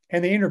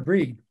they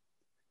interbreed.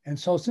 And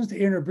so since they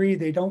interbreed,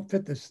 they don't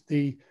fit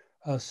the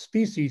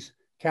species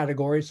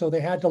category, so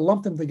they had to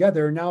lump them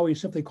together. And now we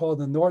simply call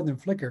them the northern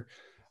flicker.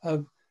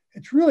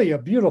 It's really a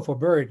beautiful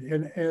bird,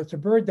 and it's a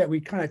bird that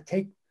we kind of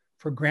take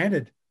for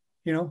granted.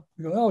 You know,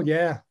 we go, oh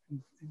yeah,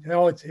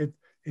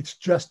 it's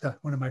just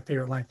one of my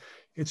favorite lines.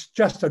 It's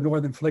just a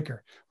northern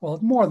flicker. Well,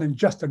 it's more than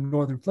just a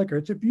northern flicker.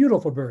 It's a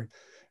beautiful bird.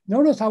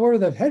 Notice, however,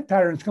 the head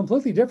pattern is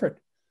completely different.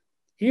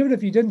 Even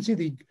if you didn't see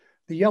the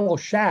yellow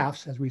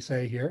shafts, as we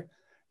say here,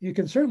 you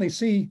can certainly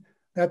see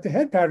that the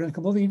head pattern is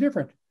completely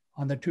different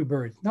on the two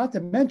birds. Not to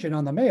mention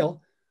on the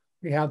male,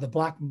 we have the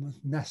black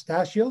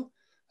mustachio,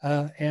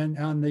 and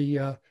on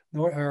the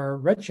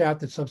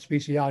red-shafted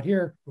subspecies out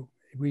here,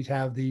 we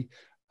have the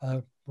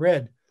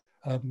red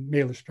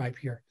malar stripe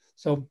here.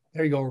 So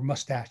there you go, or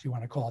mustache, you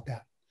want to call it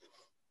that.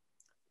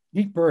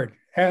 Neat bird.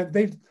 And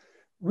they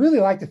really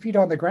like to feed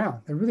on the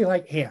ground. They really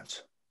like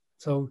ants.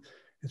 So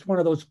it's one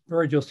of those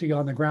birds you'll see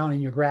on the ground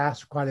in your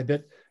grass quite a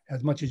bit,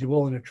 as much as you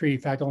will in a tree.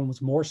 In fact,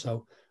 almost more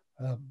so.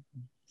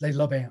 They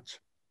love ants.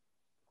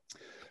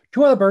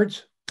 Three other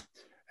birds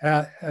I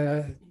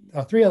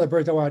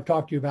want to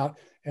talk to you about.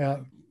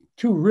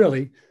 Two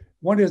really.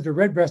 One is the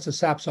red-breasted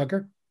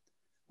sapsucker,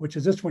 which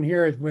is this one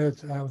here. I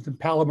was in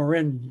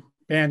Palamarin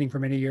banding for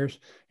many years.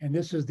 And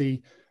this is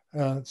the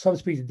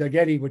subspecies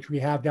Duggetti, which we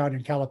have down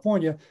in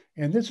California.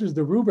 And this is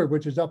the ruber,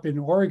 which is up in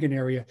the Oregon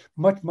area,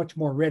 much, much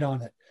more red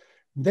on it.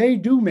 They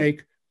do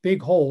make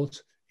big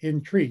holes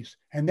in trees.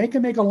 And they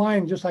can make a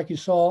line just like you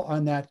saw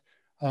on that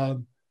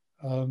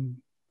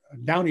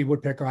downy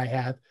woodpecker I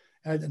have.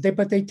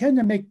 But they tend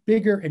to make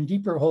bigger and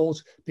deeper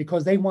holes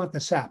because they want the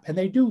sap. And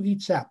they do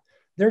eat sap.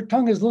 Their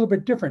tongue is a little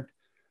bit different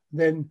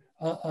than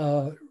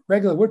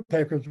regular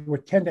woodpeckers,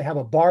 would tend to have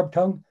a barbed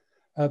tongue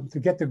to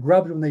get the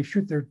grubs when they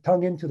shoot their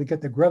tongue into to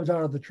get the grubs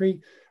out of the tree.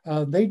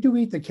 They do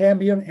eat the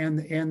cambium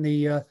and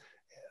the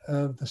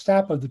the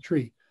sap of the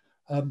tree.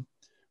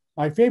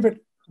 My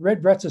favorite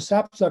red-breasted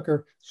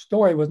sapsucker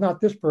story was not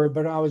this bird,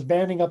 but I was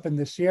banding up in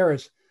the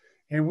Sierras,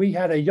 and we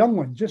had a young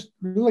one just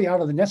really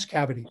out of the nest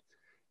cavity.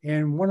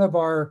 And one of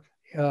our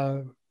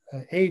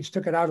aides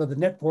took it out of the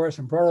net for us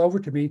and brought it over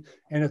to me,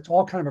 and it's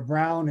all kind of a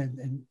brown,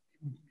 and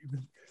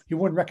you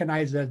wouldn't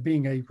recognize it as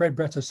being a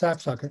red-breasted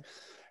sapsucker.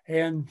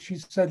 And she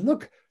said,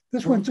 "Look,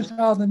 this one's just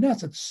out of the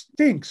nest. It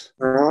stinks."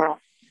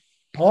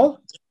 Oh?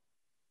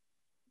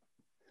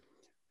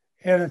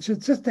 And it's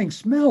just, this thing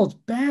smells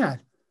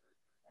bad.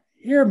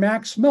 "Here,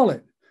 Max, smell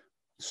it."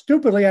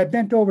 Stupidly, I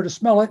bent over to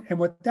smell it, and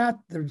with that,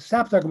 the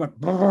sapsucker went,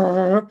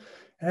 brrr,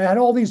 and I had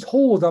all these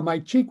holes on my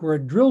cheek where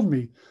it drilled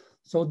me.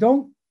 So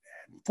don't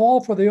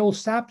fall for the old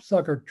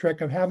sapsucker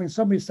trick of having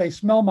somebody say,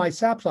 "Smell my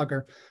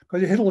sapsucker,"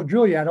 because it'll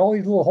drill you. I had all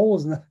these little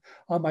holes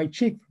on my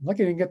cheek.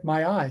 Lucky I didn't get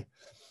my eye.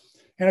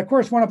 And of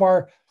course, one of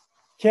our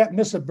can't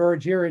miss it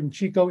birds here in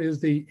Chico is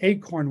the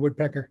acorn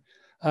woodpecker.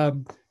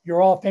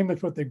 You're all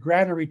famous with the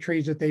granary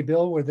trees that they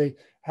build, where they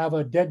have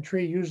a dead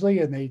tree usually,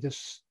 and they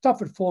just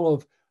stuff it full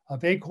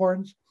of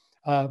acorns.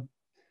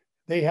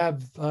 They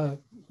have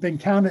been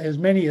counted as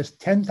many as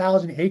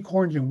 10,000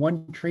 acorns in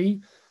one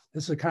tree.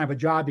 This is kind of a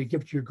job you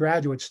give to your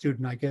graduate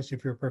student, I guess,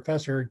 if you're a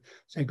professor,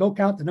 say, go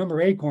count the number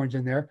of acorns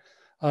in there.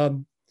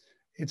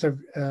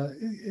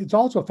 It's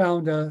also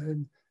found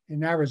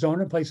in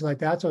Arizona, places like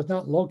that. So it's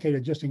not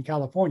located just in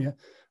California.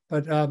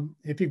 But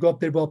if you go up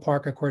Bidwell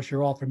Park, of course,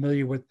 you're all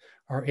familiar with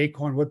our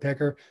acorn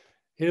woodpecker.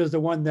 It is the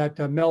one that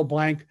Mel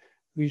Blanc,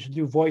 who used to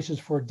do voices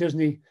for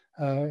Disney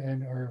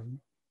or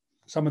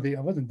some of the,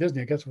 it wasn't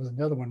Disney, I guess it was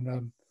another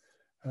one.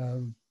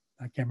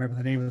 I can't remember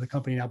the name of the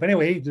company now. But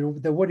anyway,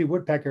 the Woody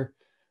Woodpecker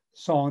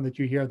song that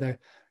you hear there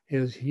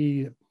is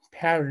he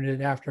patterned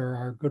it after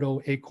our good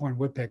old acorn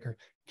woodpecker.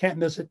 Can't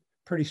miss it.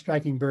 Pretty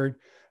striking bird.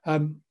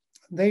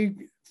 They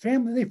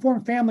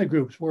form family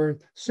groups where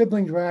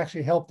siblings will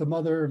actually help the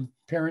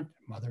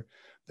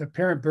the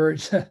parent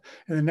birds in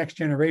the next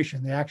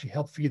generation. They actually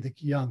help feed the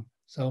young.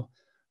 So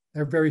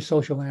they're very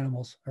social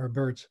animals or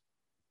birds.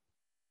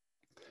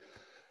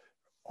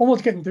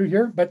 Almost getting through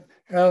here, but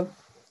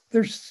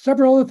there's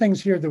several other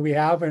things here that we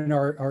have in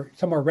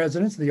some of our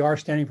residents. The R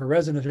standing for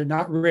residents are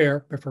not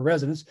rare, but for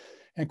residents.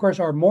 And of course,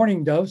 our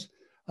mourning doves.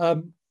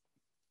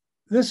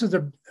 This is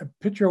a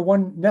picture of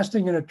one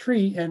nesting in a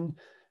tree, and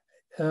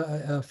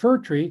a fir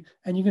tree,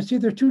 and you can see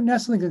there are two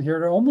nestlings in here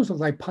that almost look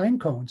like pine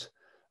cones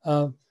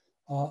on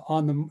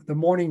the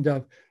mourning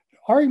dove.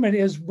 Argument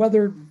is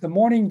whether the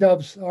mourning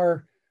doves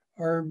are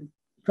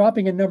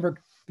dropping in number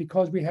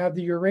because we have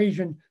the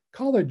Eurasian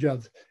collared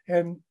doves.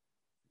 And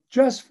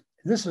just,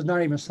 this is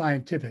not even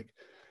scientific,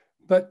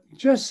 but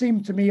just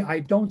seems to me I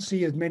don't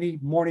see as many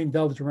mourning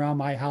doves around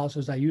my house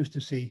as I used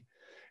to see.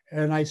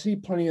 And I see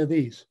plenty of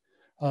these.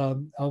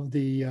 Of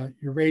the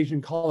Eurasian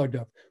collared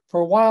dove. For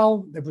a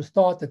while, it was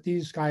thought that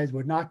these guys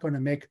were not going to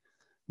make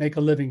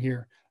a living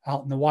here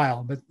out in the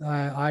wild, but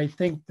I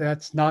think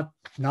that's not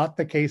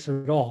the case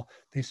at all.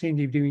 They seem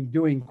to be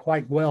doing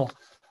quite well.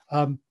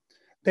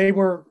 They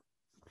were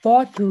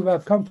thought to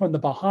have come from the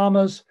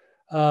Bahamas.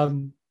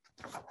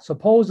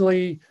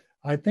 Supposedly,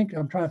 I think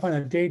I'm trying to find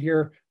a date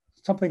here,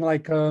 something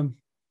like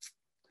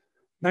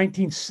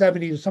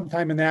 1970s,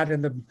 sometime in that,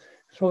 in the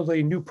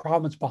supposedly New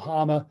Providence,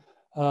 Bahama.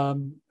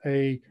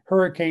 A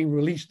hurricane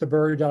released the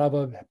birds out of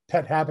a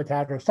pet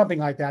habitat or something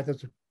like that.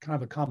 That's kind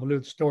of a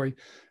convoluted story.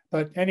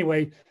 But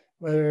anyway,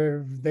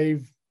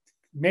 they've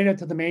made it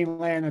to the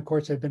mainland. Of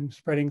course, they've been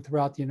spreading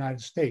throughout the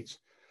United States.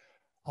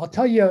 I'll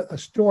tell you a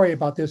story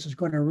about this. It's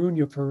going to ruin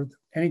you for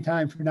any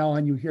time from now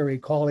on you hear a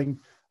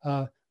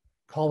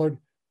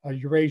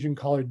Eurasian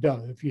collared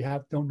dove, if you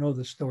don't know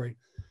the story.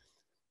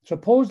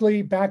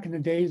 Supposedly, back in the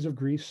days of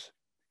Greece,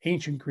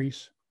 ancient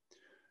Greece,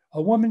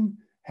 a woman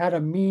had a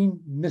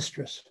mean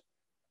mistress,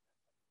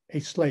 a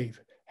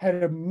slave,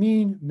 had a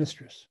mean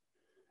mistress,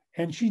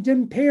 and she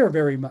didn't pay her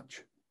very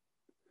much.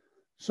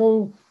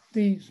 So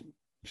the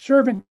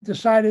servant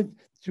decided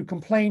to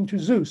complain to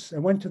Zeus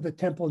and went to the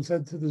temple and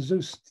said to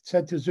Zeus,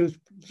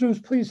 "Zeus,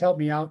 please help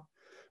me out.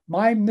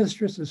 My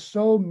mistress is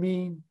so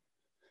mean.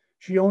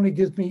 She only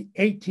gives me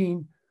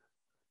 18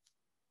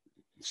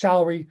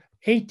 salary,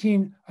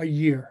 18 a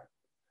year,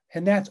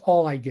 and that's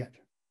all I get.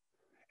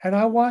 And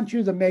I want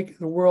you to make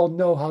the world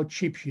know how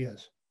cheap she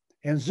is."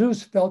 And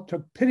Zeus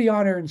took pity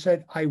on her and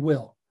said, "I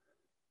will."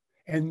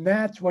 And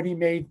that's what he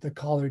made the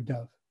collared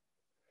dove.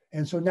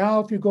 And so now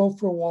if you go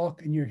for a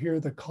walk and you hear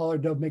the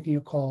collared dove making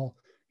a call,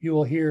 you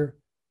will hear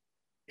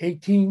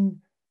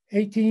 18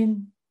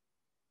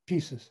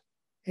 pieces,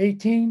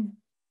 18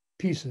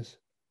 pieces,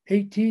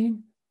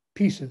 18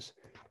 pieces.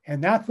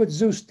 And that's what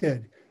Zeus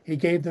did. He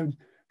gave the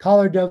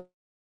collared dove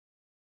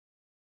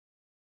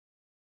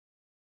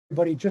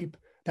everybody just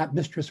that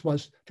mistress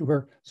was to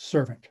her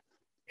servant.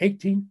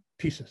 18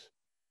 pieces,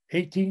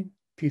 18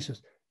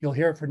 pieces. You'll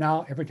hear it for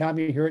now. Every time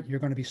you hear it, you're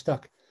going to be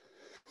stuck.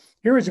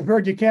 Here is a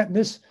bird you can't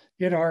miss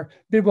in our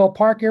Bidwell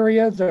Park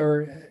areas,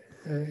 or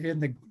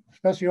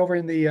especially over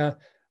in the,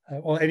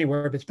 well,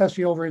 anywhere, but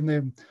especially over in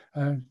the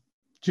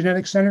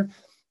genetics center.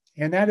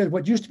 And that is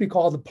what used to be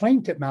called the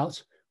plain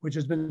titmouse, which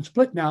has been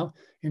split now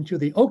into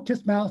the oak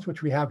titmouse,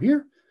 which we have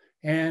here,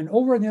 and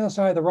over on the other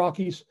side of the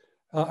Rockies,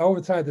 over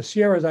the side of the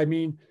Sierras, I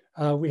mean,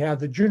 we have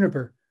the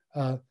juniper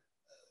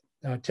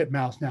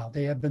titmouse now.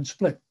 They have been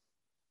split.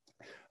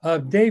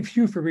 Dave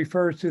Hufer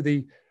refers to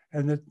the,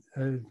 and the,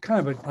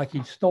 kind of like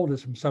he stole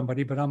this from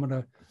somebody, but I'm going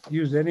to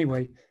use it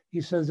anyway.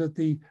 He says that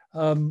the,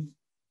 I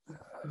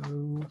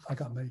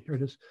got my, here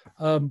it is.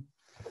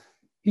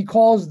 He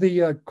calls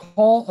the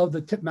call of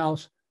the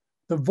titmouse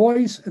the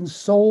voice and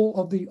soul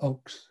of the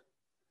oaks.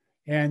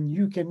 And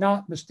you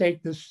cannot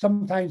mistake this.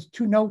 Sometimes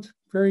 2 notes,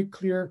 very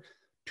clear,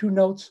 2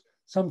 notes,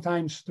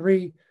 sometimes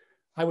 3.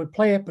 I would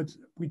play it, but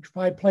we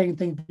tried playing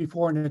things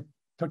before and it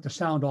took the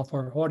sound off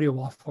our audio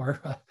off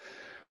our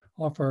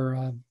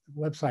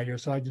website here.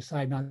 So I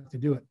decided not to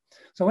do it.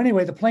 So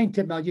anyway, the plain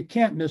titmouse, you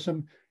can't miss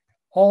them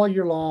all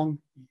year long.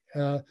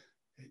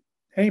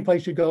 Any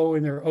place you go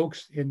in there,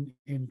 oaks,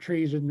 in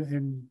trees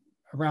and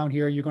around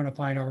here, you're going to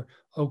find our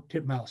oak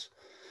titmouse.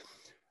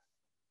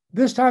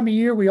 This time of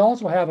year, we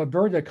also have a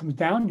bird that comes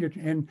down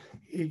and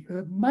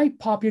it might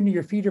pop into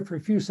your feeder for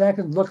a few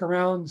seconds, look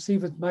around, see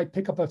if it might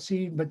pick up a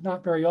seed, but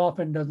not very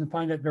often, doesn't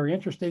find it very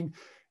interesting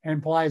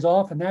and flies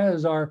off. And that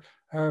is our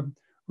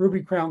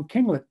ruby-crowned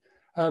kinglet.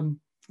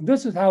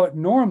 This is how it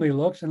normally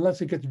looks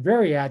unless it gets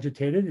very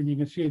agitated. And you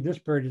can see this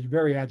bird is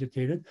very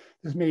agitated.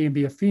 This may even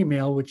be a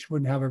female, which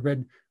wouldn't have a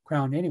red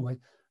crown anyway,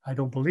 I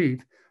don't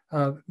believe.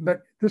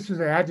 But this is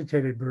an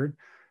agitated bird.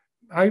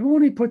 I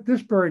only put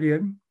this bird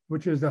in,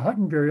 which is the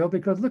Hutton vireo,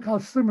 because look how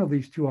similar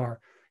these two are.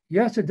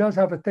 Yes, it does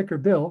have a thicker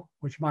bill,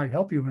 which might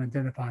help you in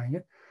identifying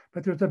it,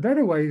 but there's a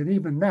better way than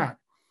even that.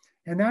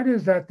 And that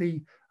is that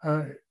the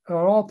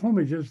all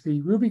plumages,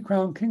 the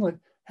ruby-crowned kinglet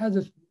has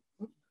this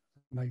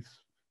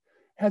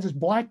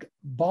black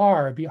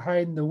bar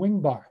behind the wing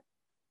bar.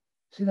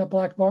 See that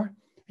black bar?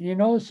 And you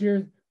notice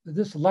here that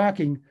this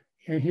lacking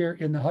here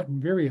in the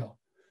Hutton vireo.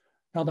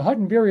 Now the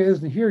Hutton vireo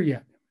isn't here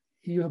yet.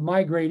 He will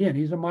migrate in.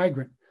 He's a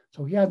migrant.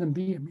 So he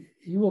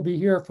will be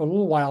here for a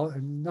little while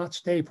and not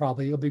stay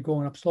probably. He'll be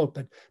going up slope,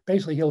 but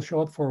basically he'll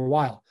show up for a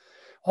while.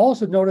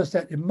 Also notice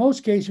that in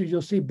most cases,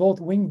 you'll see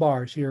both wing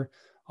bars here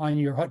on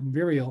your Hutton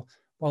vireo,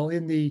 while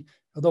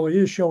although it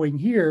is showing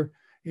here,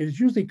 it is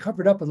usually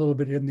covered up a little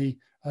bit in the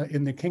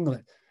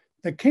kinglet.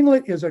 The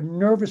kinglet is a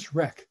nervous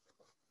wreck.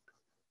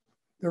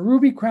 The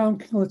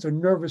ruby-crowned kinglet's a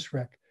nervous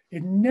wreck.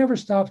 It never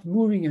stops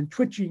moving and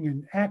twitching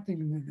and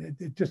acting,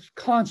 it's just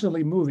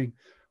constantly moving.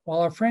 While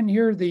our friend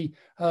here, the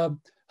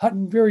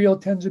Hutton vireo,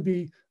 tends to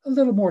be a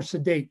little more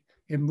sedate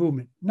in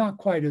movement, not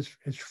quite as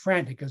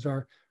frantic as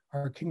our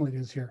kinglet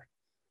is here.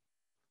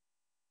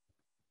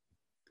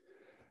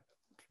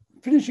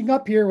 Finishing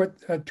up here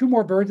with 2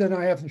 more birds, and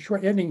I have a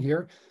short ending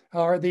here,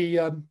 are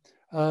the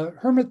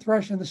hermit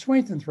thrush and the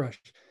Swainson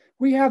thrush.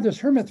 We have this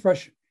hermit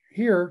thrush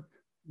here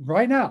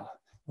right now.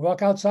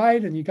 Walk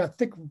outside and you got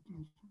thick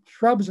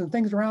shrubs and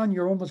things around,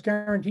 you're almost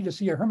guaranteed to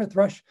see a hermit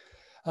thrush.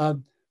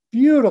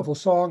 Beautiful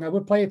song. I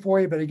would play it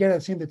for you, but again, I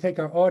seem to take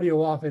our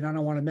audio off and I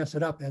don't want to mess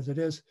it up as it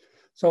is.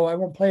 So I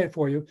won't play it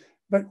for you.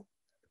 But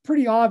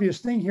pretty obvious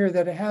thing here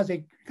that it has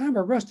a kind of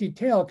a rusty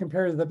tail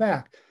compared to the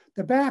back.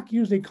 The back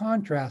usually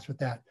contrasts with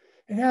that.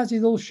 It has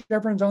these little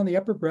chevrons on the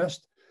upper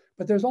breast,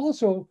 but there's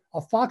also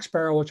a fox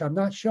sparrow, which I'm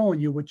not showing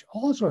you, which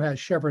also has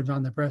chevrons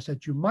on the breast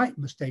that you might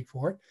mistake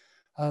for it.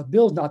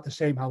 Bill's not the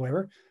same,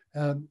 however.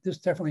 This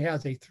definitely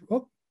has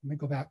let me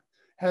go back.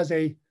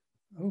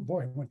 Oh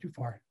boy, I went too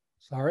far.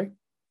 Sorry.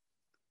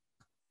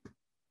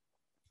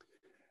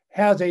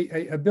 Has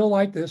a bill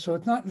like this, so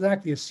it's not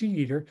exactly a seed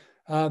eater.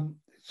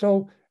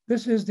 So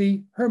this is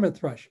the hermit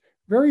thrush.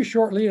 Very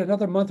shortly, in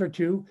another month or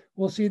 2,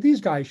 we'll see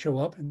these guys show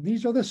up, and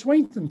these are the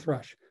Swainson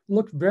thrush.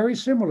 Look very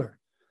similar.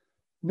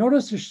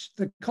 Notice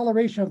the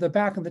coloration of the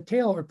back and the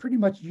tail are pretty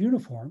much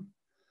uniform.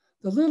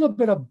 A little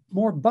bit of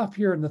more buff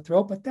here in the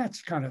throat, but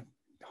that's kind of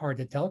hard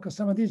to tell because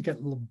some of these get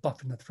a little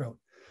buff in the throat.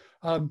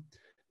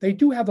 They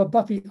do have a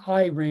buffy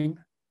eye ring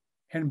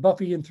and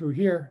buffy in through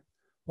here.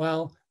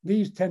 Well,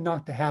 these tend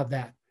not to have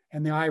that,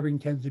 and the eye ring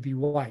tends to be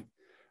white.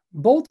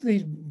 Both of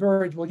these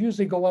birds will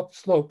usually go up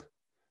slope.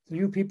 So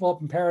you people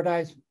up in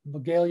Paradise,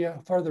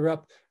 Magalia, farther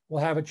up, will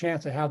have a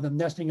chance to have them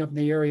nesting up in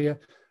the area.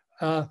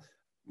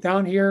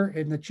 Down here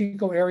in the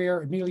Chico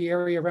area, Neely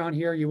area around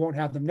here, you won't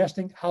have them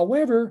nesting.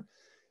 However,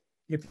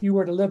 if you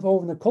were to live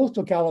over in the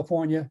coastal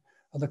California,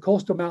 the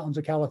coastal mountains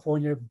of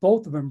California,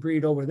 both of them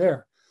breed over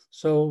there.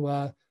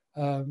 So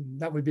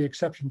that would be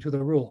exception to the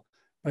rule.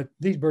 But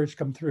these birds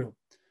come through.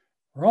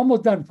 We're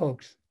almost done,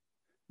 folks.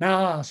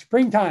 Now,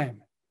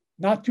 springtime,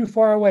 not too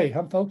far away,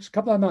 huh, folks? A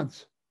couple of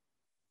months.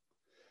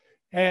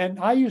 And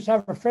I used to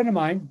have a friend of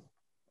mine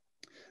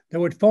that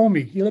would phone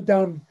me. He lived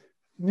down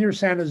near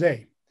San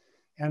Jose.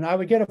 And I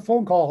would get a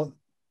phone call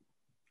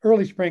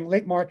early spring,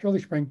 late March, early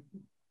spring.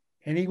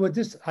 And I would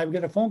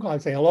get a phone call.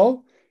 I'd say,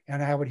 hello.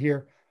 And I would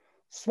hear,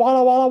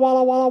 swallow, walla,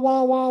 walla, walla,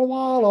 walla, walla,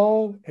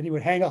 wallow. And he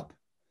would hang up.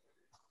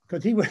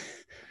 Because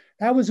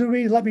that was when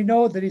he let me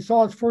know that he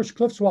saw his first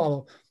cliff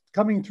swallow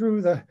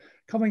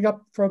coming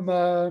up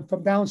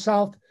from down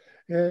south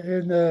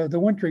in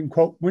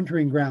the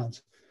wintering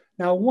grounds.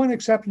 Now, one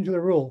exception to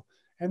the rule,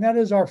 and that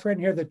is our friend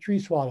here, the tree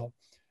swallow.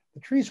 The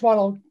tree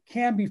swallow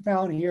can be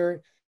found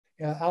here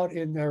out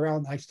in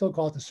around, I still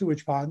call it the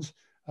sewage ponds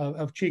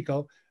of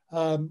Chico.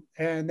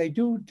 And they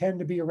do tend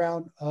to be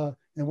around in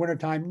the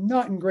wintertime,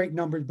 not in great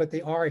numbers, but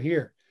they are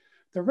here.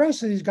 The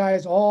rest of these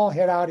guys all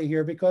head out of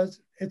here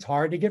because it's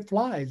hard to get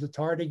flies. It's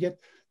hard to get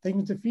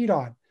things to feed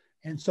on.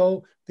 And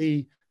so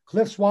the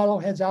cliff swallow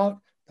heads out,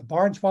 the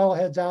barn swallow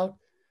heads out,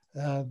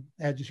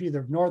 as you see,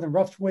 the northern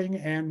rough-wing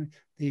and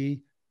the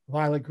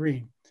violet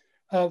green.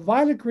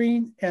 Violet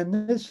green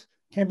and this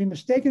can be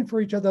mistaken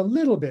for each other a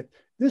little bit.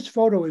 This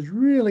photo is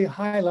really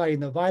highlighting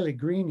the violet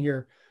green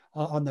here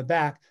on the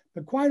back,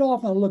 but quite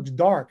often it looks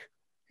dark.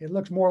 It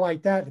looks more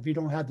like that if you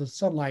don't have the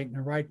sunlight in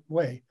the right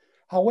way.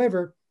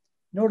 However,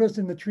 notice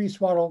in the tree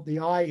swallow, the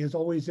eye is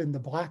always in the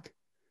black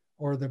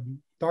or the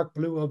dark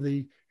blue of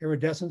the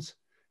iridescence,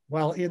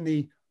 while in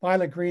the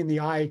violet green, the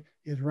eye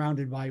is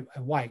rounded by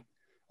white.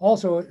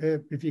 Also,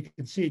 if you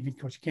can see it, of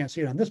course you can't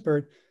see it on this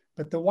bird,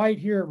 but the white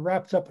here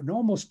wraps up and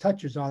almost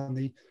touches on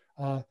the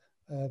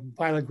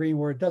violet green,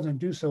 where it doesn't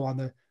do so on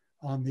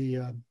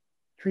the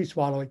tree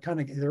swallow. It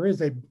kind of, there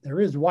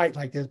is white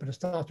like this, but it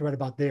stops right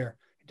about there.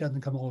 It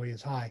doesn't come all the way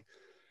as high.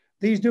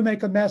 These do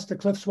make a mess. The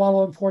cliff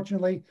swallow,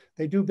 unfortunately,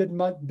 they do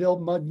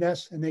build mud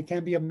nests, and they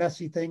can be a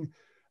messy thing.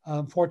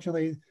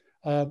 Unfortunately,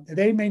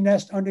 they may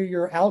nest under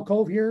your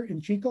alcove here in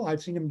Chico.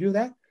 I've seen them do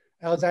that,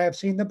 as I have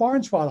seen the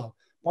barn swallow.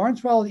 Barn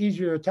swallow is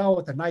easier to tell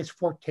with a nice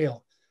forked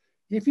tail.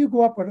 If you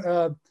go up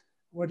with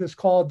what is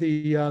called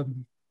the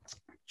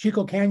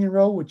Chico Canyon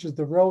Road, which is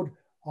the road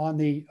on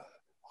the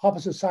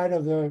opposite side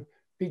of the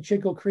Big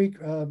Chico Creek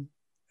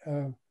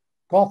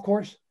golf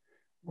course,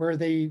 where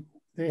they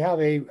have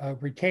a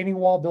retaining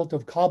wall built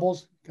of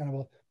cobbles, kind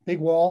of a big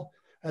wall.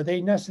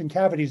 They nest in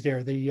cavities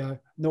there, the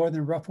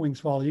northern rough-winged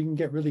swallow. You can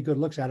get really good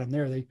looks at them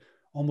there. They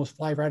almost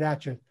fly right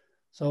at you.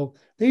 So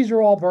these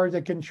are all birds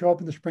that can show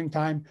up in the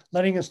springtime,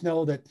 letting us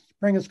know that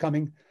spring is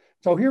coming.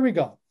 So here we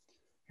go.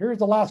 Here's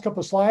the last couple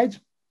of slides.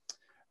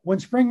 When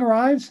spring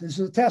arrives, this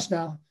is a test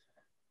now,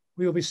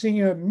 we will be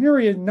seeing a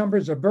myriad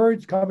numbers of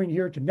birds coming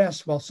here to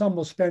nest, while some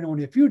will spend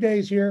only a few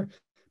days here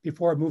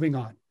before moving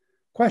on.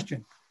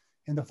 Question: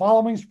 in the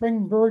following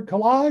spring bird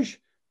collage,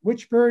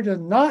 which bird is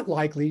not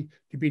likely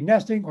to be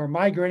nesting or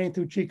migrating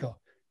through Chico?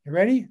 You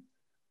ready?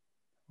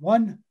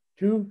 1,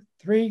 2,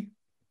 3.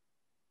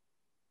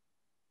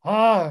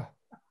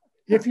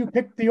 If you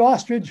picked the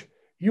ostrich,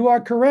 you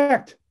are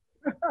correct.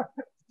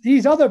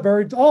 These other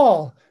birds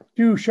all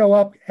do show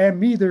up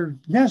and either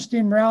nest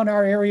in around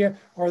our area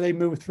or they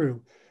move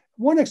through.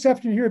 One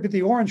exception here would be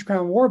the orange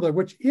crown warbler,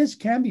 which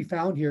can be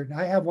found here.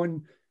 I have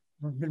one,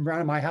 been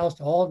around my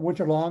house all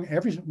winter long.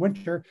 Every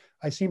winter,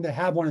 I seem to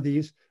have one of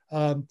these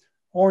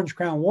orange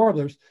crown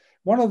warblers.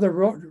 One of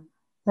the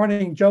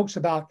running jokes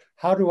about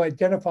how to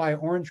identify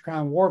orange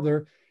crown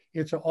warbler,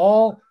 it's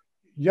all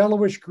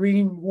yellowish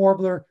green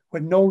warbler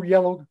with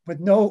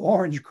no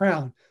orange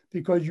crown,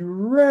 because you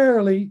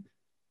rarely,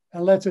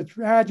 unless it's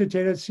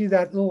agitated, see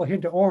that little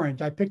hint of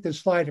orange. I picked this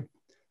slide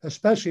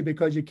especially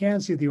because you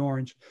can see the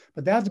orange,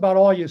 but that's about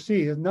all you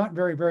see. It's not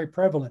very, very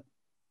prevalent.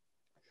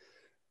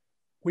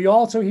 We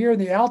also hear in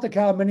the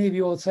Alta-Cal, many of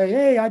you will say,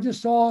 hey, I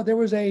just saw there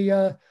was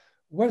a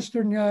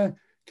Western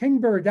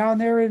kingbird down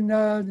there in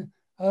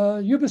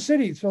Yuba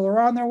City, so they're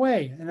on their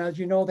way. And as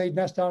you know, they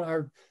nest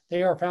out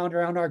they are found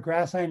around our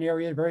grassland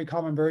area, very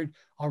common bird.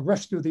 I'll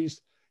rush through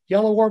these.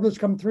 Yellow warblers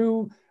come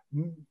through,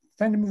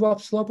 tend to move up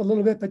slope a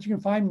little bit, but you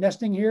can find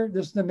nesting here.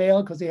 This is the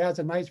male because he has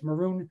a nice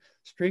maroon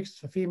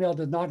streaks. The female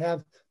does not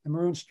have the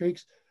maroon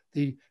streaks.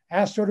 The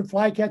assorted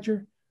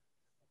flycatcher,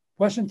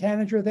 Western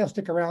tanager, they'll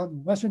stick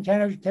around. Western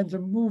tanager tends to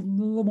move a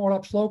little more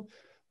upslope.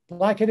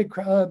 Black-headed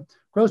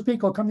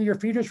grosbeak will come to your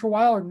feeders for a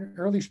while in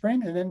early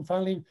spring, and then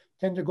finally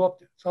tend to go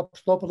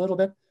upslope a little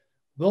bit.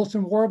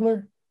 Wilson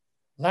warbler,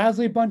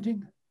 Lasley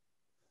bunting,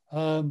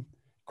 of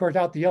course,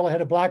 out the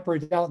yellow-headed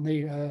blackbirds out in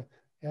the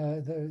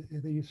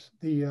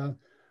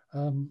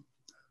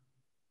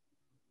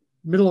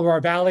middle of our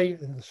valley,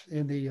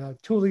 in the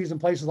Tules and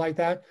places like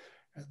that.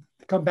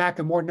 Come back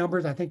in more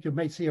numbers. I think you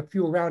may see a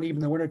few around even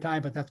in the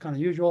wintertime, but that's kind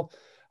of usual.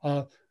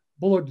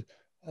 Bullard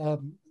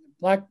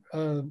black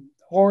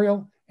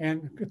oriole.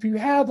 And if you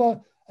have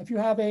a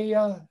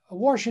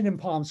Washington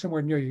palm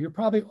somewhere near you, you're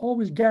probably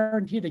always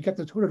guaranteed to get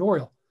this hooded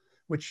oriole,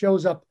 which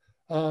shows up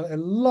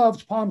and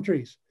loves palm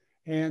trees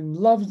and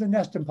loves the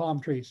nest in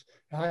palm trees.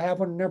 I have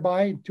one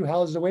nearby, 2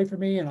 houses away from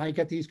me, and I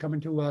get these coming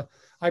to,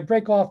 I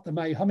break off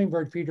my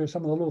hummingbird feeder,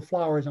 some of the little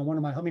flowers on one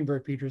of my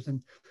hummingbird feeders,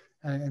 and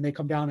they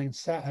come down and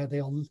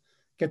they'll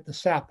get the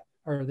sap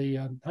or the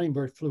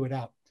hummingbird fluid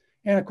out.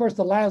 And of course,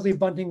 the Lasley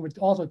bunting, which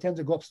also tends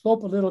to go up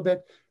slope a little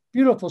bit.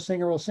 Beautiful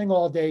singer, will sing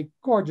all day,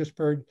 gorgeous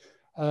bird.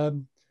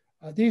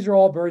 These are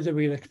all birds that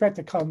we'd expect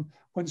to come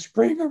when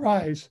spring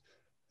arrives.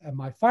 And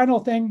my final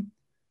thing,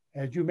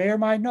 as you may or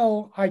might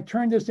know, I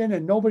turned this in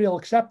and nobody will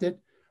accept it.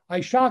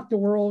 I shocked the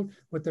world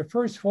with the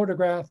first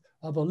photograph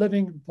of a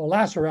living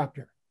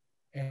velociraptor.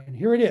 And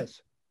here it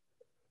is.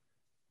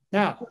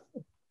 Now,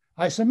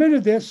 I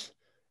submitted this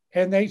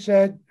and they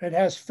said it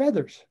has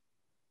feathers.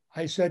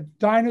 I said,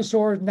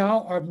 dinosaurs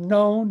now are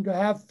known to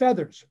have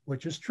feathers,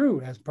 which is true,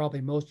 as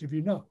probably most of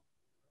you know.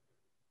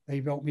 They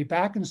wrote me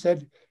back and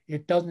said,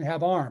 it doesn't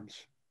have arms.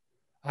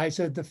 I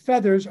said, the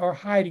feathers are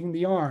hiding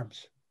the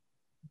arms.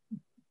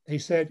 They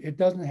said, it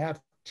doesn't have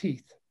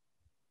teeth.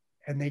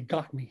 And they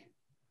got me.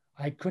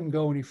 I couldn't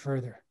go any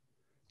further.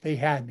 They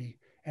had me.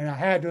 And I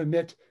had to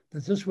admit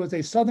that this was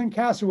a southern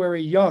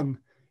cassowary young,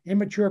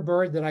 immature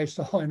bird that I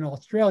saw in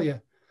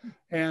Australia.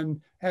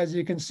 And as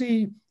you can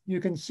see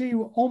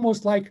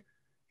almost like,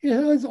 it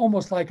is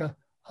almost like a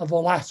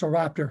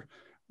velociraptor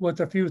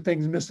with a few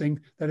things missing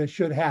that it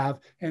should have.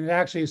 And it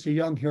actually is a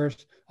young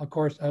horse, of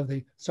course, of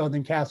the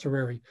southern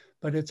cassowary.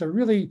 But it's a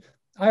really,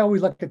 I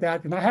always look at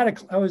that. And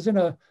I was in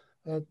a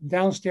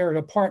downstairs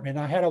apartment.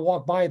 I had to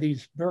walk by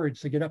these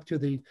birds to get up to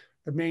the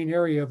main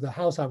area of the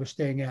house I was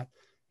staying at.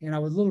 And I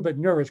was a little bit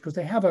nervous because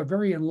they have a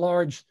very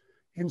enlarged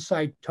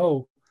inside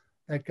toe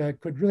that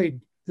could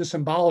really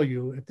disembowel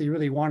you if they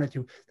really wanted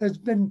to. There's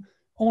been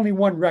only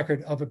one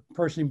record of a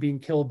person being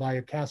killed by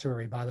a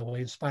cassowary, by the way,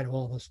 in spite of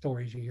all the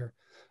stories you hear.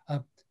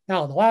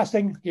 Now, the last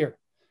thing here,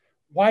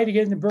 why to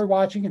get into bird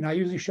watching, and I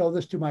usually show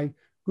this to my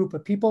group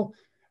of people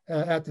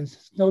at the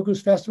Snow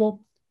Goose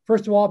Festival.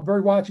 First of all,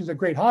 bird watching is a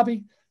great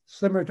hobby,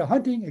 similar to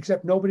hunting,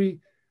 except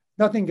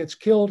nothing gets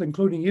killed,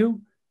 including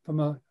you, from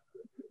a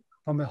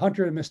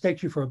hunter that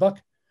mistakes you for a buck.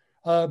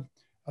 A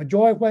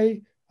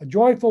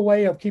joyful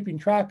way of keeping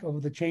track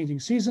of the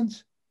changing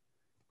seasons.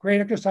 Great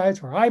exercise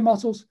for eye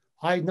muscles.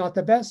 Eyes not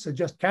the best,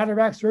 suggest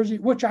cataract surgery,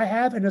 which I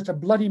have, and it's a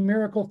bloody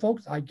miracle,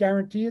 folks. I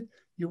guarantee it.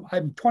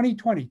 I'm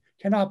 20/20,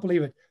 cannot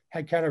believe it,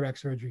 had cataract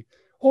surgery.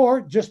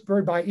 Or just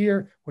bird by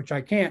ear, which I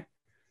can't.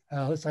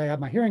 Let's say I have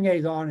my hearing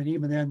aids on, and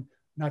even then,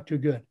 not too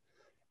good.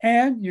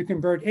 And you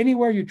can bird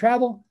anywhere you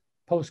travel,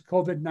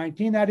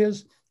 post-COVID-19 that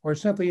is, or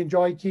simply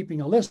enjoy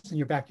keeping a list in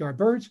your backyard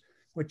birds,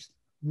 which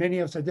many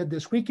of us did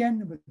this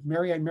weekend.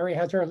 Mary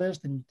has her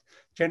list, and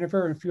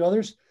Jennifer and a few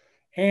others.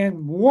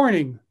 And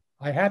warning,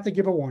 I have to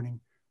give a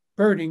warning,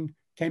 birding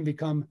can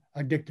become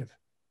addictive.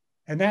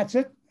 And that's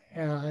it.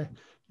 I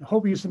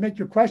hope you submit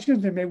your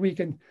questions, and maybe we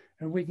can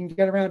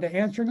get around to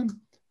answering them.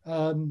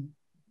 Let me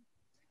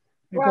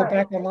go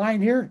back in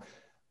line here.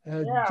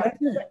 Jennifer?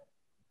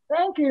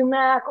 Thank you,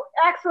 Mac.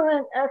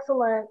 Excellent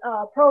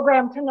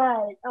program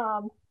tonight.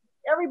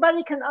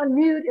 Everybody can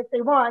unmute if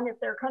they want, if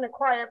they're kind of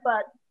quiet,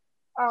 but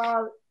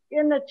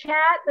in the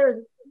chat,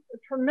 there's a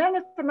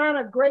tremendous amount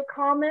of great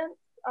comments,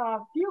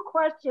 few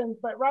questions,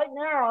 but right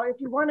now, if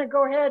you want to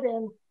go ahead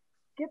and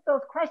get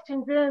those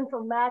questions in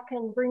so Mac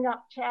can bring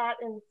up chat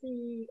and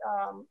see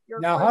your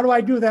Now, questions. how do I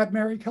do that,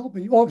 Mary? Help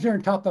me. Oh, it's here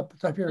on top. Up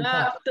here on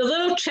top. The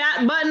little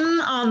chat button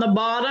on the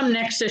bottom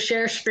next to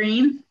share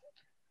screen.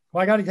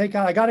 Well, I got to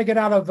get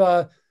out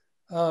of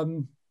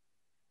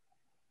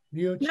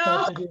mute.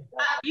 No,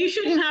 you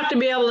shouldn't have to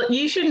be able to,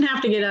 you shouldn't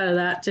have to get out of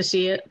that to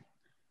see it.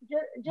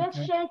 Just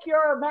okay. Shake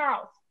your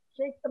mouse.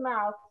 Shake the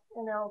mouse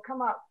and it'll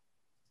come up.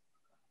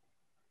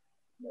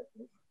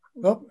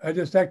 Oh, I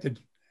just acted.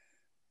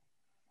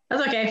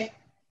 That's okay.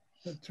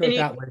 Let's throw it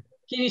that way.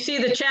 Can you see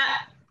the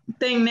chat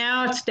thing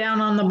now? It's down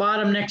on the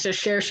bottom next to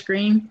share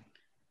screen.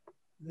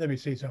 Let me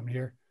see something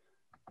here.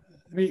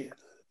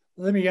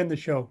 Let me end the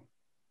show.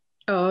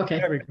 Oh, okay.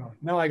 There we go.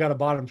 Now I got a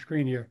bottom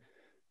screen here.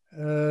 I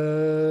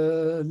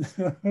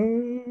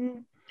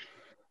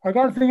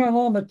got a thing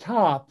on the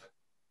top.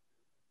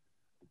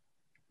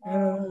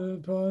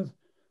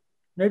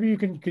 Maybe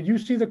could you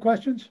see the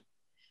questions?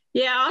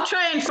 Yeah, I'll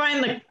try and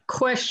find the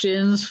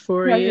questions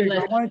for you.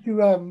 Why don't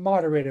you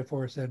moderate it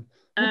for us then?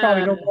 You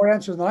probably know more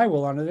answers than I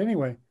will on it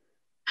anyway.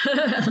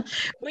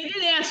 We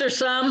did answer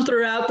some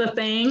throughout the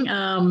thing.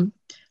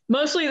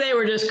 Mostly they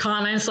were just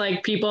comments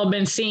like people have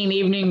been seeing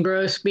evening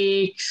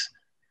grosbeaks.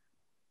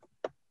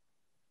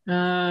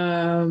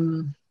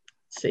 Let's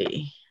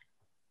see.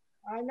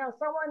 I know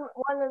someone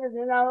wanted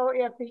to know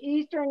if the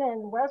eastern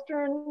and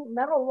western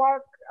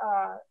meadowlark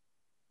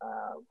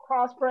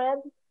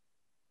crossbred.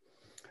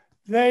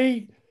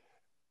 You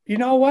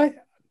know what?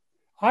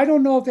 I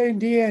don't know if they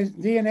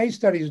DNA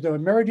studies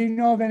doing. Mary, do you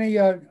know of any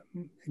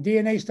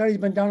DNA studies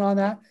been done on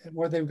that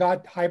where they've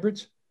got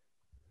hybrids?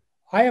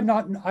 I have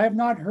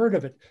not heard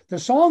of it. The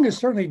song is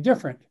certainly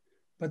different,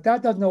 but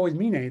that doesn't always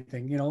mean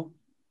anything, you know.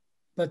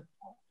 But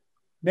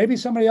maybe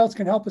somebody else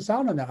can help us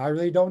out on that. I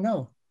really don't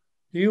know.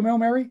 Do you know,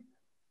 Mary?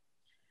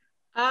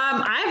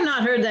 I have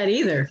not heard that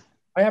either.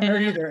 I haven't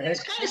heard either.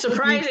 It's kind of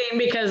surprising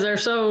because they're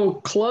so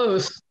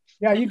close.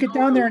 Yeah, you get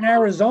down there in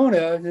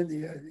Arizona, in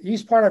the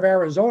east part of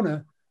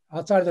Arizona,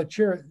 outside of the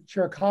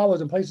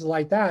Chiricahuas and places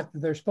like that,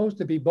 they're supposed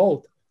to be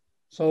both.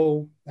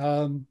 So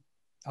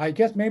I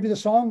guess maybe the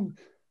song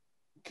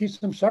keeps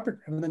them separate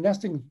when the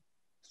nesting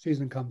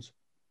season comes.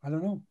 I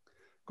don't know.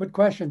 Good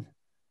question.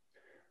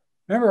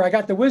 Remember, I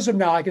got the wisdom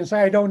now. I can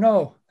say I don't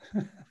know.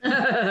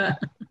 I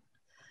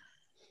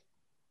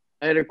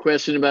had a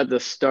question about the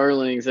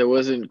starlings. I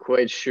wasn't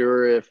quite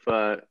sure if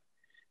I've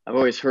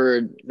always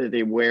heard that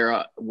they wear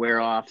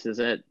off. Does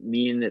that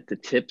mean that the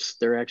tips,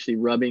 they're actually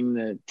rubbing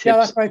the tips yeah,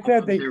 that's what I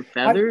said. their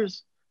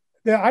feathers?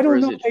 I don't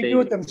is know it if they do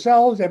it fading?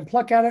 themselves and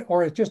pluck at it,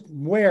 or it's just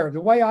wear.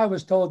 The way I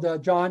was told,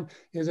 John,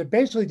 is it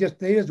basically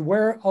they just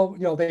wear. Oh,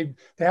 they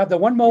have the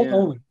one molt Yeah.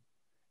 only,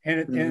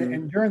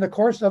 and during the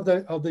course of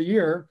the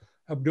year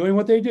of doing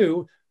what they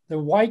do, the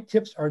white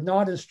tips are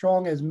not as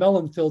strong as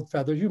melon-filled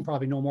feathers. You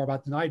probably know more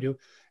about than I do,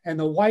 and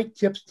the white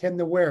tips tend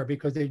to wear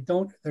because they're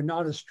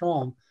not as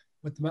strong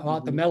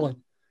about the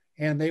melon,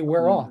 and they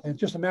wear off. And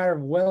it's just a matter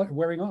of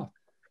wearing off.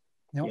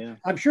 Yeah.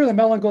 I'm sure the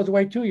melon goes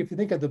away too if you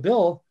think of the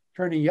bill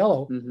turning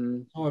yellow.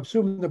 Mm-hmm. So I'm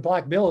assuming the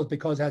black bill is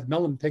because it has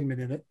melon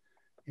pigment in it,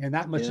 and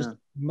that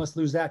must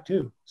lose that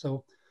too.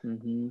 So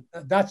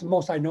that's the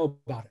most I know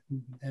about it.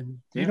 And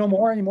do you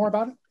know any more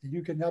about it that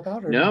you can help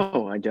out? Or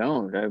no, I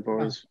don't. I've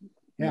always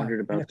wondered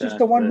about that. It's just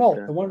the one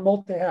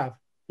molt they have.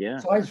 Yeah.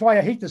 So that's why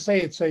I hate to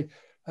say it's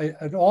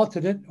an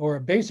alternate or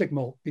a basic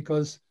molt,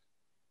 because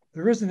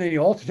there isn't any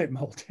alternate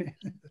molt.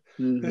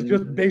 It's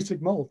just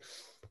basic molt.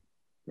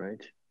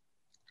 Right.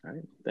 All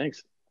right.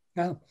 Thanks.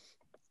 Yeah.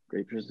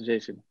 Great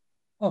presentation.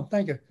 Oh,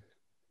 thank you.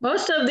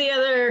 Most of the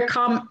other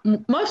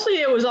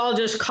mostly it was all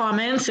just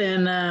comments,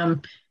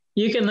 and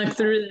you can look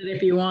through it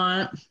if you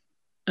want,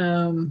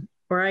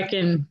 or I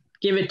can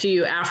give it to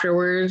you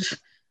afterwards.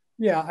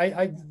 Yeah,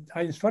 I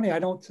it's funny. I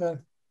don't. Well,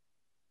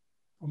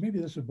 maybe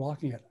this is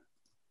blocking it.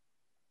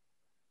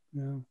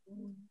 No.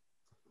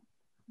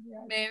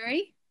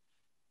 Mary?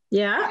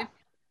 Yeah.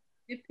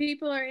 If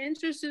people are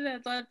interested,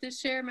 I'd love to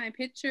share my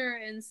picture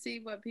and see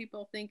what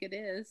people think it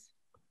is.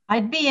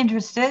 I'd be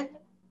interested.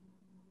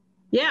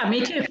 Yeah,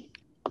 me too.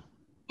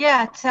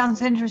 Yeah, it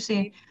sounds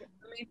interesting.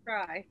 Let me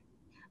try.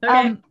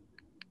 Okay.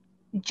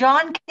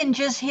 John can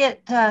just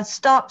hit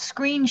stop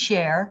screen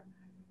share.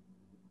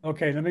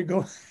 Okay, let me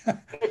go.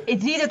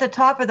 It's either the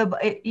top or the,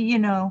 I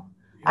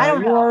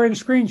don't know. You are in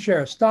screen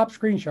share. Stop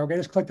screen share. Okay,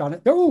 just clicked on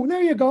it. Oh,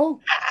 there you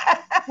go.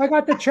 I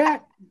got the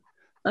chat.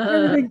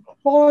 Everything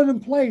falling in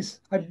place.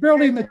 I'm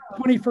barely in the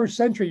 21st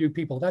century, you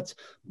people. That's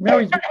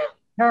Mary's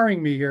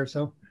carrying me here.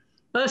 So.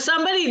 Well,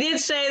 somebody did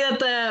say that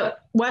the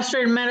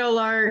Western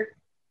meadowlark,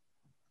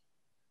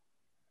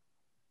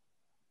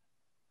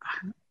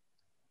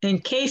 in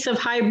case of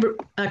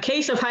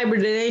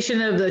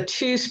hybridization of the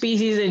two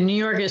species in New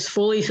York, is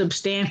fully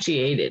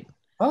substantiated.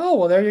 Oh,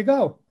 well, there you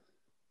go.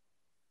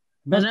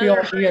 Must be all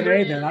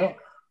DNA then.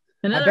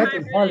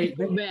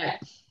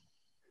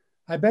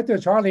 I bet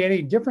there's hardly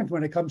any difference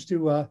when it comes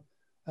to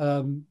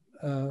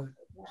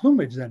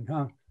plumage then,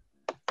 huh?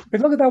 But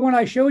look at that one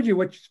I showed you,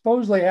 which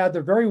supposedly had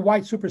the very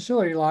white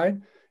superciliary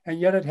line, and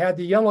yet it had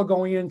the yellow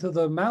going into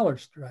the mallard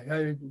stripe.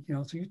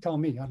 So you tell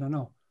me. I don't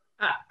know.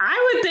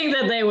 I would think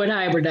that they would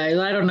hybridize.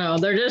 I don't know.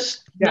 They're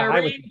just their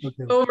range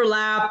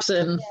overlaps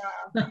and.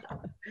 Yeah.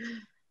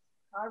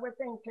 I would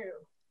think too.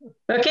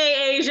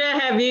 Okay, Asia,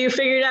 have you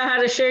figured out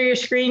how to share your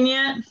screen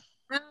yet?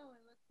 No, it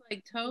looks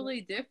like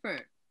totally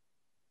different.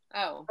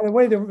 Oh. By the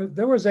way,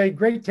 there was a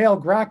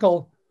great-tailed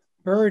grackle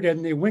bird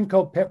in the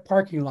Winco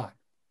parking lot.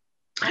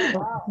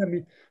 Oh,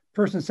 wow.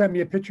 Person sent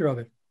me a picture of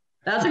it.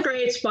 That's a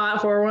great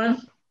spot for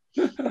one.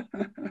 They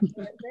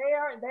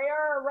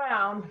are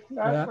around,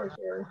 that's for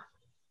sure.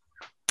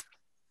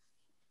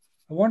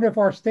 I wonder if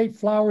our state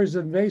flower is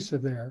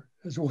invasive there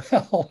as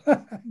well.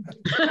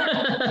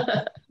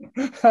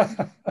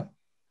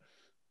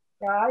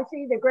 Yeah, I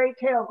see the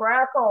great-tailed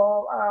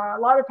grackle a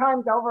lot of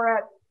times over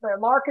at the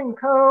Larkin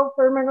Cove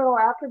Terminal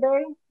After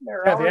Bay.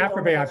 Yeah, the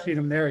After Bay, I've seen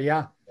them there,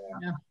 yeah.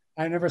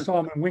 I never saw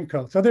them in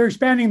Winco. So they're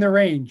expanding their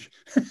range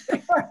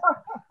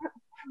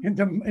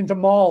into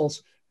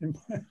malls. Let's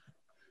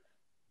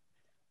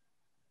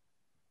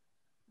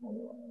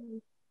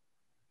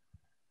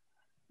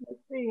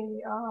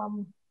see.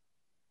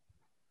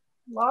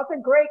 Lots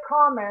of great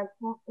comments.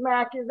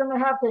 Mac, you're going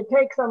to have to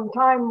take some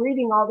time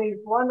reading all these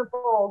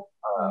wonderful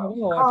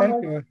comments.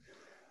 Thank you.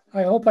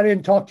 I hope I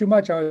didn't talk too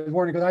much. I was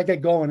wondering because I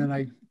get going and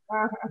I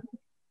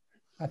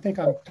think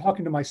I'm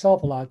talking to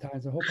myself a lot of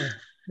times. I hope I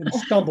didn't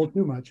stumble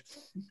too much.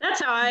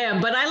 That's how I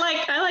am. But I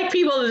like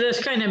people to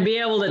just kind of be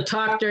able to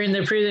talk during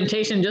the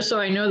presentation just so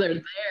I know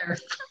they're there.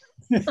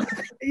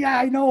 Yeah,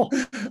 I know.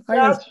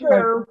 That's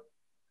true.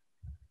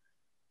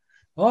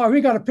 Oh,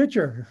 we got a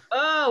picture.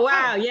 Oh,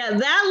 wow. Yeah,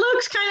 that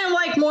looks kind of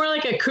like more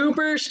like a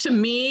Cooper's to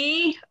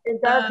me.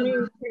 It does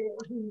mean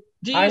too.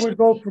 I would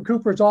go for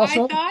Cooper's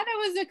also. I thought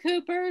it was a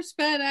Cooper's,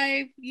 but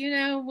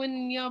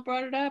when y'all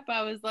brought it up,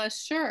 I was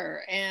less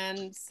sure.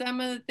 And some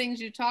of the things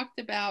you talked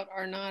about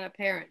are not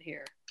apparent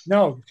here.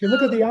 No, if you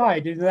look at the eye,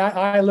 did that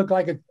eye look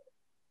like it's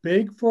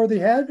big for the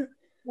head?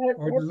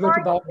 Or does it look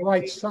about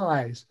right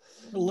size?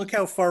 Look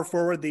how far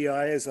forward the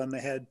eye is on the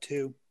head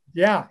too.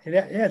 Yeah,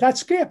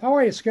 that's Skip. How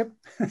are you, Skip?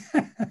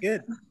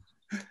 Good.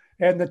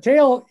 And the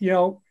tail,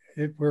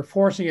 we're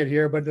forcing it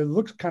here, but it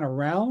looks kind of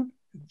round.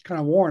 It's kind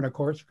of worn, of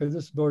course, because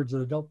this bird's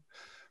an adult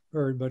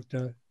bird, but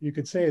you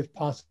could say it's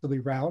possibly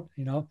round,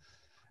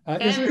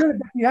 It's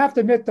good. You have to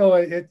admit, though,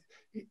 it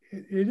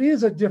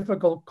is a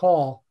difficult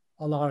call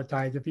a lot of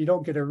times if you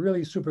don't get a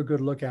really super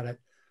good look at it.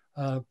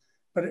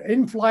 But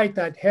in flight,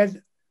 that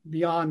head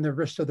beyond the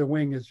wrist of the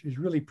wing is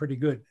really pretty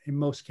good in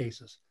most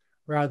cases,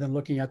 rather than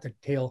looking at the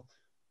tail,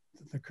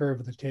 the curve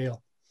of the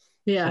tail.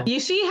 Yeah. So- You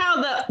see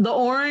how the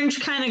orange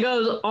kind of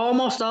goes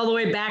almost all the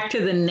way back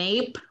to the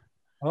nape?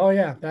 Oh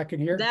yeah, back in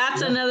here.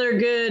 That's Yeah. another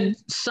good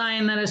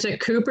sign that it's a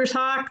Cooper's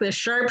hawk. The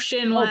sharp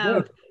shin will Oh,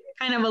 have good.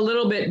 kind of a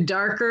little bit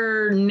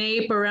darker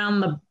nape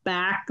around the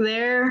back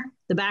there,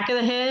 the back of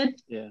the head.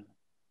 Yeah.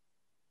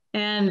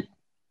 And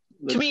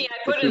to me, I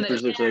put the in the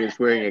Cooper's looks chat like it's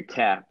wearing a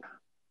cap.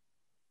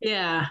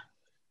 Yeah.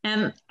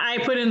 And I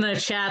put in the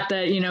chat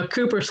that, you know,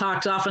 Cooper's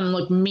hawks often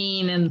look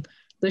mean and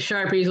the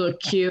Sharpies look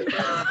cute.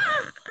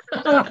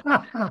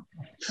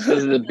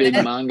 Because of the big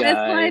manga That's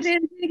why I eyes.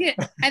 didn't think it.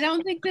 I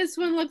don't think this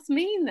one looks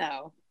mean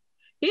though.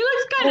 He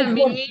looks kind of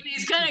mean.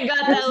 He's kind of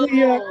got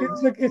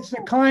that It's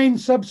the kind It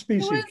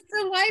subspecies. was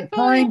delightful.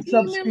 kind He came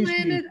and subspecies.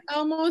 landed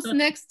almost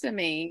next to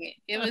me.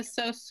 It was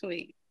so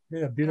sweet.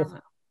 Yeah, beautiful.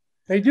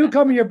 They do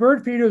come in your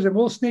bird feeders, and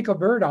we'll sneak a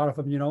bird out of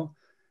them. You know,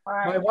 All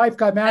my right. wife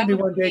got mad at me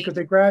That one would day be- because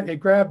they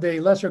grabbed a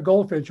lesser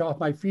goldfinch off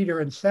my feeder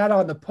and sat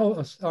on the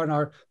post on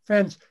our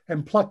fence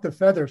and plucked the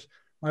feathers.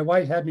 My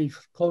wife had me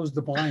close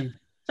the blind.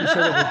 She said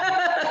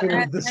it was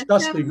That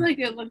disgusting. sounds like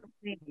it looks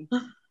mean.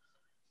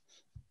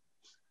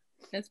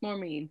 That's more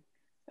mean.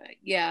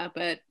 Yeah,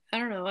 but I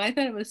don't know. I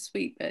thought it was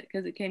sweet, but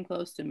because it came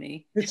close to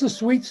me. It's a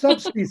sweet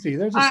subspecies.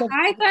 There's I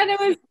thought it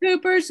was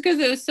Cooper's because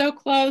it was so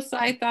close.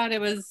 I thought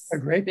it was a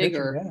great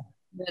bigger picture.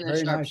 than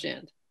Very a sharp nice.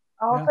 shinned.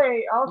 I'll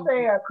say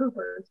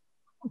Cooper's.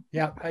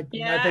 Yeah,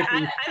 Yeah,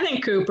 I I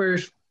think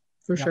Cooper's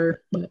for Yeah.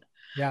 sure. But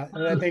yeah,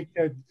 and I think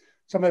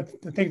some of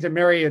the things that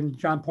Mary and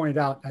John pointed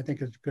out, I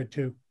think is good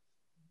too.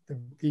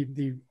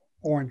 The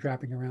orange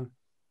wrapping around.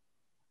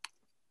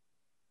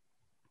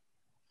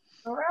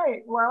 All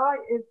right. Well,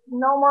 if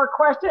no more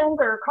questions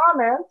or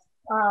comments,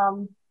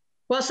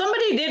 well,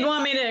 somebody did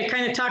want me to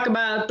kind of talk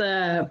about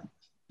the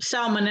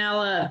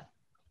salmonella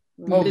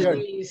Oh, good.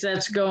 disease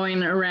that's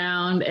going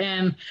around.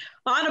 And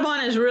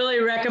Audubon is really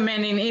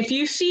recommending if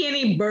you see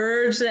any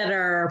birds that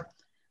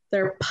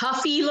they're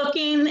puffy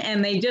looking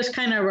and they just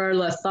kind of are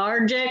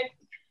lethargic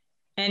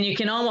and you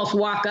can almost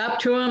walk up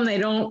to them, they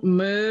don't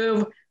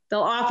move.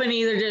 They'll often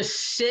either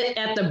just sit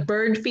at the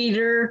bird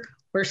feeder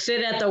or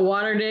sit at the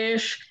water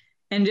dish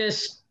and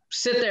just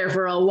sit there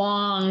for a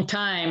long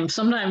time,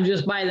 sometimes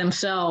just by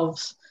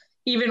themselves,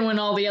 even when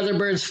all the other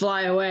birds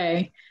fly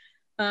away.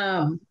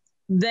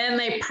 Then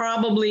they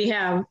probably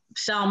have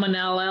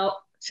salmonellosis,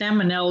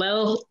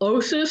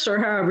 or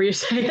however you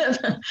say it.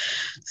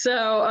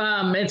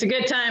 So it's a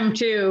good time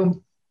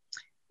to,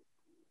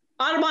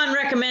 Audubon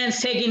recommends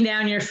taking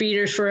down your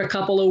feeders for a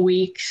couple of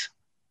weeks.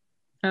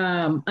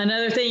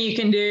 Another thing you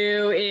can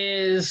do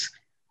is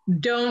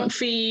don't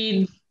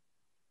feed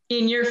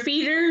in your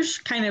feeders,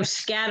 kind of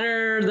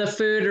scatter the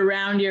food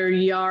around your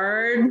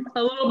yard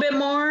a little bit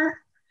more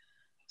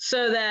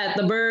so that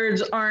the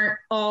birds aren't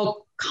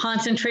all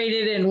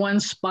concentrated in one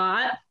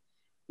spot.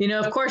 You know,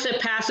 of course, it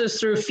passes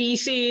through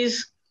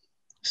feces.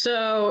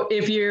 So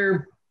if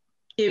you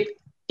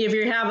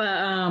have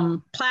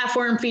a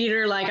platform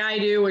feeder like I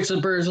do, which the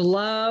birds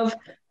love,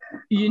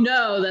 you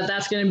know that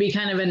that's going to be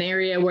kind of an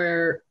area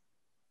where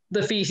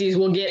the feces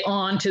will get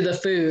onto the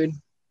food.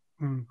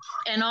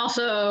 And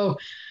also,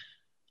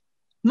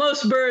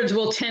 most birds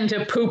will tend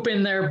to poop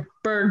in their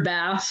bird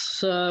baths.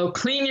 So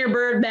clean your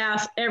bird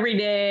bath every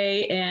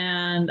day.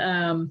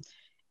 And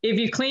if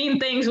you clean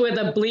things with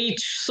a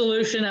bleach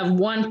solution of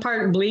 1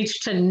 part bleach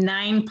to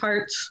 9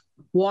 parts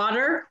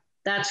water,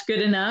 that's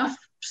good enough.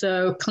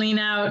 So clean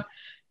out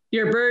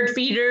your bird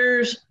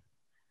feeders.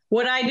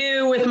 What I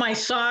do with my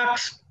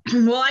socks,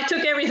 well, I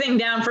took everything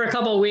down for a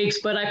couple of weeks,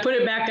 but I put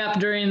it back up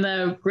during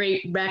the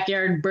Great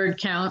Backyard Bird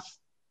Count.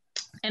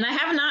 And I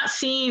have not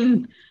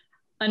seen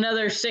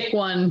another sick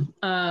one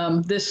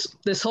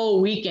this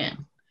whole weekend,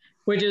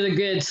 which is a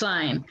good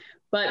sign.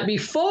 But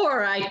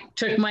before I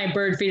took my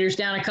bird feeders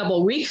down a couple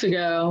of weeks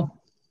ago,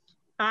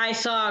 I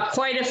saw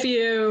quite a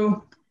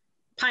few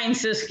pine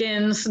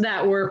siskins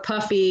that were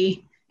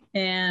puffy.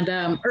 And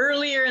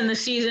earlier in the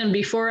season,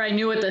 before I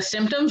knew what the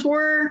symptoms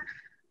were,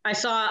 I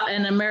saw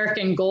an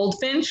American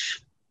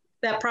goldfinch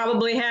that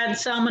probably had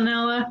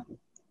salmonella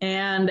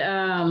and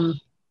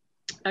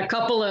a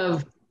couple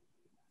of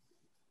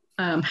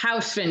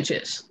house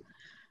finches.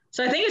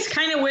 So I think it's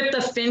kind of with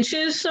the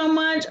finches so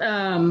much.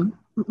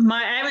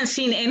 I haven't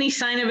seen any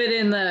sign of it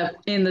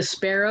in the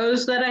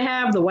sparrows that I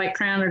have, the white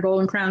crown or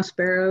golden crown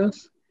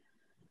sparrows.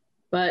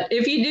 But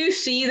if you do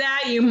see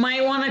that, you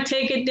might want to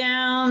take it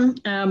down.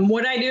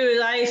 What I do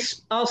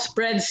is I'll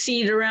spread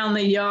seed around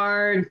the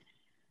yard,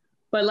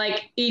 but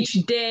like each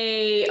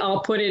day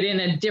I'll put it in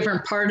a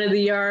different part of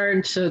the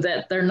yard so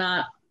that they're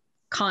not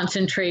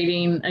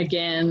concentrating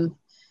again.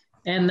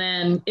 And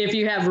then if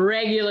you have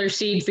regular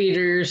seed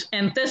feeders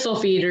and thistle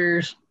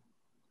feeders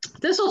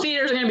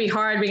are going to be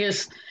hard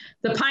because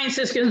the pine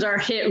siskins are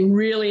hit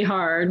really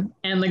hard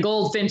and the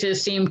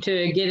goldfinches seem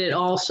to get it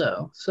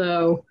also.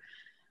 So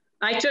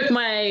I took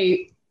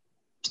my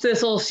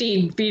thistle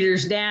seed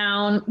feeders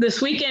down.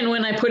 This weekend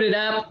when I put it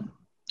up,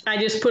 I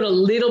just put a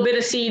little bit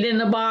of seed in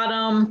the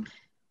bottom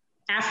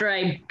after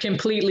I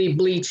completely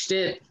bleached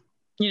it.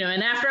 You know,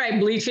 and after I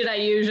bleach it, I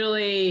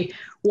usually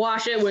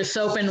wash it with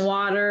soap and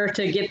water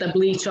to get the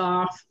bleach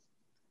off.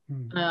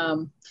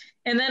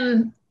 And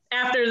then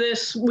after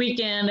this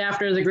weekend,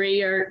 after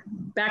the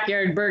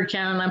backyard bird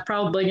count, I'm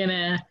probably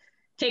gonna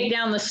take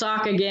down the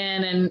sock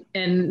again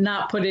and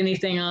not put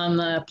anything on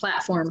the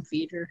platform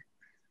feeder.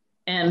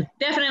 And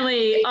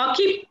definitely I'll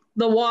keep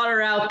the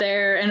water out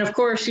there. And of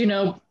course, you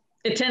know,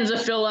 it tends to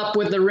fill up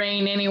with the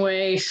rain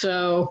anyway.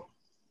 So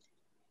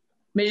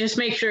just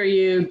make sure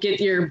you get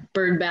your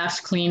bird baths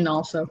cleaned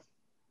also.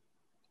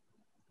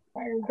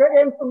 Good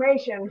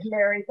information,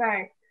 Mary,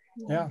 thanks.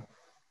 Yeah.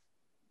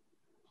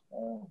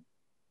 All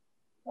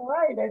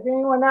right, is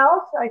anyone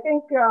else? I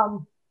think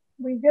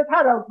we just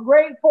had a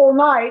great full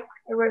night.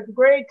 It was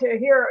great to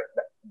hear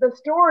the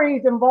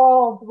stories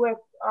involved with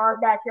our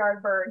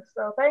backyard birds.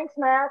 So thanks,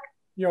 Mac.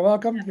 You're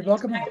welcome. You're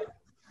welcome.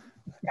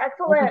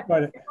 Excellent.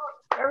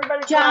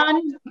 Everybody,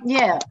 John,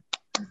 yeah.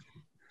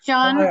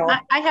 John,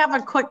 Hi, I have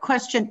a quick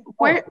question.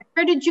 Where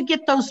did you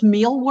get those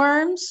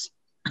mealworms?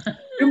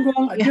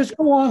 Just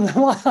go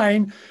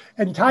online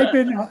and type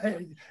in.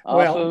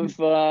 Off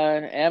of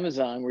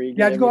Amazon, where you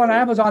get go on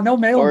Amazon. They'll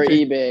mail or them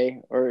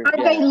eBay, or are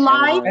they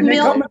live and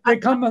meal? they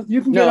come.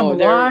 You can get them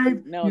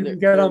live. No, you can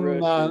get them.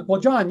 Well,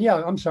 John, yeah,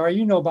 I'm sorry,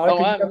 you know about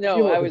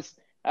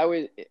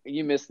it.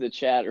 You missed the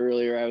chat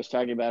earlier. I was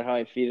talking about how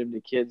I feed them to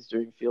kids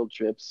during field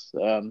trips.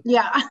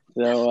 Yeah.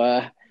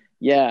 So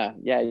yeah,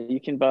 you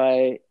can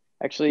buy.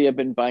 Actually, I've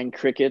been buying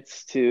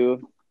crickets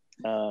too.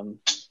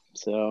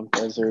 So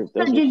those are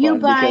fun you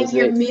buy because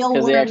your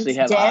mealworms they actually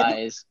have dead?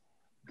 eyes.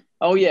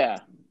 Oh yeah,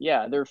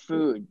 they're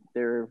food.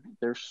 They're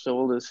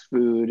sold as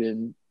food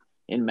in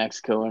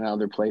Mexico and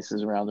other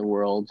places around the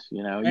world.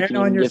 You know, you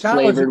can get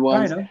flavored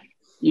ones.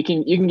 You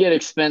can get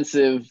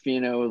expensive,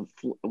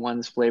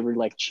 ones flavored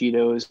like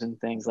Cheetos and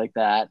things like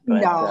that.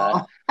 But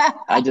no.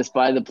 I just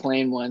buy the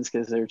plain ones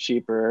because they're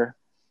cheaper.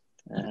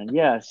 And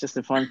yeah, it's just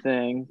a fun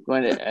thing.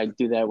 I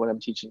do that when I'm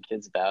teaching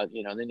kids about,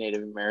 the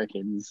Native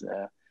Americans.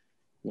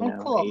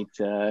 Cool. Ate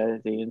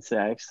the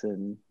insects,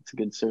 and it's a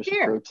good source of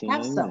protein.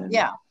 Have some, and,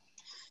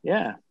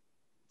 yeah.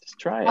 Just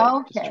try it.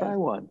 Okay. Just try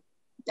one.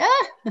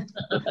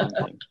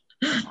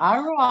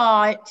 All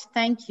right.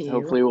 Thank you.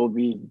 Hopefully we'll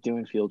be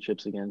doing field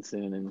trips again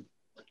soon and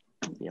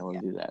be able to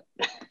do that.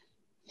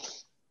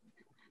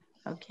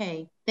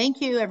 Okay.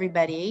 Thank you,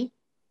 everybody.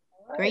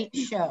 Right. Great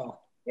show.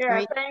 Yeah,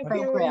 great thank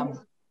program.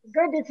 you.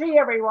 Good to see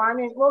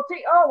everyone. And we'll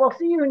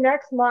see you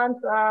next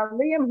month.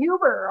 Liam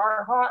Huber,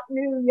 our hot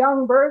new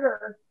young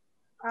birder.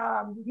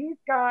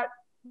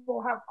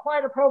 We'll have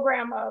quite a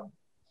program of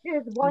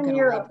his 1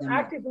 year of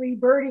actively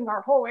birding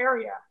our whole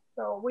area.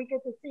 So we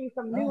get to see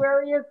some new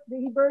areas that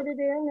he birded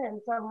in and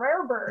some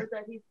rare birds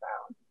that he's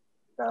found.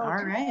 So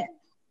all right.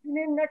 Tune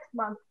in next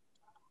month.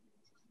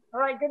 All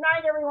right. Good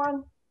night,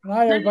 everyone. Good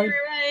night, everybody.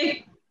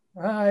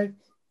 Bye. Bye.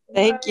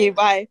 Thank you.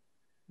 Bye.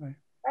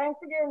 Thanks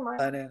again, Mike.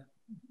 Bye now.